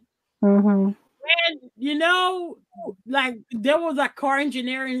exploded. Mhm. And like there was a car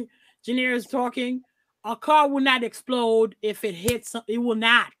engineers talking. A car will not explode if it hits. It will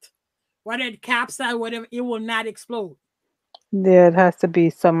not. Whether it capsize, whatever, it will not explode. Yeah, it has to be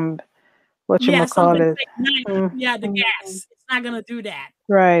some what you Yeah, call something it. to ignite. Yeah, the Mhm. gas. It's not gonna do that.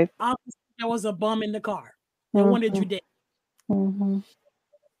 Right. Obviously, there was a bum in the car. They wanted you Mhm. dead. Mhm.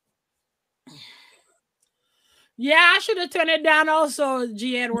 Yeah, I should have turned it down also,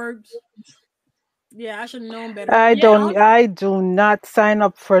 G. Edwards. Yeah, I should have known better. Yeah, I do not sign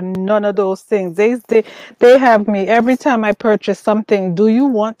up for none of those things. They have me every time I purchase something. Do you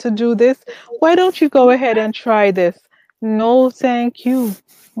want to do this? Why don't you go ahead and try this? No, thank you.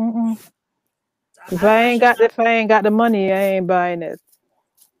 Mm-mm. I should not. If I ain't got the money, I ain't buying it.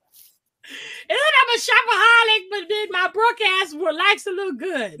 And then I'm a shopaholic, but then my broke ass likes to look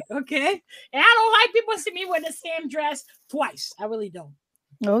good. Okay. And I don't like people see me wear the same dress twice. I really don't.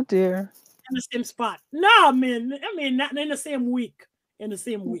 Oh dear. In the same spot. No, man. I mean, not in the same week. In the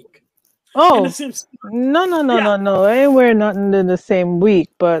same week. In the Oh, same spot. no, no, no, Yeah, no, no. I ain't wearing nothing in the same week,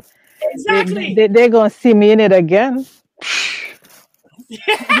 but exactly. they're gonna see me in it again.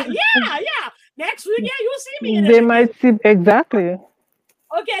 Yeah. Next week, yeah, you'll see me in it They again. might see exactly.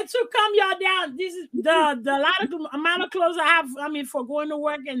 Okay, to calm y'all down. This is the lot of amount of clothes I have. I mean, for going to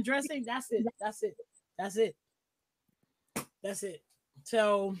work and dressing. That's it. That's it. That's it. That's it.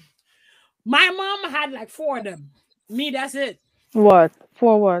 So my mom had like 4 of them. Me, that's it. What?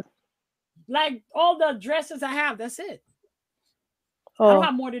 For what? Like all the dresses I have, that's it. I don't Oh,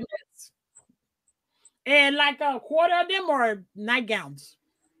 have more than this. And like a quarter of them are nightgowns.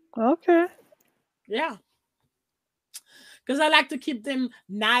 okay. Yeah. Because I like to keep them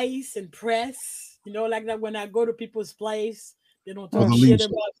nice and pressed. You know, like that when I go to people's place, they don't For talk the Mm-hmm. shit leisure.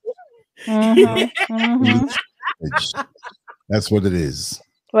 about Mm-hmm. me. The Mm-hmm. leisure edge. That's what it is.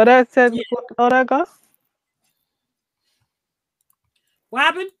 What I said, Yeah. what I got? What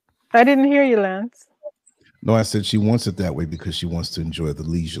happened? I didn't hear you, Lance. No, I said she wants it that way because she wants to enjoy the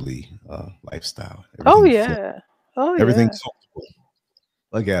leisurely lifestyle. Oh Everything flow, yeah. Oh yeah. everything's comfortable.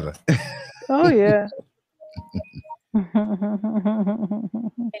 Look at her. Oh yeah.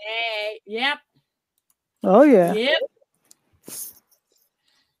 Hey, yep. Oh yeah. Yep.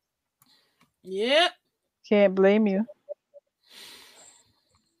 Yep. Can't blame you.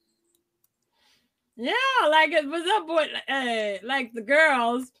 Yeah, like it was up with like the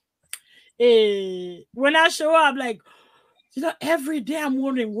girls. When I show up, like every day I'm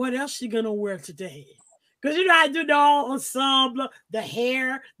wondering what else she gonna wear today. Cause I do the whole ensemble, the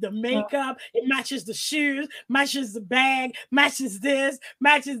hair, the makeup, it matches the shoes, matches the bag, matches this,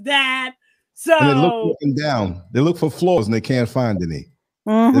 matches that. And they look So up and down. They look for flaws and they can't find any.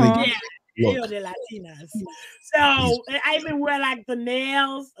 Then they Mm-hmm. yeah, look. the Latinas. He's So I even wear like the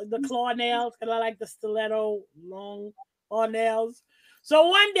nails, the claw nails, because I like the stiletto long claw nails. So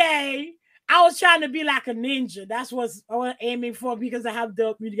one day I was trying to be like a ninja. That's what I was aiming for because I have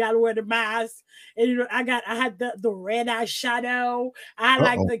you gotta wear the mask. And I had the red eye shadow. I had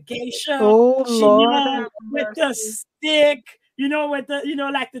like uh-oh. the geisha Oh Lord chignon have with the mercy. stick, with the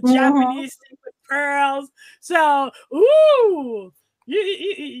like the Mm-hmm. Japanese stick with pearls. So ooh.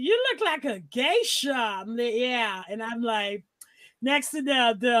 You look like a geisha. Yeah, and I'm like next to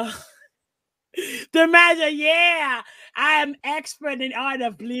the magic. Yeah, I am expert in art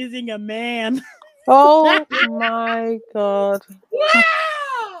of pleasing a man. Oh my God.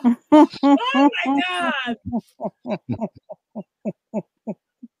 Wow! Oh my god!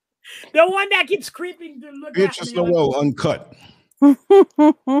 The one that keeps creeping to look at Beatrice me. On, Noel uncut.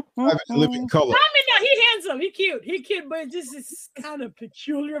 Private living color. I mean, no, he handsome. He cute, but this is kind of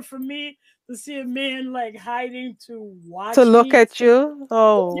peculiar for me to see a man like hiding to To watch look me. at you.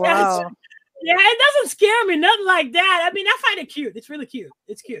 Oh Yes. wow. Yeah, it doesn't scare me, nothing like that. I mean, I find it cute. It's really cute.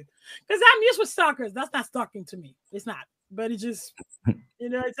 It's cute because I'm used with stalkers. That's not stalking to me. It's not. But it's just,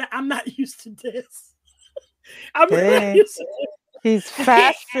 I'm not used to this. I'm not Hey. used to He's this.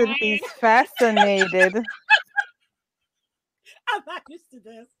 fascinated. I'm not used to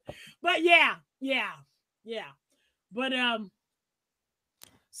this. But yeah. But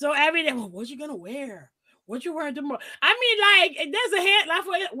so every day, well, what you gonna wear? What you wearing tomorrow? I mean, like, there's a hand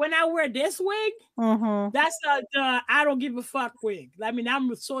like when I wear this wig. Mm-hmm. That's the I don't give a fuck wig. I mean,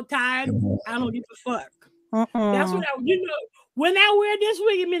 I'm so tired. I don't give a fuck. That's what Mm-mm. when I wear this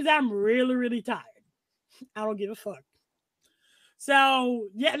wig, it means I'm really, really tired. I don't give a fuck. So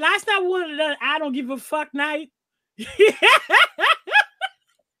yeah, last time we wanted the I don't give a fuck night.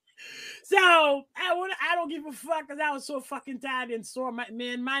 So I don't give a fuck because I was so fucking tired and sore. My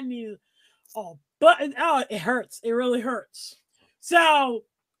knees, it hurts. It really hurts. So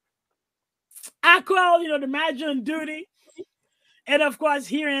I called, the manager on duty, and of course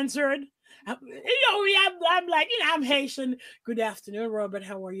he answered. I'm like, I'm Haitian. Good afternoon, Robert.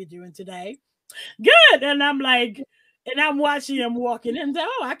 How are you doing today? Good. And I'm like, and I'm watching him walking in.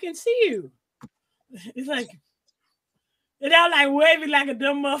 Oh, I can see you. It's like, and I'm like waving like a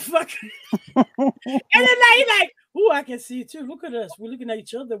dumb motherfucker. And then he's like, oh, I can see you too. Look at us. We're looking at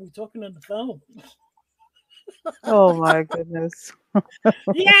each other. We're talking on the phone. Oh my goodness.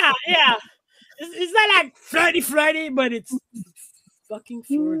 Yeah. It's not like flirty, but it's fucking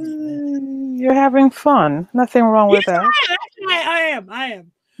flirty, man. You're having fun. Nothing wrong with Yes, that. I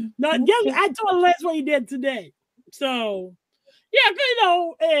am. No, guess Okay. I told Les what he did today. So yeah, 'cause,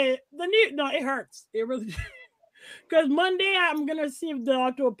 it hurts. It really because Monday I'm gonna see if the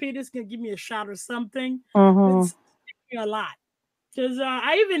orthopedist can give me a shot or something. Mm-hmm. It's a lot. Because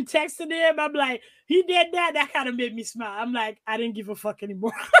I even texted him. I'm like, he did that. That kind of made me smile. I'm like, I didn't give a fuck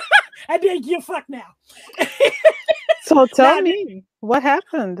anymore. I didn't give a fuck now. So tell Now, me, what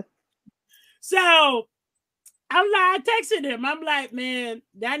happened? so I'm like, I texted him. I'm like, man,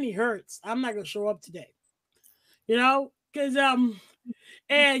 Danny hurts. I'm not gonna show up today. Because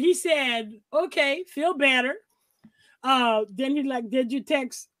and he said, okay, feel better. Then he's like, did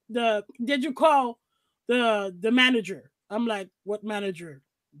you call the manager? I'm like, what manager?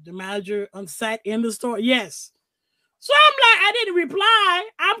 The manager on site in the store? Yes. So I'm like, I didn't reply.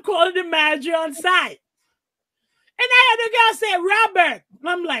 I'm calling the manager on site. And I had the guy say, Robert. And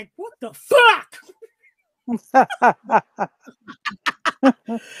I'm like, what the fuck? I'm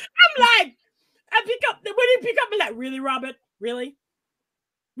like, I pick up, when he pick up, I'm like, really, Robert? Really?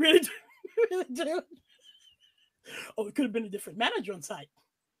 Really? Really, dude? Oh, it could have been a different manager on site.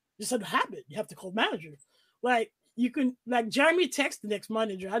 Just a habit. You have to call manager. Like, you can, like, Jeremy text the next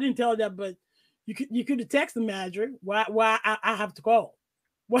manager. I didn't tell that, but you could have texted the manager. Why I have to call?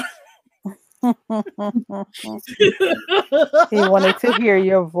 What? He wanted to hear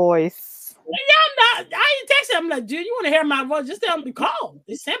your voice. Yeah, I didn't text him. I'm like, dude, you want to hear my voice? Just tell him to call.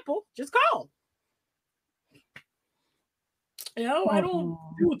 It's simple. Just call. I don't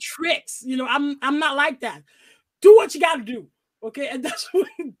do tricks. I'm not like that. Do what you got to do. Okay, and that's what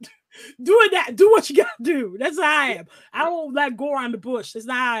doing that. Do what you got to do. That's how I am. I don't like go around the bush. That's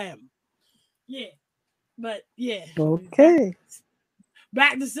how I am. Yeah, but yeah. Okay.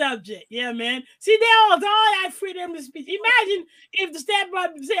 Back to subject. Yeah, man. See, they all that freedom to speak. Imagine if the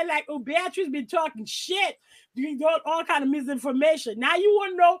stepbrother said like, "Oh, Beatrice been talking shit, doing all kind of misinformation." Now you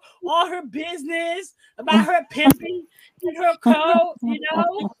want to know all her business about her pimping and her code.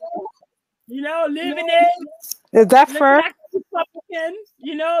 Living it. Is that fair? Like Republican.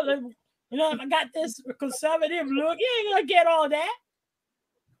 I got this conservative look. You ain't gonna get all that.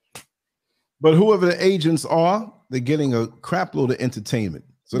 But whoever the agents are, they're getting a crap load of entertainment.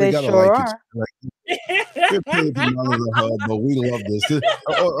 So they gotta sure like it. We're paying for none of the hub, but we love this.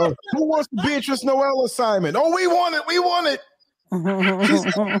 Who wants the Beatrice Noel assignment? Oh, we want it. We want it.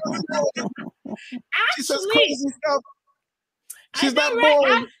 She says crazy stuff. She's not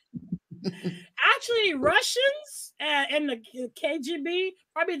boring. Actually, Russians and the KGB,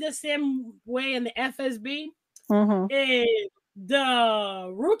 probably the same way in the FSB.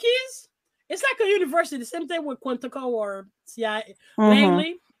 The rookies, it's like a university. The same thing with Quantico or CIA.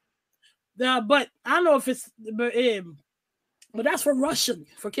 Langley. But I don't know if it's, but that's for Russian,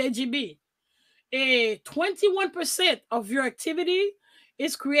 for KGB. 21% of your activity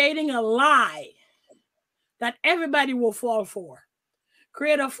is creating a lie that everybody will fall for.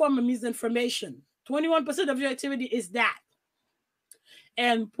 Create a form of misinformation. 21% of your activity is that.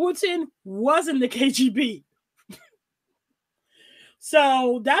 And Putin wasn't the KGB.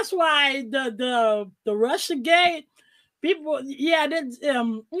 So that's why the Russia gate people,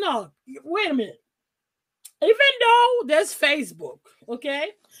 no, wait a minute. Even though there's Facebook,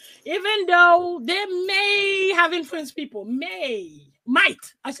 okay, even though they may have influenced people,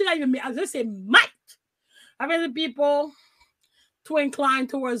 might, I should not even, I just say might have influenced people to incline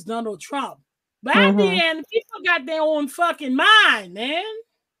towards Donald Trump. But at the end, people got their own fucking mind, man.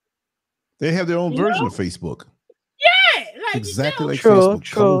 They have their own version of Facebook. Yeah, like exactly like true, Facebook.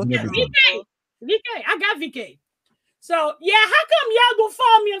 True. VK, I got VK. So yeah, how come y'all gonna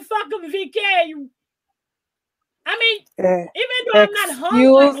follow me and fuck up VK? I mean, even though I'm not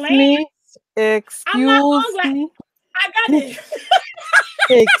hung like Lance, I'm not hung like I got it.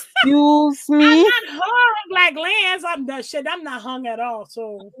 Excuse me. I'm not hung like Lance. I'm that shit. I'm not hung at all.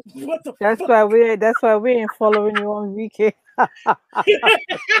 So what the That's fuck? why we ain't following you on VK.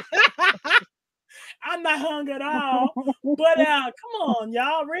 I'm not hung at all. But come on,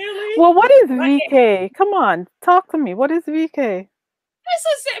 y'all, really? Well, what is VK? Come on, talk to me. What is VK?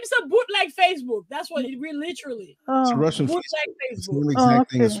 It's a bootleg Facebook. That's what it really literally. It's a Russian bootleg Facebook. Facebook. It's the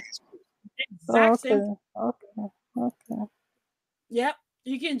exact thing as Facebook. Exact same. Okay. Yep.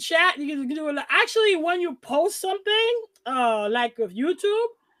 You can chat. You can do it. Actually, when you post something, like of YouTube,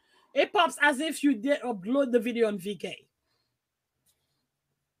 it pops as if you did upload the video on VK.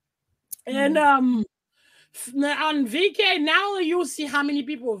 And on VK, not only you see how many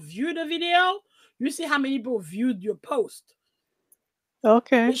people view the video, you see how many people viewed your post.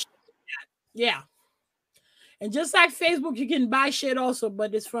 Okay. Yeah. And just like Facebook, you can buy shit also,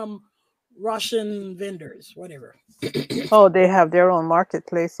 but it's from Russian vendors, whatever. Oh, they have their own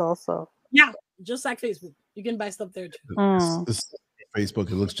marketplace also. Yeah, just like Facebook. You can buy stuff there too. Mm. It's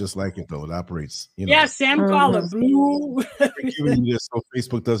Facebook. It looks just like it though. It operates, Yeah, same color, blue. giving you this so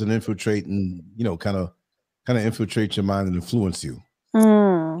Facebook doesn't infiltrate and kind of infiltrate your mind and influence you.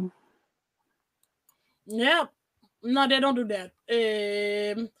 Mm. Yeah. No, they don't do that.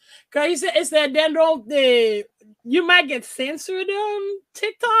 Cause he said it's that they don't you might get censored on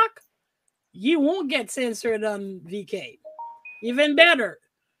TikTok. You won't get censored on VK. Even better.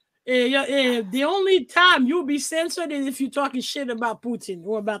 The only time you'll be censored is if you're talking shit about Putin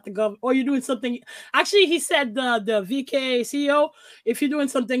or about the government, or you're doing something. Actually, he said the VK CEO, if you're doing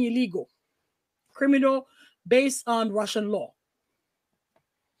something illegal, criminal, based on Russian law.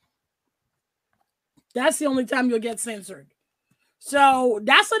 That's the only time you'll get censored. So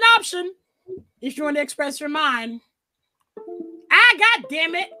that's an option if you want to express your mind. God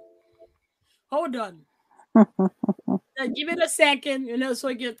damn it. Hold on. Give it a second, so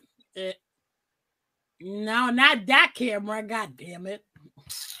I get it. No, not that camera. God damn it.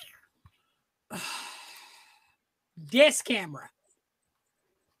 This camera.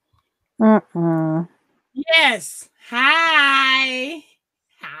 Yes. Hi.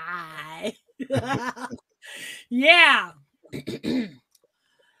 Yeah.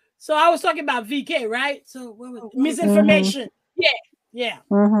 So I was talking about VK, right? So what was misinformation? Yeah.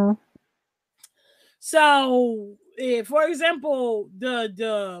 So, for example, I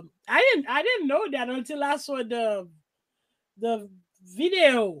didn't know that until I saw the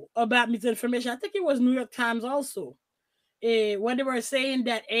video about misinformation. I think it was New York Times also. When they were saying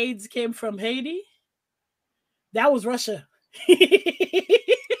that AIDS came from Haiti, that was Russia.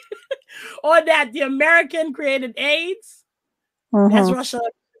 Or that the American created AIDS, that's Russia.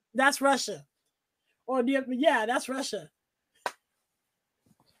 That's Russia. Or that's Russia.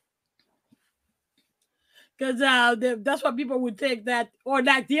 Because that's what people would think that, or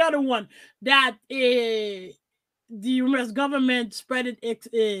like the other one, that the U.S. government spread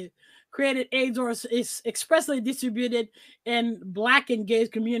it, created AIDS or is expressly distributed in Black and gay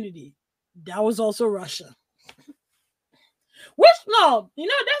community. That was also Russia. Which, no,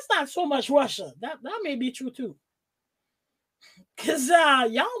 that's not so much Russia. That may be true too. Because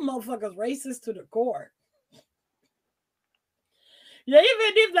y'all motherfuckers racist to the core. Yeah,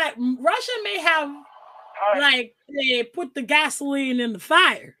 even if like Russia may have like they put the gasoline in the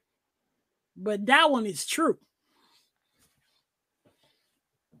fire, but that one is true.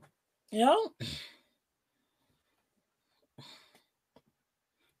 Because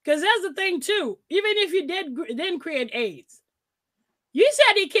that's the thing too. Even if you didn't create AIDS, you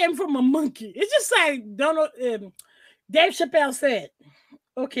said he came from a monkey. It's just like Dave Chappelle said.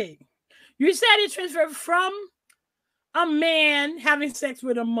 Okay, you said he transferred from a man having sex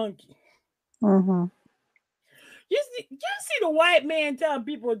with a monkey. You see the white man tell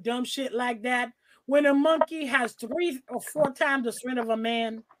people dumb shit like that when a monkey has 3 or 4 times the strength of a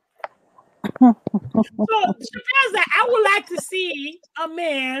man. So Chappelle's like, I would like to see a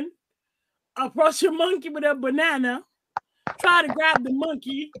man approach a monkey with a banana, try to grab the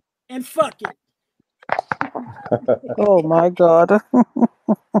monkey, and fuck it. Oh my God. Like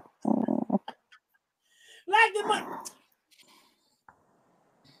the monkey.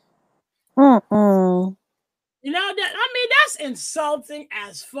 That's insulting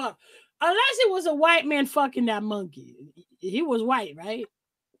as fuck. Unless it was a white man fucking that monkey. He was white, right?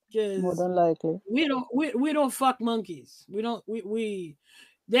 More than likely. We don't fuck monkeys. We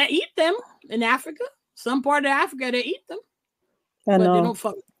they eat them in Africa. Some part of Africa they eat them. But they don't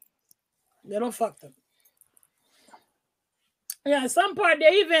fuck them. They don't fuck them. Yeah, some part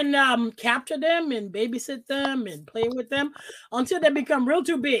they even capture them and babysit them and play with them until they become real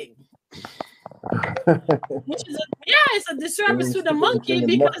too big. Which is it's a disservice to the monkey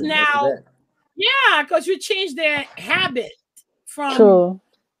because now, because you change their habit from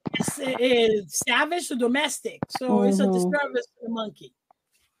savage to domestic. So it's a disservice to the monkey.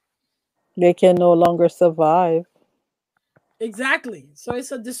 They can no longer survive. Exactly. So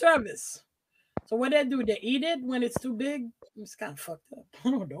it's a disservice. So what they do, they eat it when it's too big. It's kind of fucked up.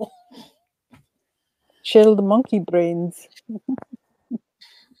 I don't know. Chilled monkey brains.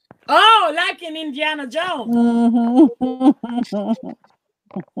 Oh, like in Indiana Jones. No,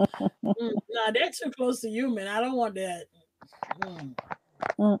 they're too close to human. I don't want that. I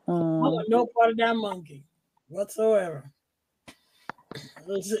want no part of that monkey whatsoever.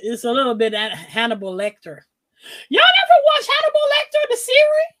 It's a little bit Hannibal Lecter. Y'all never watch Hannibal Lecter, the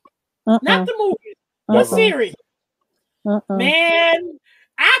series? Not the movie, the series. Man,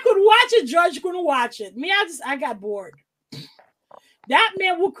 I could watch watch it, George couldn't watch it. Me, I got bored. That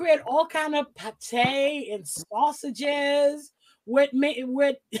man will create all kind of pate and sausages with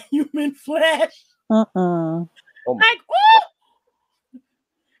human flesh. Uh-uh. Like, oh,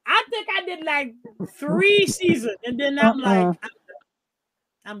 I think I did like 3 seasons, and then I'm like,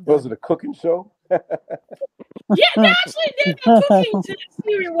 I'm done. Was it a cooking show? Yeah, they actually did a cooking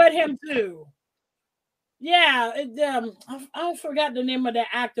series with him too. Yeah, I forgot the name of the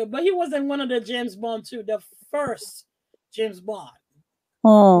actor, but he was in one of the James Bond too, the first James Bond.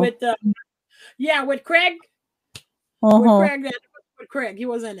 With with Craig. With Craig, he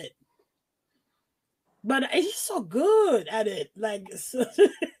was in it. But he's so good at it. Like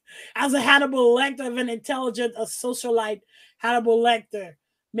as a Hannibal Lecter, of an intelligent, a socialite Hannibal Lecter,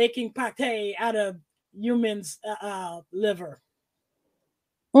 making pate out of humans' liver.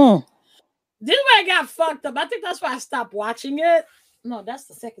 This is why I got fucked up. I think that's why I stopped watching it. No, that's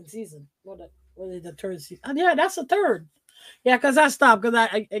the second season. What is the third season? Yeah, that's the third. Yeah, because I stopped because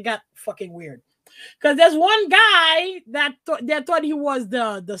it got fucking weird. Because there's one guy that thought he was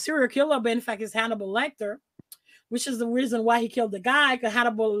the serial killer, but in fact it's Hannibal Lecter, which is the reason why he killed the guy, because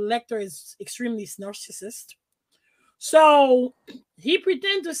Hannibal Lecter is extremely narcissist. So he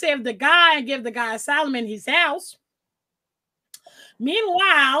pretended to save the guy and give the guy asylum in his house.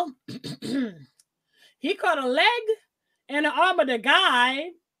 Meanwhile, he caught a leg and the arm of the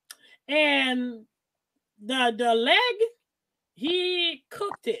guy, and the leg, he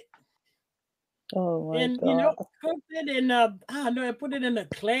cooked it. Oh my God. Cooked it in I put it in the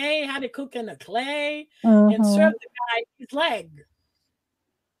clay, had it cook in the clay, and served the guy his leg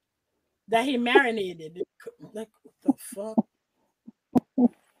that he marinated. Like, what the fuck?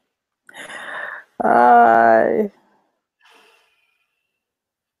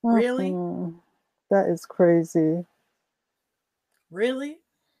 Really? That is crazy. Really?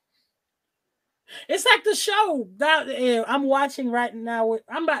 It's like the show that I'm watching right now.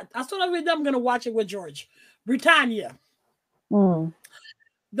 I started with them. I'm gonna watch it with George. Britannia. The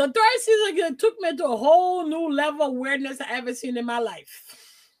third season took me to a whole new level of weirdness I ever seen in my life.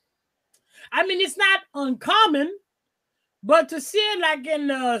 I mean, it's not uncommon, but to see it like in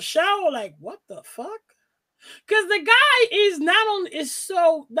the show, like what the fuck? Because the guy is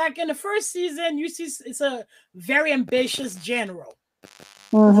so like in the first season, you see it's a very ambitious general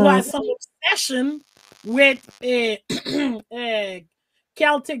who has some obsession with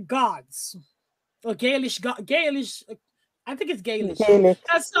Celtic gods or Gaelish. I think it's Gaelish. Gaelic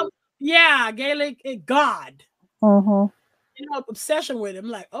god. Obsession with him.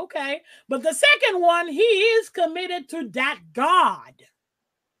 Like, okay, but the second one, he is committed to that god.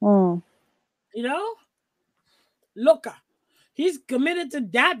 Loka. He's committed to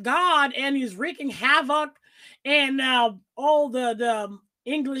that god, and he's wreaking havoc and all the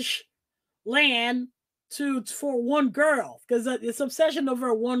English land for one girl, because it's obsession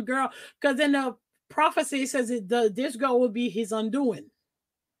over one girl, because in the prophecy it says this girl will be his undoing.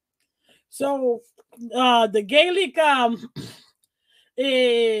 So the Gaelic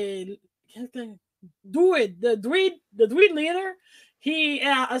the druid leader, he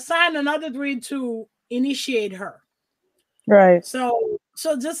assigned another druid to initiate her. Right. So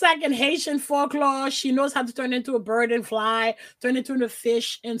just like in Haitian folklore, she knows how to turn into a bird and fly, turn into a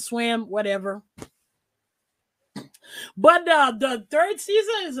fish and swim, whatever. But the third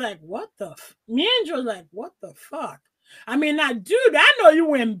season is like, what the? Me and Joe's like, what the fuck? I mean, now, dude, I know you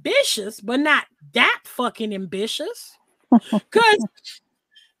were ambitious, but not that fucking ambitious. Because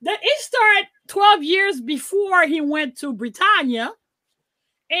it started 12 years before he went to Britannia,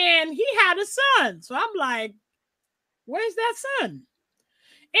 and he had a son. So I'm like, where's that son?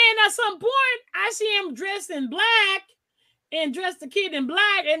 And at some point, I see him dressed in black and dressed the kid in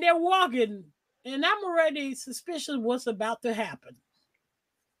black, and they're walking. And I'm already suspicious what's about to happen.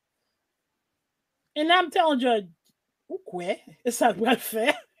 And I'm telling you, okay, it's not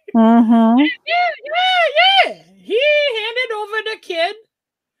welfare. Yeah. He handed over the kid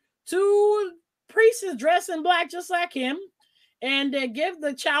to priests dressed in black just like him, and they give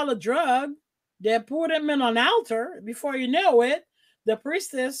the child a drug. They put him in an altar. Before you know it, the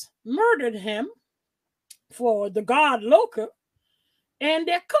priestess murdered him for the god Loka, and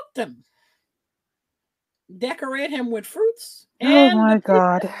they cooked him. Decorate him with fruits. And oh my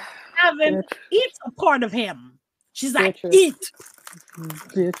God. Have him eat a part of him. She's like, Beatrice. eat.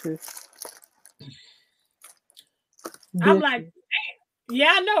 Beatrice. I'm like,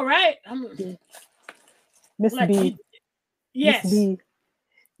 yeah, I know, right? Miss like, B. Yes. Miss B.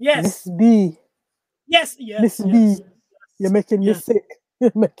 Yes. Miss B. Yes. Miss B. You're making me sick.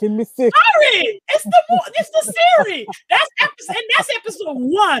 You're making me sick. Sorry, it's the series. That's episode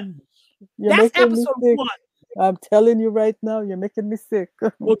 1. You're That's making me episode sick. 1. I'm telling you right now, you're making me sick.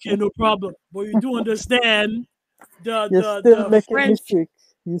 Okay, no problem. But you do understand You're still the making me French. sick.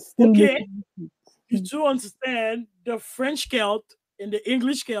 You still Okay, making me you sick. do understand the French Celt and the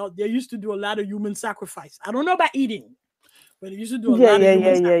English Celt. They used to do a lot of human sacrifice. I don't know about eating, but they used to do a Yeah, lot of yeah, yeah, human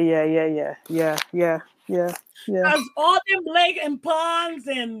yeah, sacrifice. yeah, yeah, yeah, yeah, yeah, yeah, yeah. Because all them Blake and Pons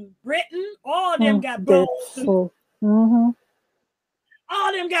and Britain, all of them got They're bones. full. Mm-hmm. All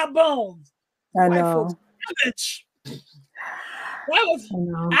of them got bones. I White folks, know. bitch. That was I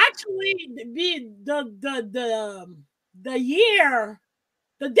know. actually the year,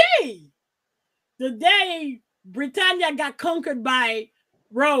 the day Britannia got conquered by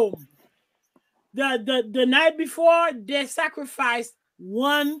Rome. The night before, they sacrificed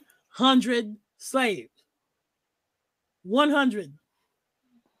 100 slaves. 100.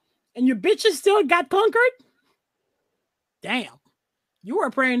 And your bitches still got conquered? Damn. You were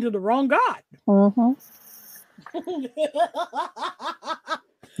praying to the wrong God. Mm-hmm.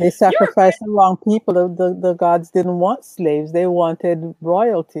 They sacrificed the wrong people. The gods didn't want slaves. They wanted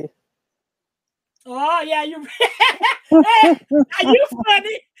royalty. Oh, yeah, you hey, are you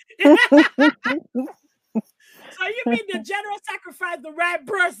funny? So you mean the general sacrificed the right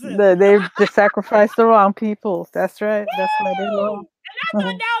person? They sacrificed the wrong people. That's right. That's why they Woo! lost. And I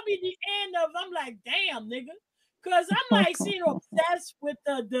thought that would be the end of. I'm like, damn, nigga, because I'm like seeing obsessed with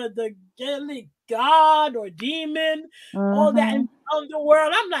the Gaelic god or demon, all that in the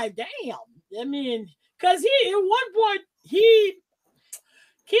world. I'm like, damn. I mean, because he at one point he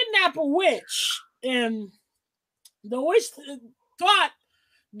kidnapped a witch, and the witch thought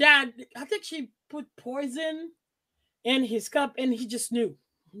that I think she put poison in his cup, and he just knew.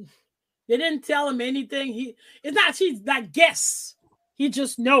 They didn't tell him anything. She's not guess. He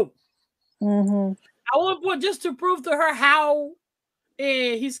just know. Mm-hmm. I want just to prove to her how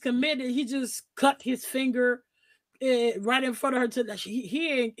he's committed. He just cut his finger right in front of her to that.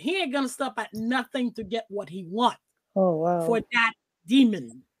 He ain't gonna stop at nothing to get what he want. Oh wow. For that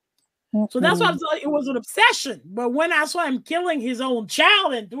demon. So that's why I was like, it was an obsession. But when I saw him killing his own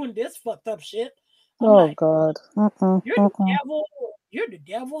child and doing this fucked up shit, I'm like, God. you're the devil. You're the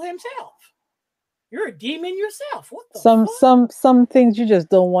devil himself. You're a demon yourself. What the fuck? Some things you just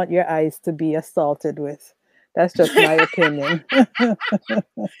don't want your eyes to be assaulted with. That's just my opinion. Like,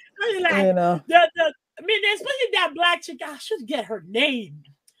 you know. I mean, especially that black chick. I should get her name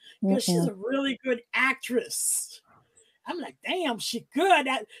because she's a really good actress. I'm like, damn, she good.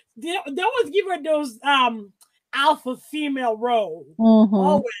 They always give her those alpha female roles.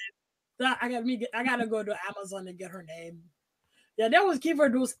 Always. I gotta go to Amazon and get her name. Yeah, they always give her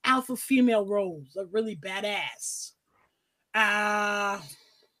those alpha female roles. Are really badass.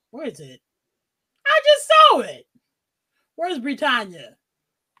 Where is it? I just saw it. Where's Britannia?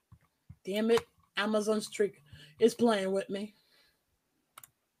 Damn it. Amazon's trick is playing with me.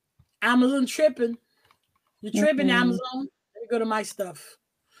 Amazon tripping. You're tripping, Amazon. Let me go to my stuff.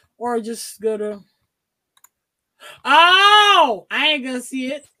 Or just go to. Oh, I ain't gonna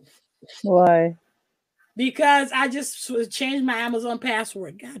see it. Why? Because I just changed my Amazon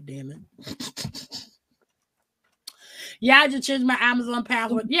password. God damn it. Yeah, I just changed my Amazon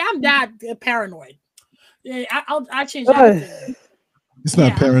password. Yeah, I'm that paranoid. Yeah, I changed everything. It's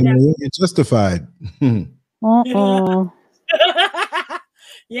not paranoid. It's justified.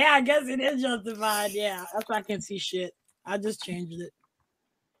 Yeah, I guess it is justified. Yeah, that's why I can't see shit. I just changed it.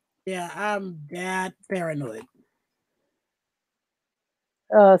 Yeah, I'm that paranoid.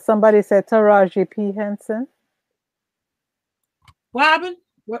 Somebody said Taraji P. Henson. What happened?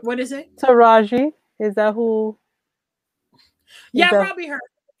 What is it? Taraji, is that who? Yeah, probably her.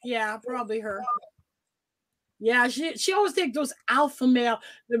 Yeah, probably her. Yeah, she always take those alpha male,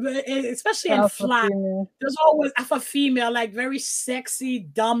 especially in Fly. There's always alpha female, like very sexy,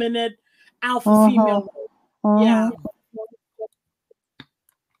 dominant alpha female. Yeah.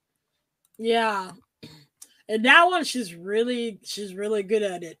 Yeah. And that one, she's really good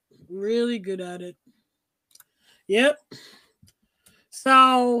at it. Really good at it. Yep.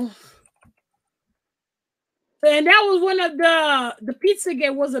 So, and that was one of the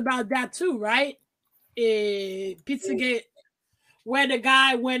Pizzagate was about that too, right? Pizzagate, where the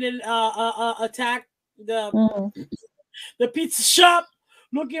guy went and attacked the pizza shop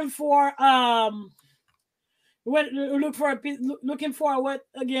looking for looking for what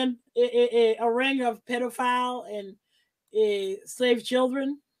again, a ring of pedophile and slave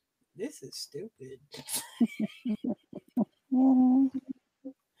children. This is stupid.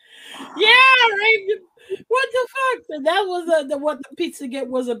 Yeah, right. What the fuck? That was what the Pizzagate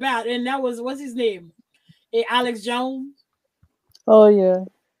was about, and that was what's his name? Alex Jones. Oh yeah.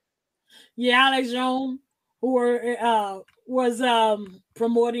 Yeah, Alex Jones, who was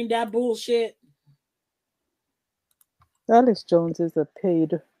promoting that bullshit. Alex Jones is a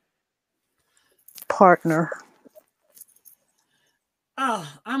paid partner. Oh,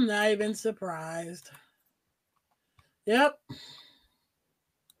 I'm not even surprised. Yep.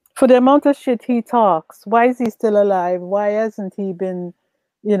 For the amount of shit he talks, why is he still alive? Why hasn't he been,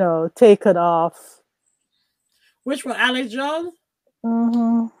 taken off? Which one, Alex Jones?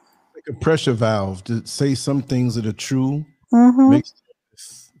 Mm-hmm. Like a pressure valve to say some things that are true, Mm-hmm. make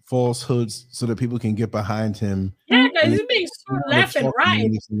falsehoods so that people can get behind him. Yeah, because And they he's being sued don't want left to and talk about right.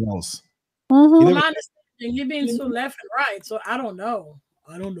 anything else. Mm-hmm. He From never, my understanding, he's being sued left and right. So I don't know.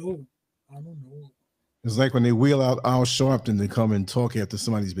 I don't know. I don't know. it's like when they wheel out Al Sharpton to come and talk after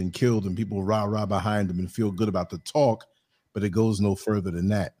somebody's been killed and people rah behind him and feel good about the talk, but it goes no further than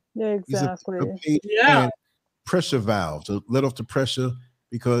that. Yeah, He's a exactly. paid Yeah. man, pressure valve to let off the pressure,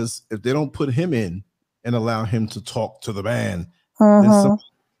 because if they don't put him in and allow him to talk to the man, then some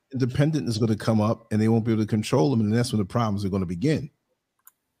Mm-hmm. independent is going to come up and they won't be able to control him, and that's when the problems are going to begin.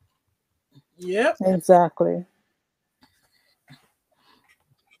 Yep. Exactly.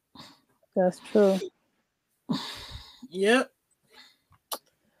 That's true. Yep.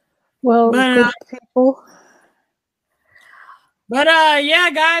 Well, good people. But yeah,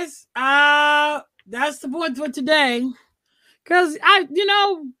 guys. That's the point for today. Cause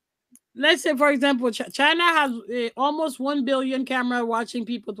let's say for example, China has almost 1 billion camera watching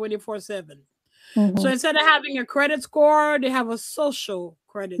people 24/7. Mm-hmm. So instead of having a credit score, they have a social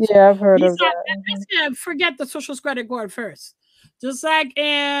credit score. Yeah, I've heard of that. Let's forget the social credit card first. Just like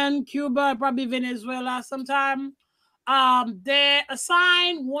in Cuba, probably Venezuela, sometime, they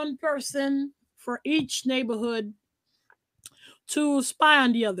assign one person for each neighborhood to spy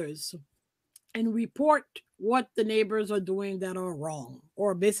on the others and report what the neighbors are doing that are wrong,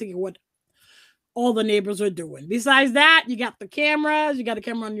 or basically what all the neighbors are doing. Besides that, you got the cameras, you got a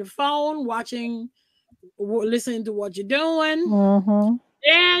camera on your phone watching, listening to what you're doing. Mm-hmm.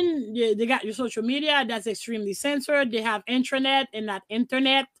 Then they got your social media that's extremely censored. They have intranet and not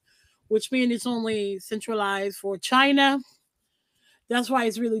internet, which means it's only centralized for China. That's why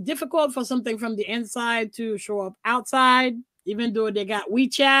it's really difficult for something from the inside to show up outside, even though they got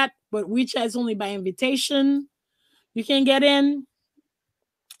WeChat, but WeChat is only by invitation. You can't get in.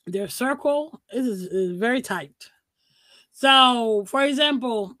 Their circle is very tight. So, for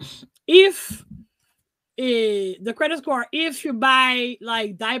example, if the credit score, if you buy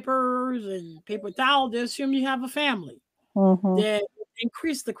like diapers and paper towel, they assume you have a family. Mm-hmm. They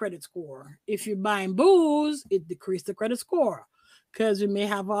increase the credit score. If you're buying booze, it decrease the credit score because you may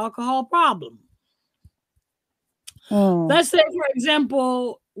have an alcohol problem. Let's say, for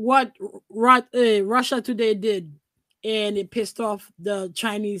example, what Russia Today did, and it pissed off the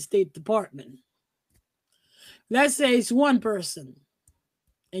Chinese State Department. Let's say it's one person,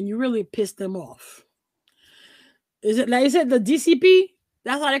 and you really pissed them off. Is it like, is it the DCP?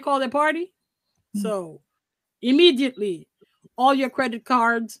 That's how they call their party. So immediately, all your credit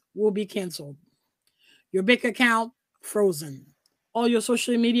cards will be canceled. Your bank account frozen. All your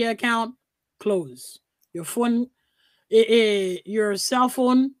social media account closed. Your phone, your cell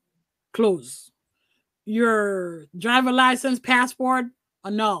phone closed. Your driver license, passport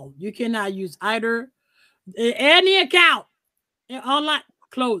annulled. You cannot use either any account online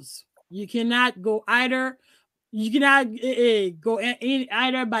closed. You cannot go either. You cannot go in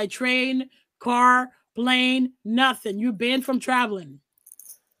either by train, car, plane, nothing. You're banned from traveling.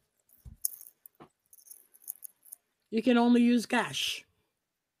 You can only use cash.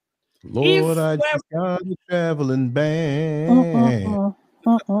 Lord, I just got a traveling band.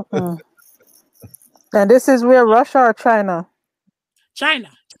 And this is where Russia or China? China.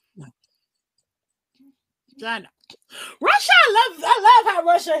 Russia, I love how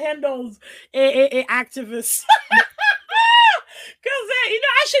Russia handles activists. Because,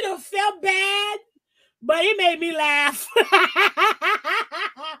 I should have felt bad, but it made me laugh.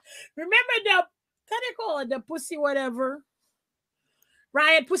 Remember how they call it, the pussy whatever?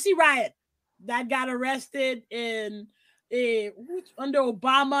 Pussy Riot, that got arrested in under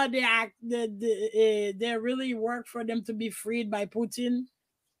Obama. They really worked for them to be freed by Putin.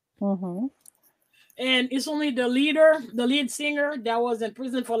 Mm-hmm. And it's only the lead singer that was in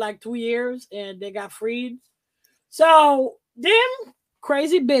prison for like 2 years, and they got freed. So them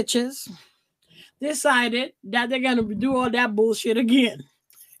crazy bitches decided that they're gonna do all that bullshit again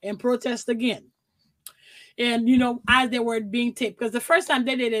and protest again. And as they were being taped, because the first time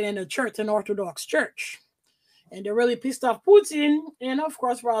they did it in a church, an Orthodox church, and they really pissed off Putin and of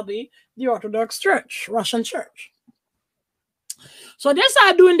course probably the Orthodox Church, Russian church. So they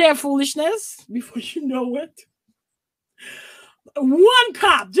start doing their foolishness before you know it. One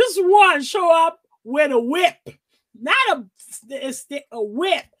cop, just one, show up with a whip, not a stick, a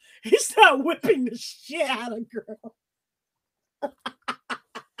whip. He started whipping the shit out of girl.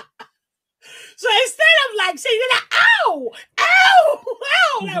 So instead of like saying, like, ow, ow,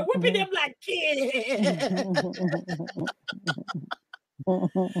 ow, like whipping them like kid.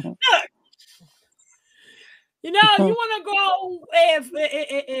 Look, you know, you want to go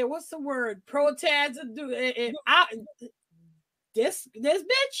if what's the word? Protest or do this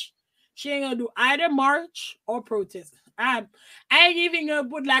bitch, she ain't gonna do either march or protest. I ain't even gonna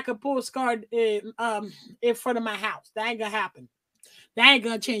put like a postcard in front of my house. That ain't gonna happen. That ain't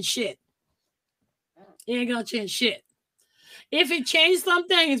gonna change shit. It ain't gonna change shit. If it changed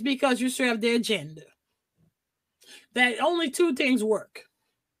something, it's because you serve the agenda. That only two things work.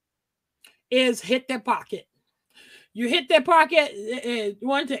 Is hit their pocket. You hit their pocket.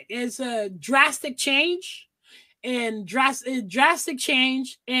 One thing is a drastic change, and drastic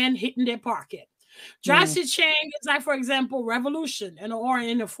change and hitting their pocket. Drastic change is like, for example, revolution, or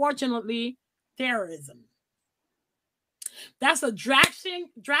unfortunately, terrorism. That's a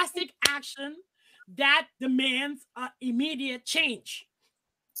drastic action that demands immediate change.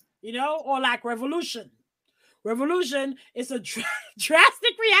 You know, or like revolution. Revolution is a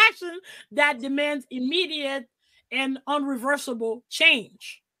drastic reaction that demands immediate and unreversible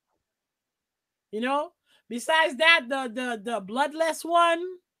change. You know, besides that, the bloodless one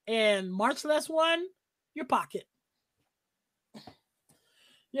and marchless one, your pocket.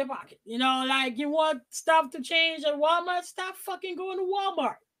 Your pocket. You know, like you want stuff to change at Walmart, stop fucking going to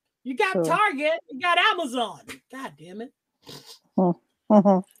Walmart. You got Target, you got Amazon. God damn it.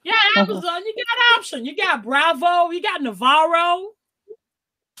 Yeah, Amazon, you got option. You got Bravo, you got Navarro.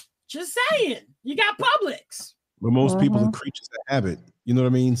 Just saying. You got Publix. But most people are creatures of habit. You know what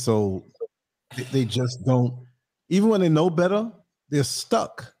I mean? So they just don't, even when they know better, they're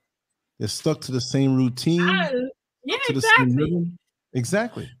stuck. They're stuck to the same routine. Yeah, exactly.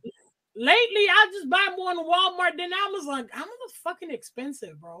 Exactly. Lately, I just buy more on Walmart than Amazon. Amazon's fucking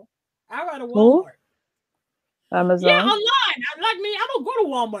expensive, bro. I rather Walmart. Amazon? Yeah, online. Like me, I don't go to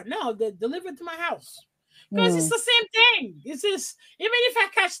Walmart. No, they deliver it to my house. Because it's the same thing. It's just, even if I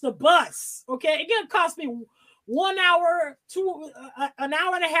catch the bus, okay, it's going to cost me 1 hour, an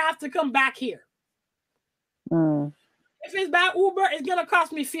hour and a half to come back here. If it's by Uber, it's going to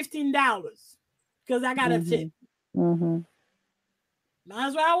cost me $15 because I got a tip. Might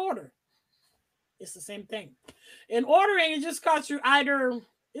as well order. It's the same thing. And ordering, it just costs you either,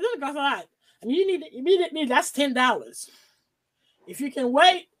 it doesn't cost a lot. I mean, you need immediately, that's $10. If you can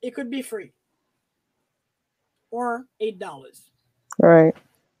wait, it could be free. Or $8. Right.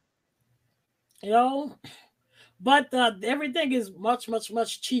 You know? But everything is much, much,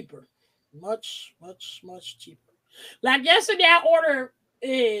 much cheaper. Much, much, much cheaper. Like yesterday, I ordered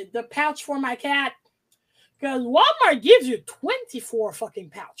the pouch for my cat. Because Walmart gives you 24 fucking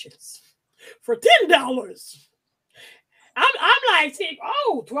pouches for $10. I'm like,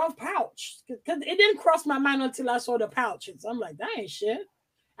 12 pouch. Because it didn't cross my mind until I saw the pouches. I'm like, that ain't shit.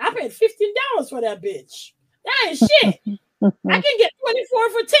 I paid $15 for that bitch. That ain't shit. I can get 24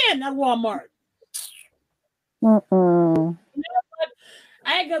 for 10 at Walmart. You know what?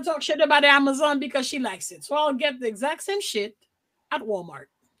 I ain't gonna talk shit about Amazon because she likes it. So I'll get the exact same shit at Walmart.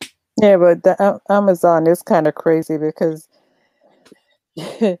 Yeah, but the Amazon is kind of crazy because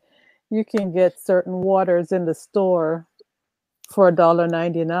you can get certain waters in the store for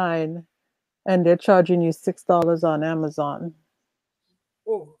 $1.99 and they're charging you $6 on Amazon.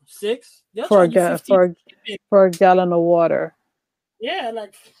 Oh, $6? For a gallon of water. Yeah,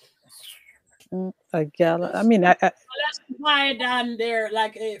 like a gallon. I mean, let's buy it down there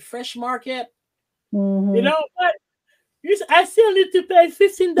like a fresh market. You know what? I still need to pay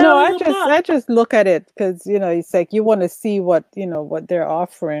 $15 no, a month. I just look at it because it's like you want to see what what they're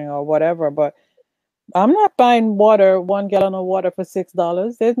offering or whatever. But I'm not buying 1 gallon of water for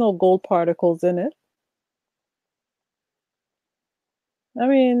 $6. There's no gold particles in it. I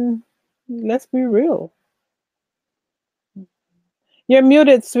mean, let's be real. You're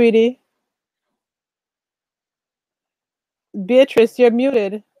muted, sweetie. Beatrice, you're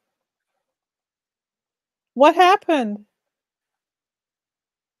muted. What happened?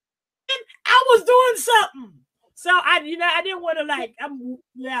 I was doing something. So I didn't want to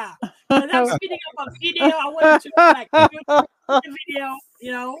because I'm speeding up a video. I wanted to the video,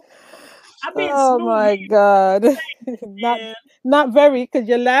 I'm being oh smooth. My God. not very, because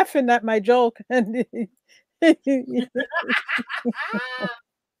you're laughing at my joke.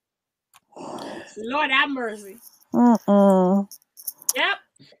 Lord have mercy. Mm-mm. Yep.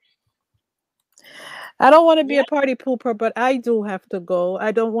 I don't want to be a Yep. party pooper, but I do have to go.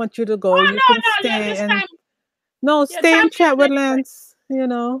 I don't want you to go. Oh You no, can no, yeah, stay this and time, no, yeah, stay time and chat different with anyway. Lance. You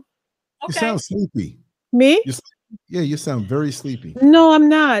know You Okay. sound sleepy. me? Yeah, you sound very sleepy. No, I'm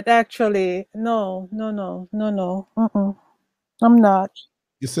not actually. No, no, no, no, no. Mm-mm. I'm not.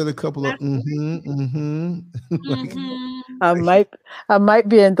 You said a couple of That's like, mm-hmm. I like might, I might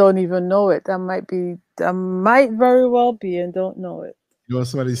be and don't even know it. I might be, I might very well be and don't know it. you know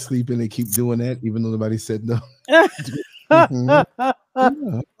somebody's sleeping, they keep doing that, even though nobody said no. Mhm.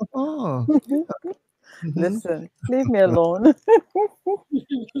 Yeah. Oh, mhm. Listen, leave me alone.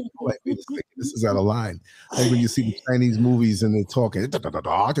 Like, wait a second, this is out of line. Like when you see the Chinese movies and they're talking.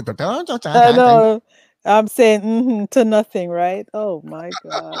 I know. I'm saying to nothing, right? Oh my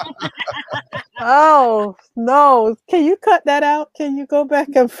God. Oh no. Can you cut that out? Can you go back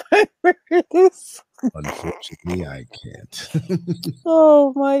and find where it is? Unfortunately, I can't.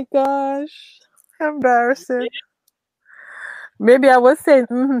 Oh my gosh. Embarrassing. Maybe I was saying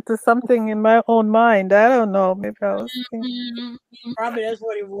to something in my own mind. I don't know. Maybe I was thinking. Mm-hmm. Probably that's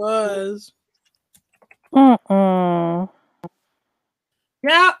what it was. Mm-mm.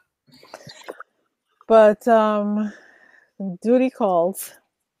 Yep. But duty calls.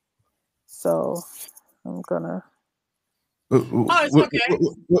 So I'm gonna Oh, it's okay.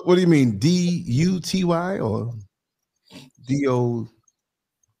 What do you mean? Duty or DODY?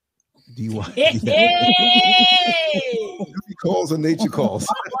 Hey, Duty calls or nature calls?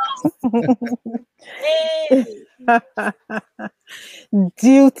 hey.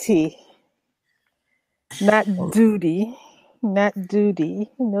 duty, not All right. duty. Not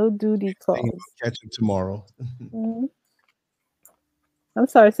duty. No duty Thinking calls. about catching tomorrow. Mhm. I'm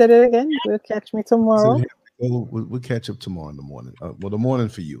sorry, say that again. You'll catch me So we tomorrow. have to go. We'll catch up tomorrow in the morning. Well, the morning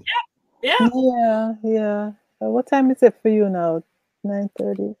for you. Yeah. Yeah, yeah. What time is it for you now?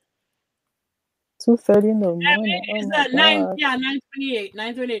 9:30. 2:30 in the morning. Oh It's my nine. God. Yeah, 9:28.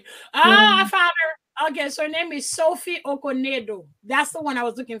 9:28. Yeah. Ah, I found her. Okay, so her name is Sophie Okonedo. That's the one I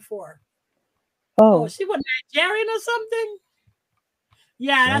was looking for. Oh, Oh, she was Nigerian or something.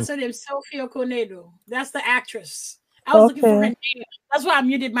 Yeah, Right. that's her name, Sophie Okonedo. That's the actress. I was looking for her okay. name. That's why I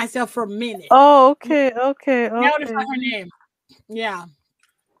muted myself for a minute. Oh, okay, okay, Now to okay. find her name. Yeah.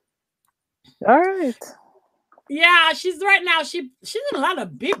 All right. Yeah, she's right now. She's in a lot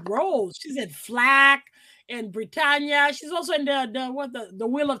of big roles. She's in Flack and Britannia. She's also in the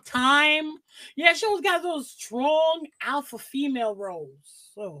Wheel of Time. Yeah, she always got those strong alpha female roles.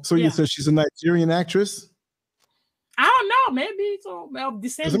 So So you yeah, said she's a Nigerian actress? I don't know. Maybe so. Well,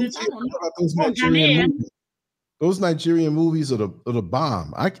 Because let me descendant. tell I you don't know. about those Oh, Nigerian Ghanaian. movies. Those Nigerian movies are the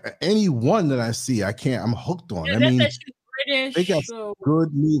bomb. Any one that I see, I can't. I'm hooked on. Yeah, I they mean, said she's they got British. So good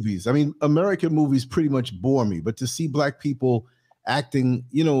movies. I mean, American movies pretty much bore me, but to see black people acting,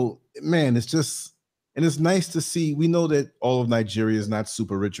 man, it's just, and it's nice to see. We know that all of Nigeria is not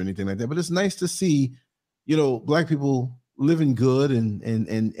super rich or anything like that, but it's nice to see, black people living good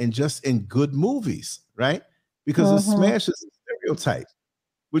and just in good movies, right? Because it Mm-hmm. smashes the stereotype,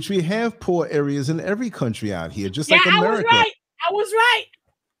 which we have poor areas in every country out here, just yeah, like I was America. right. I was right.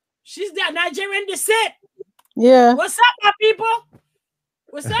 She's got Nigerian descent. Yeah. What's up, my people?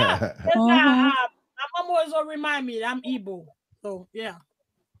 What's up? Yes, Mm-hmm. my mom always will remind me that I'm Igbo. So yeah.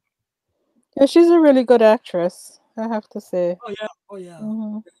 Yeah, she's a really good actress, I have to say. Oh yeah. Oh yeah.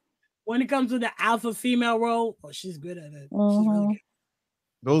 Mm-hmm. When it comes to the alpha female role, oh, she's good at it. She's really Mm-hmm. good.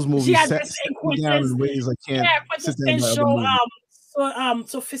 Those She movies had set, this set me down in ways I can't yeah, sit down by other quintessential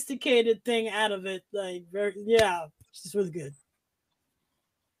movies. sophisticated thing out of it. Like very yeah, she's really good.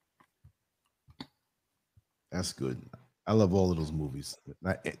 That's good. I love all of those movies.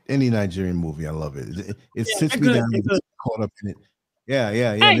 Any Nigerian movie, I love it. It Yeah, sits they're me good. down They're and good. gets caught up in it. Yeah,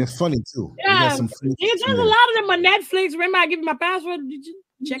 and Hey, it's funny too. They got yeah, some funny there's shit in a there. lot of them on Netflix. Remember, I give you my password. Did you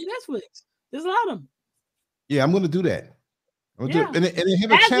check Netflix? There's a lot of them. Yeah, I'm gonna do that. I'm gonna do Yeah, it. And they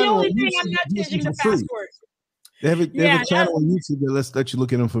have a that's the channel on only thing I'm YouTube not that gives them changing the for free. password. They have a Yeah, channel on YouTube that let you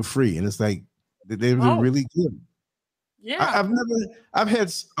look at them for free, and it's like they're oh really good. yeah. I've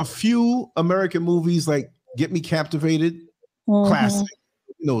had a few American movies like get me captivated, Mm-hmm. classic,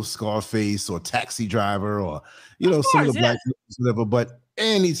 Scarface or Taxi Driver or Of some of course, the black yes. movies, whatever. But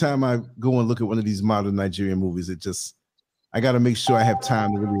anytime I go and look at one of these modern Nigerian movies, I got to make sure I have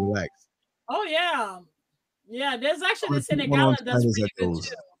time to really relax. Oh yeah. Yeah, there's actually I'm the gonna keep one on Senegalan that's titles at pretty good those.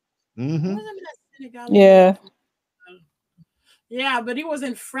 too. Mm-hmm. What was that Senegalan movie Yeah. from? Yeah, but he was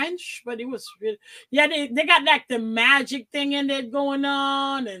in French, but he was really yeah, they got like the magic thing in there going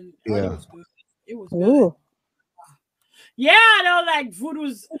on, and oh, it Yeah. was good. It was good. Ooh. Yeah, I know, like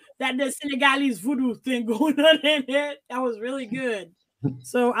voodoo's that the Senegalese voodoo thing going on in it. That was really good.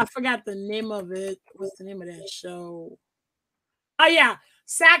 So I forgot the name of it. What's the name of that show? Oh yeah,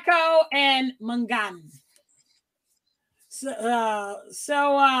 Sacco and Mangan. So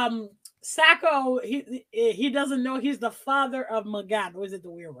Sacco he doesn't know he's the father of Magan. Or is it the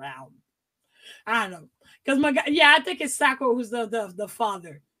way around? I don't know. Because Magan, yeah, I think it's Sacco who's the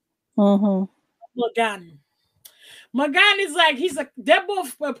father. Mm-hmm. Magan. Magan is like they're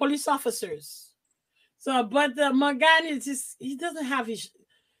both police officers. So, but the Magan is just he doesn't have his.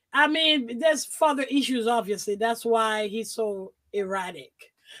 I mean, there's father issues. Obviously, that's why he's so erratic.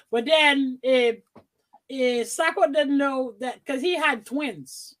 But then, Sako didn't know that because he had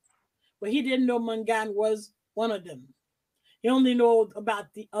twins, but he didn't know Mangan was one of them. He only knew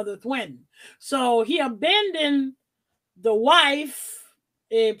about the other twin. So he abandoned the wife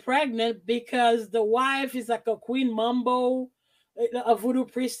pregnant because the wife is like a Queen Mambo, a voodoo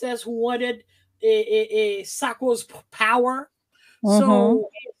priestess who wanted a Sako's power. Mm-hmm. So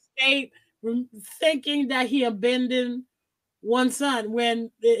he stayed thinking that he abandoned one son when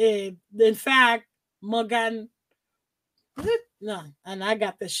in fact Morgan no, and I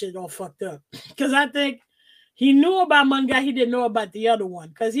got this shit all fucked up because I think he knew about Munga, he didn't know about the other one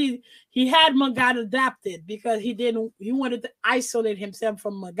because he had Munga adapted because he wanted to isolate himself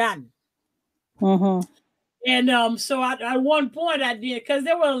from Magan. Mm-hmm. And so at one point I did because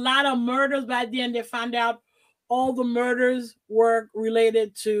there were a lot of murders, but at the end they found out all the murders were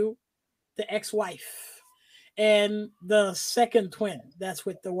related to the ex-wife and the second twin that's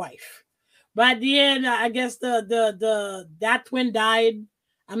with the wife. But at the end, I guess the that twin died.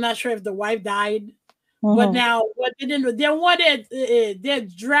 I'm not sure if the wife died. But Mm-hmm. now, what they didn't, they wanted, they're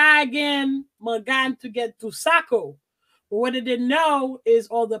dragging Magan to get to Sako. But what they didn't know is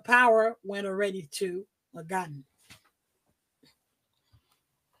all the power went already to Magan.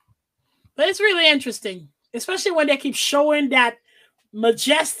 But it's really interesting, especially when they keep showing that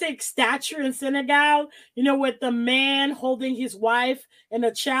majestic stature in Senegal, with the man holding his wife and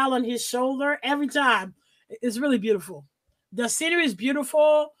a child on his shoulder every time. It's really beautiful. The scenery is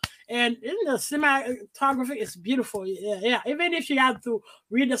beautiful, and in the cinematography, it's beautiful. Yeah, yeah. Even if you have to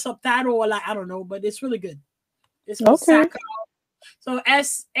read the subtitle or like I don't know, but it's really good. It's called Okay. Sako. So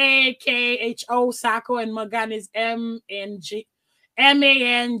Sakho, Sako, and Magan is Mangane.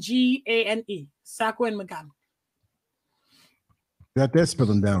 Sako and Magan. Got that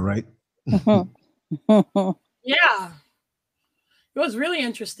spelling down right. Mm-hmm. Yeah, it was really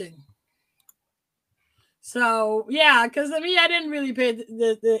interesting. So yeah, because I mean, I didn't really pay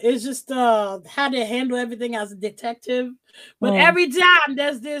it's just how they handle everything as a detective. But Mm. every time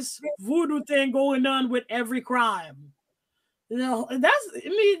there's this voodoo thing going on with every crime. That's I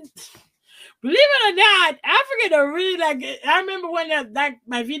mean, believe it or not, African are really like. I remember when that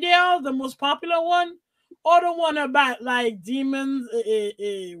my video, the most popular one, or the one about like demons,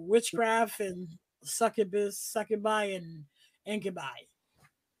 witchcraft, and succubi, and incubi.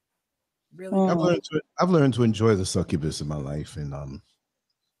 Really I've good. Mm. learned to enjoy the succubus in my life, and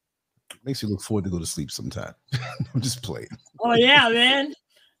makes you look forward to go to sleep sometime. I'm just playing. Oh yeah, man.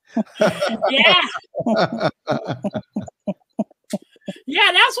 Yeah,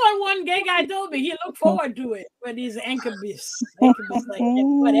 yeah. That's what one gay guy told me. He looked forward to it when he's incubus, like yeah,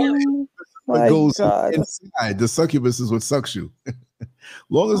 whatever. What My goes God. inside the succubus is what sucks you.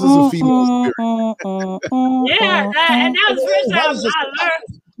 Long as it's a Mm, female mm, spirit. mm, mm, mm, Yeah, mm, and mm. that was the first Why time does this? I learned.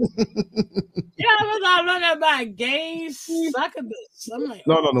 Yeah, I learned about gay succubus. I'm like,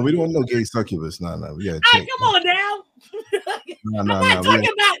 No, oh no, no. We my. don't want no gay succubus. No, no. We gotta Hey, check. come on now. No, I'm no, not no. We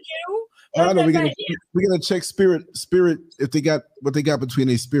talking about you. I I'm know talking about you. we gotta check spirit if they got what they got between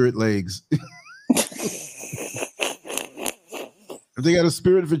their spirit legs. If they got a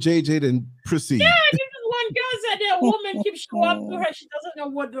spirit for JJ, then proceed. Yeah, this one girl said that woman keeps showing up to her. She doesn't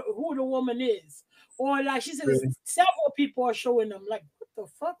know who the woman is. Or like she says, Really? several people are showing them. Like, what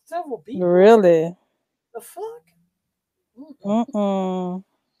the fuck? Several people? Really? The fuck? Mm-mm.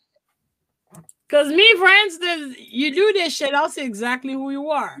 Because me, for instance, you do this shit, I'll see exactly who you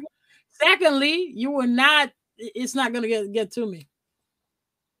are. Secondly, you will not. It's not gonna get to me.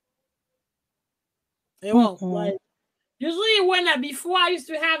 It won't. Mm-mm. Like usually when before I used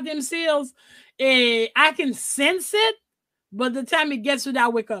to have them seals, I can sense it, but the time it gets to that, I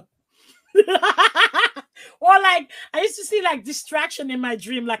wake up. Or like I used to see like distraction in my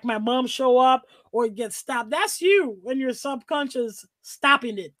dream, like my mom show up or it gets stopped. That's you when your subconscious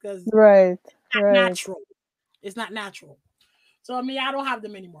stopping it because it's Right. not Right. natural. It's not natural. So I mean, I don't have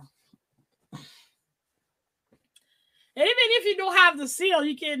them anymore. And even if you don't have the seal,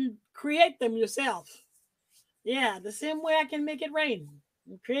 you can create them yourself. Yeah, the same way I can make it rain.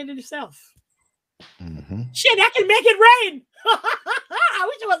 You create it yourself. Mm-hmm. Shit, I can make it rain. I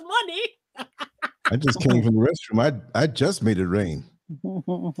wish it was money. I just came from the restroom. I just made it rain.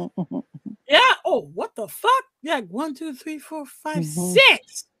 Yeah. Oh, what the fuck? Yeah, 1, 2, 3, 4, 5,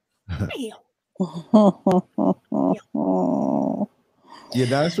 6. Damn. Yeah,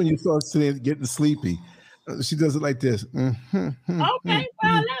 that's when you start saying getting sleepy. She does it like this. Okay,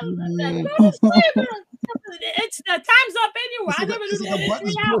 well, let's go to sleep. It's the time's up anyway. I never do It's that like a in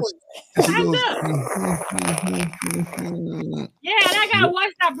button's 3 hours. pushed. And she Time's goes. up. Yeah, and I gotta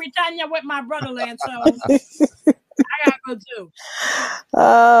watch that Britannia with my brotherland, so I gotta go too.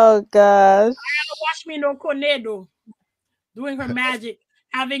 Oh gosh. Watch me no Cornedo doing her magic,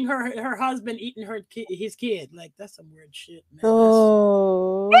 having her husband eating his kid. Like that's some weird shit, man.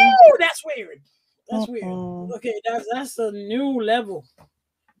 Oh. That's weird. That's weird. Okay, that's a new level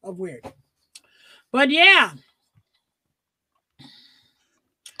of weird. But yeah.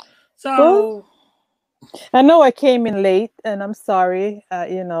 So Well, I know I came in late, and I'm sorry.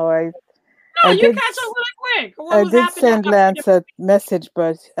 You know, I you did catch up really quick. What I was did happening? send Lance a message,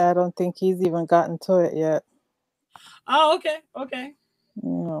 but I don't think he's even gotten to it yet. Oh, okay, okay,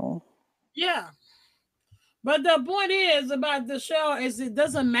 No. yeah. But the point is about the show is it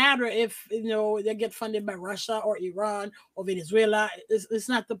doesn't matter if they get funded by Russia or Iran or Venezuela. It's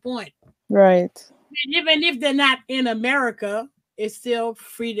not the point. Right. Even if they're not in America, it's still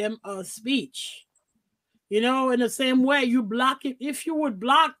freedom of speech. In the same way you block it. If you would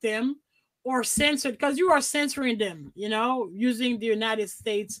block them or censor, because you are censoring them, using the United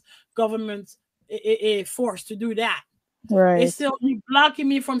States government force to do that. Right. It's still blocking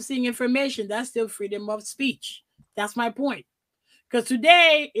me from seeing information. That's still freedom of speech. That's my point. Because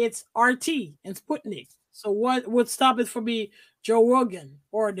today it's RT and Sputnik. So what would stop it from be Joe Rogan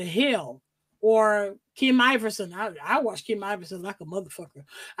or The Hill or Kim Iverson? I watch Kim Iverson like a motherfucker.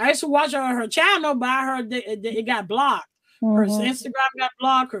 I used to watch her channel, but I heard it got blocked. Her Instagram got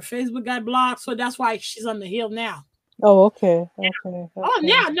blocked. Her Facebook got blocked. So that's why she's on The Hill now. Oh, okay. Okay. Oh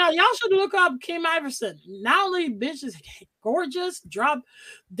yeah, no, y'all should look up Kim Iverson. Not only bitch is gorgeous,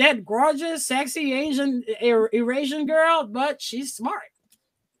 that gorgeous, sexy Eurasian girl, but she's smart.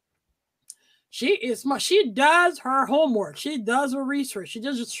 She is smart. She does her homework. She does her research. She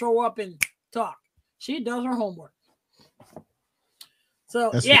doesn't just show up and talk. She does her homework. So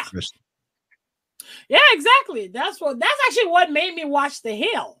That's yeah. refreshing. Yeah, exactly. That's actually what made me watch The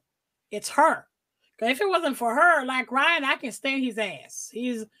Hill. It's her. If it wasn't for her, like Ryan, I can stand his ass.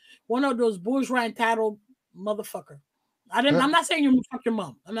 He's one of those bourgeois entitled motherfucker. I'm not saying you fuck your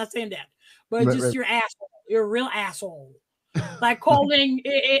mom. I'm not saying that. But just your asshole. You're a real asshole. Like calling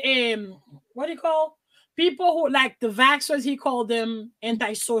what do you call people who like the vaxxers? He called them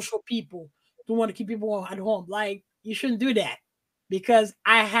antisocial people who want to keep people at home. Like you shouldn't do that because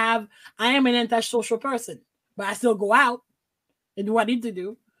I am an antisocial person, but I still go out and do what I need to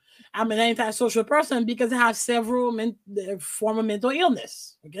do. I'm an antisocial person because I have several form of mental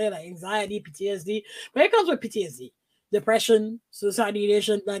illness. Okay, like anxiety, PTSD. But it comes with PTSD, depression,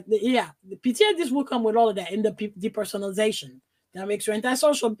 suicidation. The PTSD will come with all of that in the depersonalization. That makes you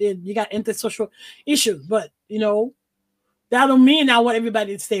antisocial. You got antisocial issues, but that don't mean I want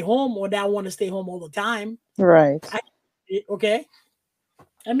everybody to stay home or that I want to stay home all the time. Right. Okay.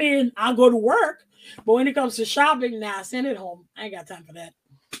 I mean, I'll go to work, but when it comes to shopping, now I send it home. I ain't got time for that.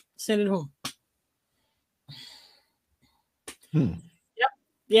 Send it home. Yep.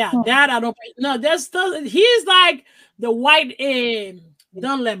 Yeah, that I don't. No, he's like the white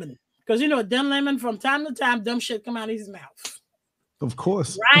Dunlemon, because Dunlemon from time to time dumb shit come out of his mouth. Of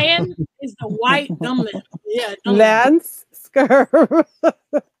course. Ryan is the white Dunlemon. Yeah, Lance Scurv.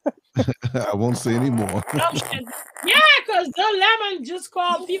 I won't say anymore. Yeah, because Dunlemon just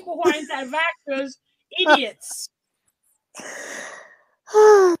called people who are anti-vaxxers idiots.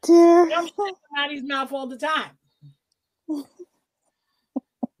 Oh dear. Dumb shit come out of his mouth all the time.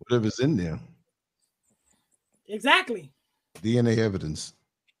 Whatever's in there. Exactly. DNA evidence.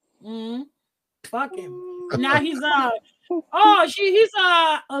 Fuck him. Now he's he's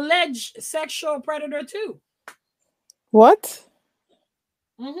a alleged sexual predator too. What?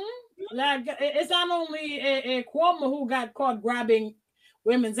 Like it's not only a Cuomo who got caught grabbing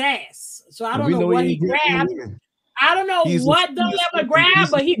women's ass. So I don't know what he grabbed. I don't know what Dunlemon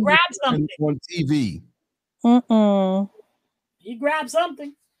grabbed, but he grabbed something on TV. He grabbed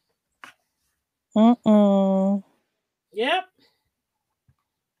something. Yep.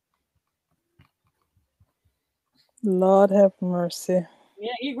 Lord have mercy.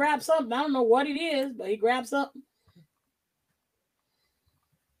 Yeah, he grabbed something. I don't know what it is, but he grabbed something.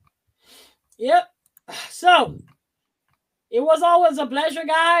 Yep. So it was always a pleasure,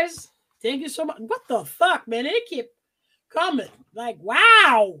 guys. Thank you so much. What the fuck, man? They keep coming. Like,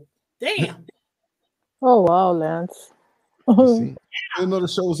 wow. Damn. Oh wow, Lance. You see, they know the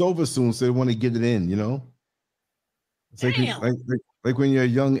show's over soon, so they want to get it in. It's like, Damn. like when you're a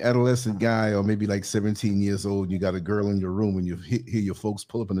young adolescent guy, or maybe like 17 years old, and you got a girl in your room, and you hear your folks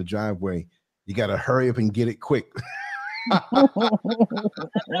pull up in the driveway. You got to hurry up and get it quick. I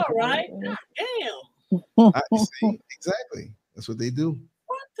know, right? Damn. See, exactly. That's what they do.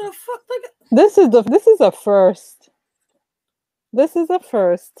 What the fuck? Look at This is a first. This is a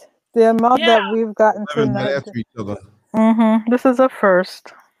first. The amount that we've gotten 11 right tonight. after each other. This is a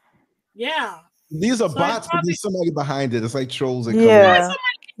first. Yeah. These are So bots, but there's somebody behind it. It's like trolls that Yeah. come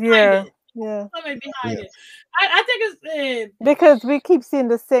Yeah. Somebody behind it. I think it's because we keep seeing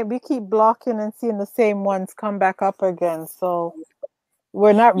the same. We keep blocking and seeing the same ones come back up again. So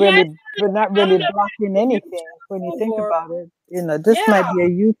we're not really blocking anything when you think about it. This might be a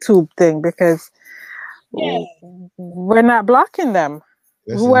YouTube thing because we're not blocking them.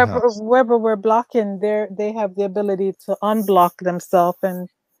 Whoever we're blocking, they have the ability to unblock themselves and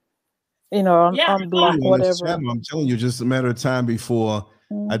unblock whatever. I'm telling you, just a matter of time before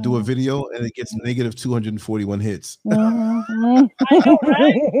I do a video and it gets negative 241 hits. I know,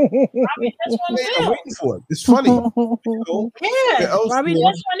 right? Probably this one I'm waiting for it. It's funny. Yeah, probably this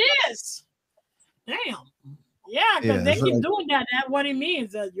one is. Damn. Yeah, because they keep doing that. That's what it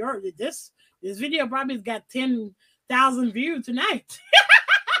means. This video probably got 10,000 views tonight.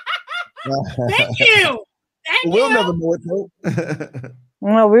 Thank you. We'll never know it though.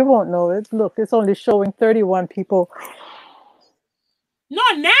 No, we won't know it. Look, it's only showing 31 people.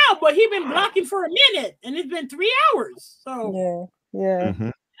 Not now, but he's been blocking for a minute, and it's been 3 hours. So yeah.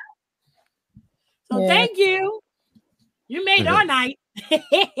 So thank you. You made our night.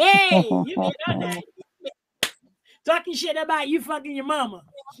 Hey, you made our night. Talking shit about you fucking your mama.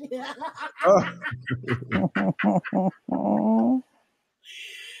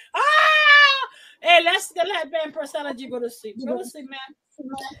 Hey, let's let Ben Personology go to sleep. Go to sleep, man.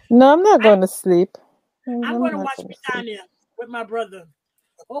 No, I'm not going to sleep. I'm going to watch Britannia with my brother.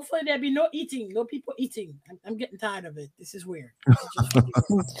 Hopefully there'll be no eating, no people eating. I'm getting tired of it. This is weird.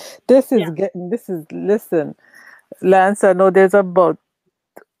 Listen, Lance, I know there's about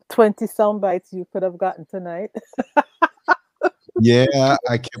 20 sound bites you could have gotten tonight. Yeah,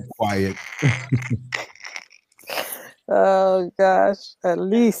 I kept quiet. Oh gosh, at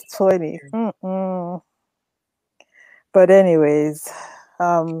least 20. But anyways,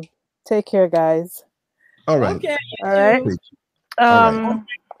 take care, guys. All right. Okay. All right.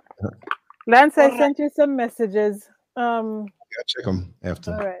 Lance, I sent you some messages. I'll check them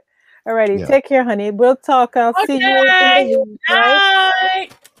after. All right. Alrighty. Take care, honey. We'll talk. I'll see you in the week,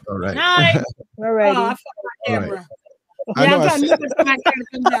 right? All right. Night. All righty. Oh, I fucked my camera. I know. I'm trying to my camera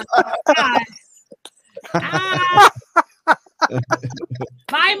down.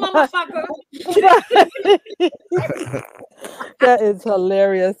 Bye, motherfucker. That is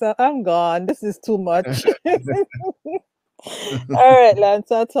hilarious. I'm gone. This is too much. All right,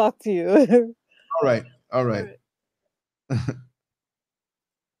 Lance. I'll talk to you. All right.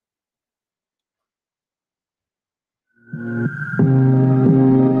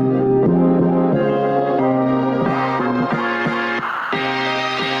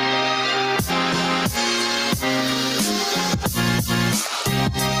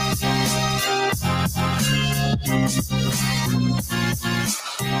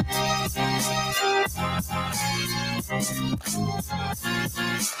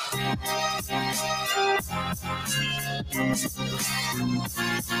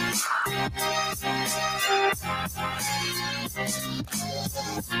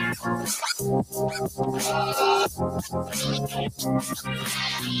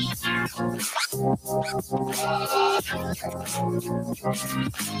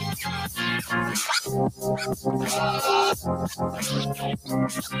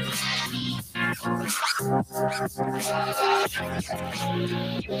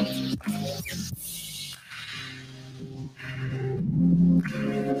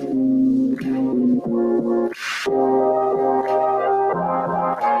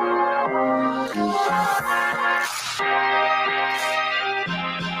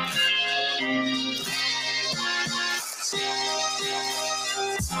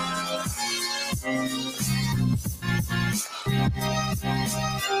 My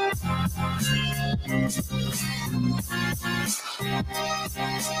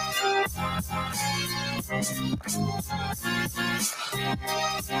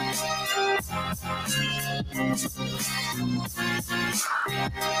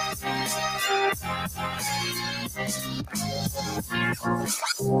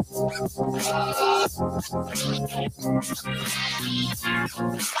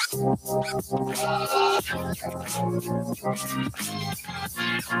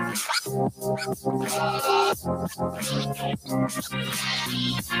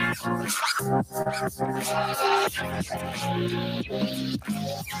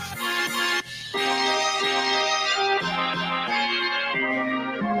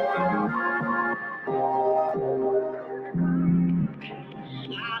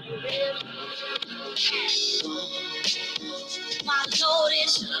Lord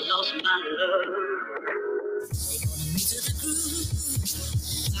is I lost my love. They gonna move to the groove.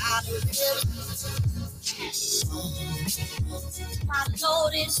 I my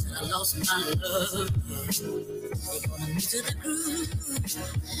Lord is I lost my love. They gonna move to the groove.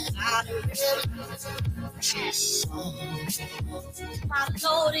 I my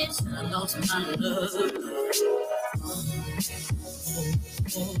Lord is I lost my love.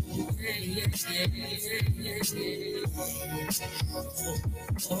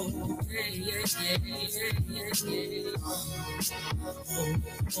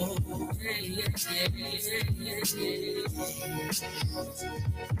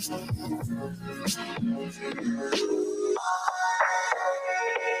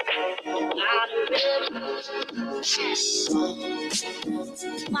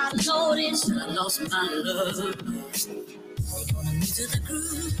 My Lord is I lost my love. They gonna move to the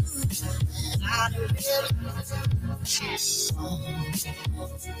groove.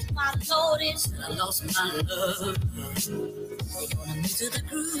 My Lord is I lost my love. They gonna move to the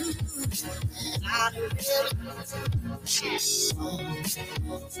groove.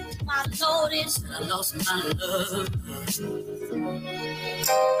 My Lord is I lost my love.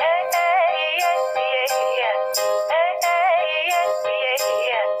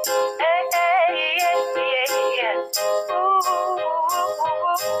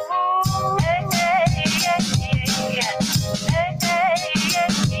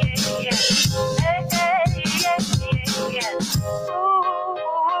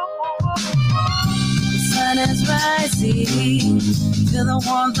 Sun is rising, feel the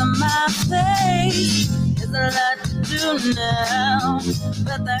warmth of my face. There's a lot to do now,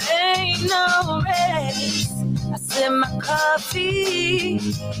 but there ain't no race. I sip my coffee,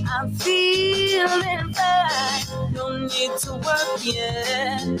 I'm feeling fine. No need to work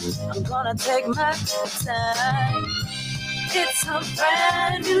yet, I'm gonna take my time. It's a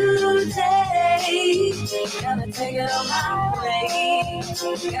brand new day. Gotta take it on my way.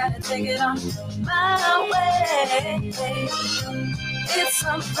 Gotta take it on my way. It's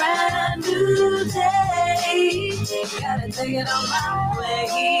a brand new day. Gotta take it on my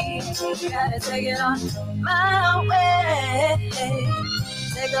way. Gotta take it on my way.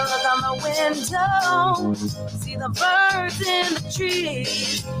 Take a look out my window. See the birds in the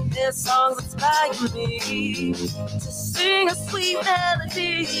trees. Their songs inspire me to sing a sweet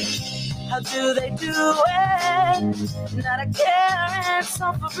melody. How do they do it? Not a care and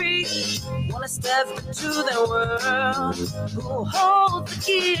so free. Wanna step into their world. Who holds the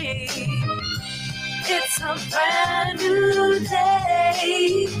key? It's a brand new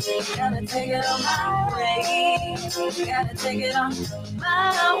day. Gotta take it on my way. Gotta take it on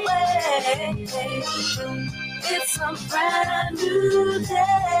my way. It's a brand new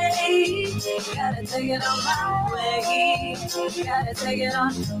day. Gotta take it on my way. Gotta take it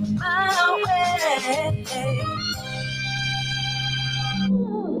on my way.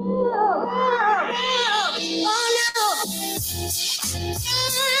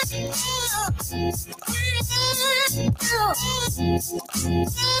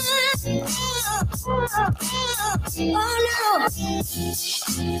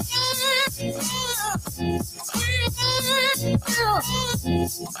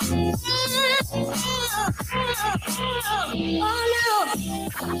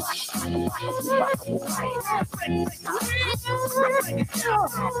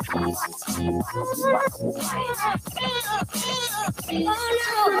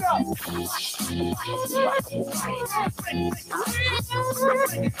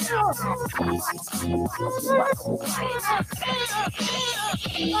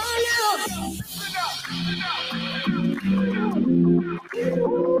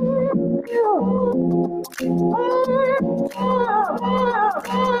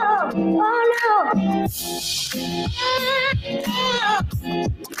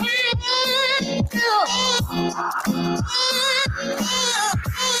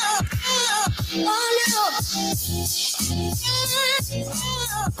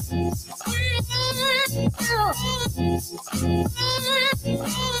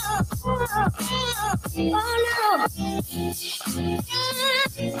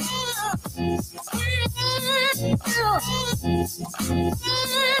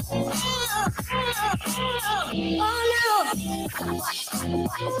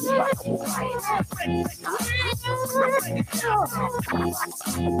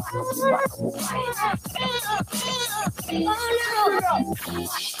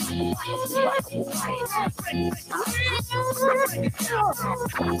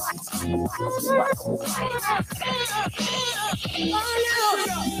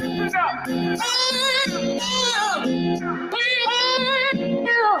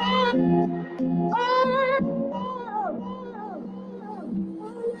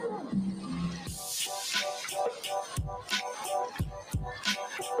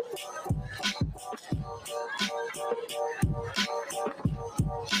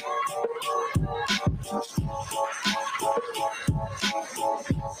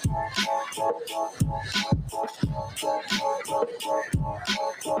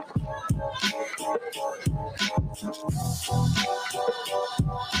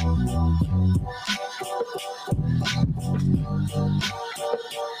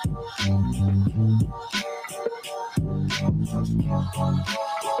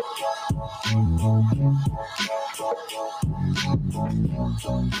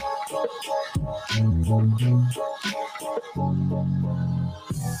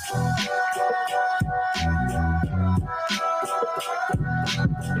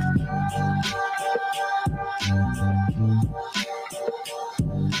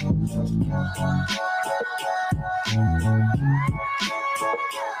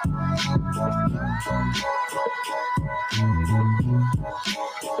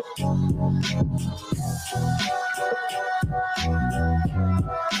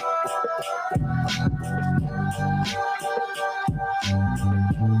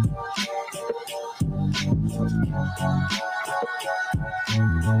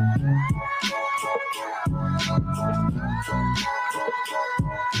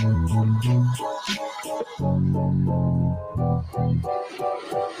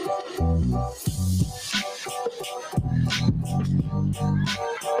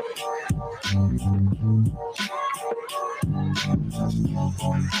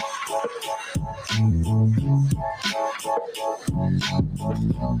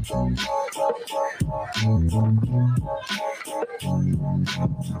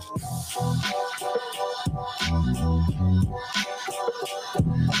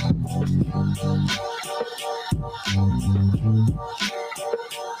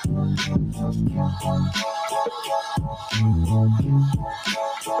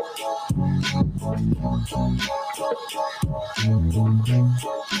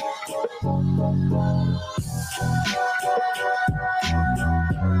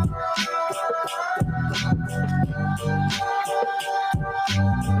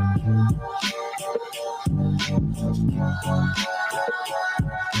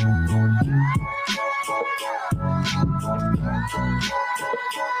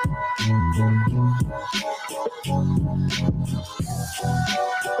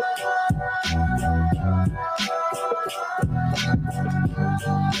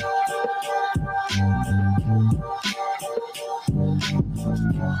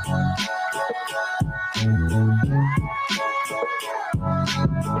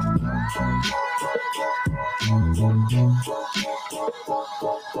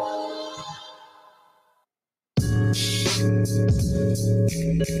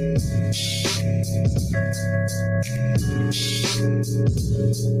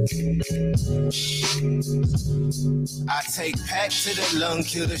 I take pack to the lung,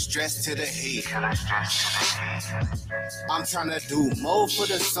 kill the stress to the head. I'm trying to do more for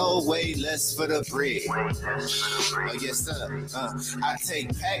the soul, way less for the bread. Oh yes sir. I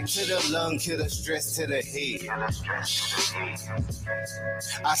take pack to the lung, kill the stress to the head.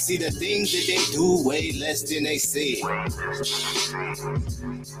 I see the things that they do way less than they said.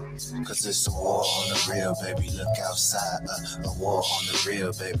 Cause it's a war on the real, baby, look outside. A war on the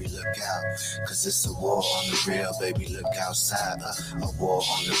real, baby, look out. Cause it's a war on the real, baby, look outside. A war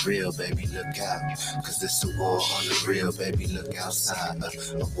on the real, baby, look out. Cause it's a war on the real, baby, look outside.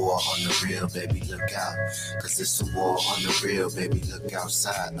 A war on the real, baby, look out. Cause it's a war on the real, baby, look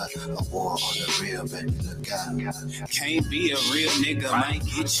outside. A war on the real, baby, look out. Can't be a real nigga, might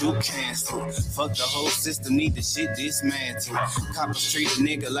get you canceled. Fuck the whole system, need the shit dismantled. Coppers treat a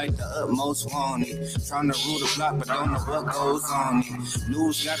nigga like the utmost wanted. Tryna rule the block, but don't know what goes on it.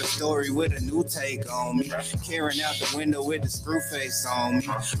 News got a story with a new take on me. Carrying out the window with the screw face on me.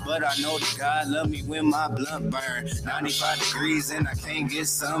 But I know that God love me when my blunt burn. 95 degrees and I can't get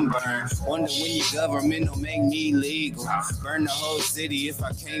sunburn. Wonder when your government will make me legal. Burn the whole city if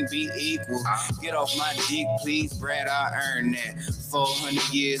I can't be equal. Get off my dick, please, Brad, I earned that.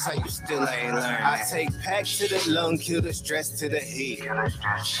 400 years, how you still ain't learned? I take pack to the lung, kill the stress to the head.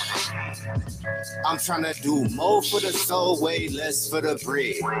 I'm tryna do more for the soul, way less for the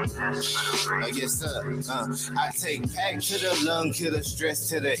bread. Yes, sir. I take pack to the lung, kill the stress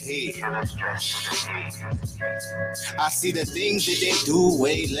to the head. I see the things that they do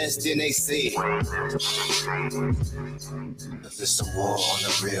way less than they say. Cause it's a war on the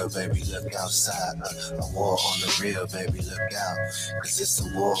real, baby, look outside. A war on the real, baby, look out. Cause it's a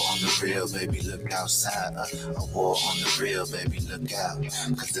war on the real, baby, look outside. A war on the real, baby, look out.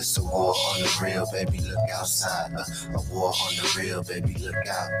 Cause it's a war on the real, baby, look outside. A war on the real, baby, look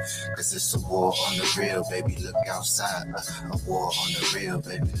out. Cause it's a war on the real, baby, look outside. A war on the real,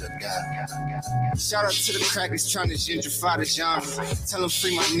 baby, look out. Shout out to the crackers trying to gentrify the genre. Tell them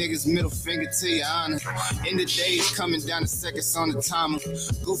free my niggas, middle finger to your honor. In the days coming down the seconds on the timer.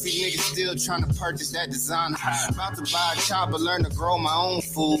 Goofy niggas still trying to purchase that designer. About to buy a chopper, learn to grow my own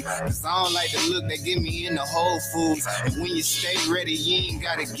food. Cause I don't like the look they give me in the Whole Foods. And when you stay ready, you ain't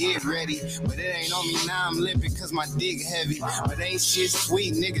gotta get ready. But it ain't on me now, I'm limping cause my dick heavy. But ain't shit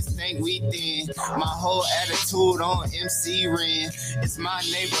sweet, niggas think we thin. My whole attitude on MC Ren. It's my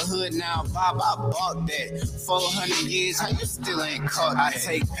neighborhood now, Bob, I bought that. 400 years, how you still ain't caught that? I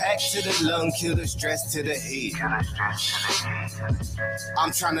take pack to the lung, kill the stress to the head.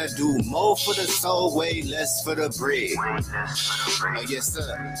 I'm tryna do more for the soul, way less for the bread. Yes,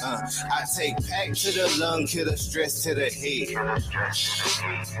 sir. I take pack to the lung, kill the stress to the head.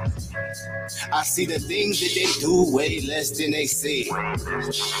 I see the things that they do way less than they say.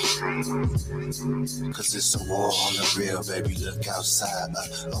 Cause it's a war on the real, baby, look outside.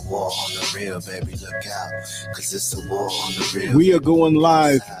 A war on the real, baby, look out. Cause it's a war on the real. We are going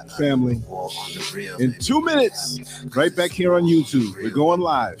live, family. In 2 minutes, right back here on YouTube. We're going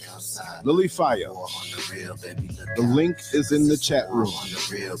live. Lily Fire. The link is in the chat room.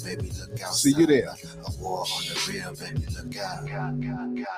 See you there.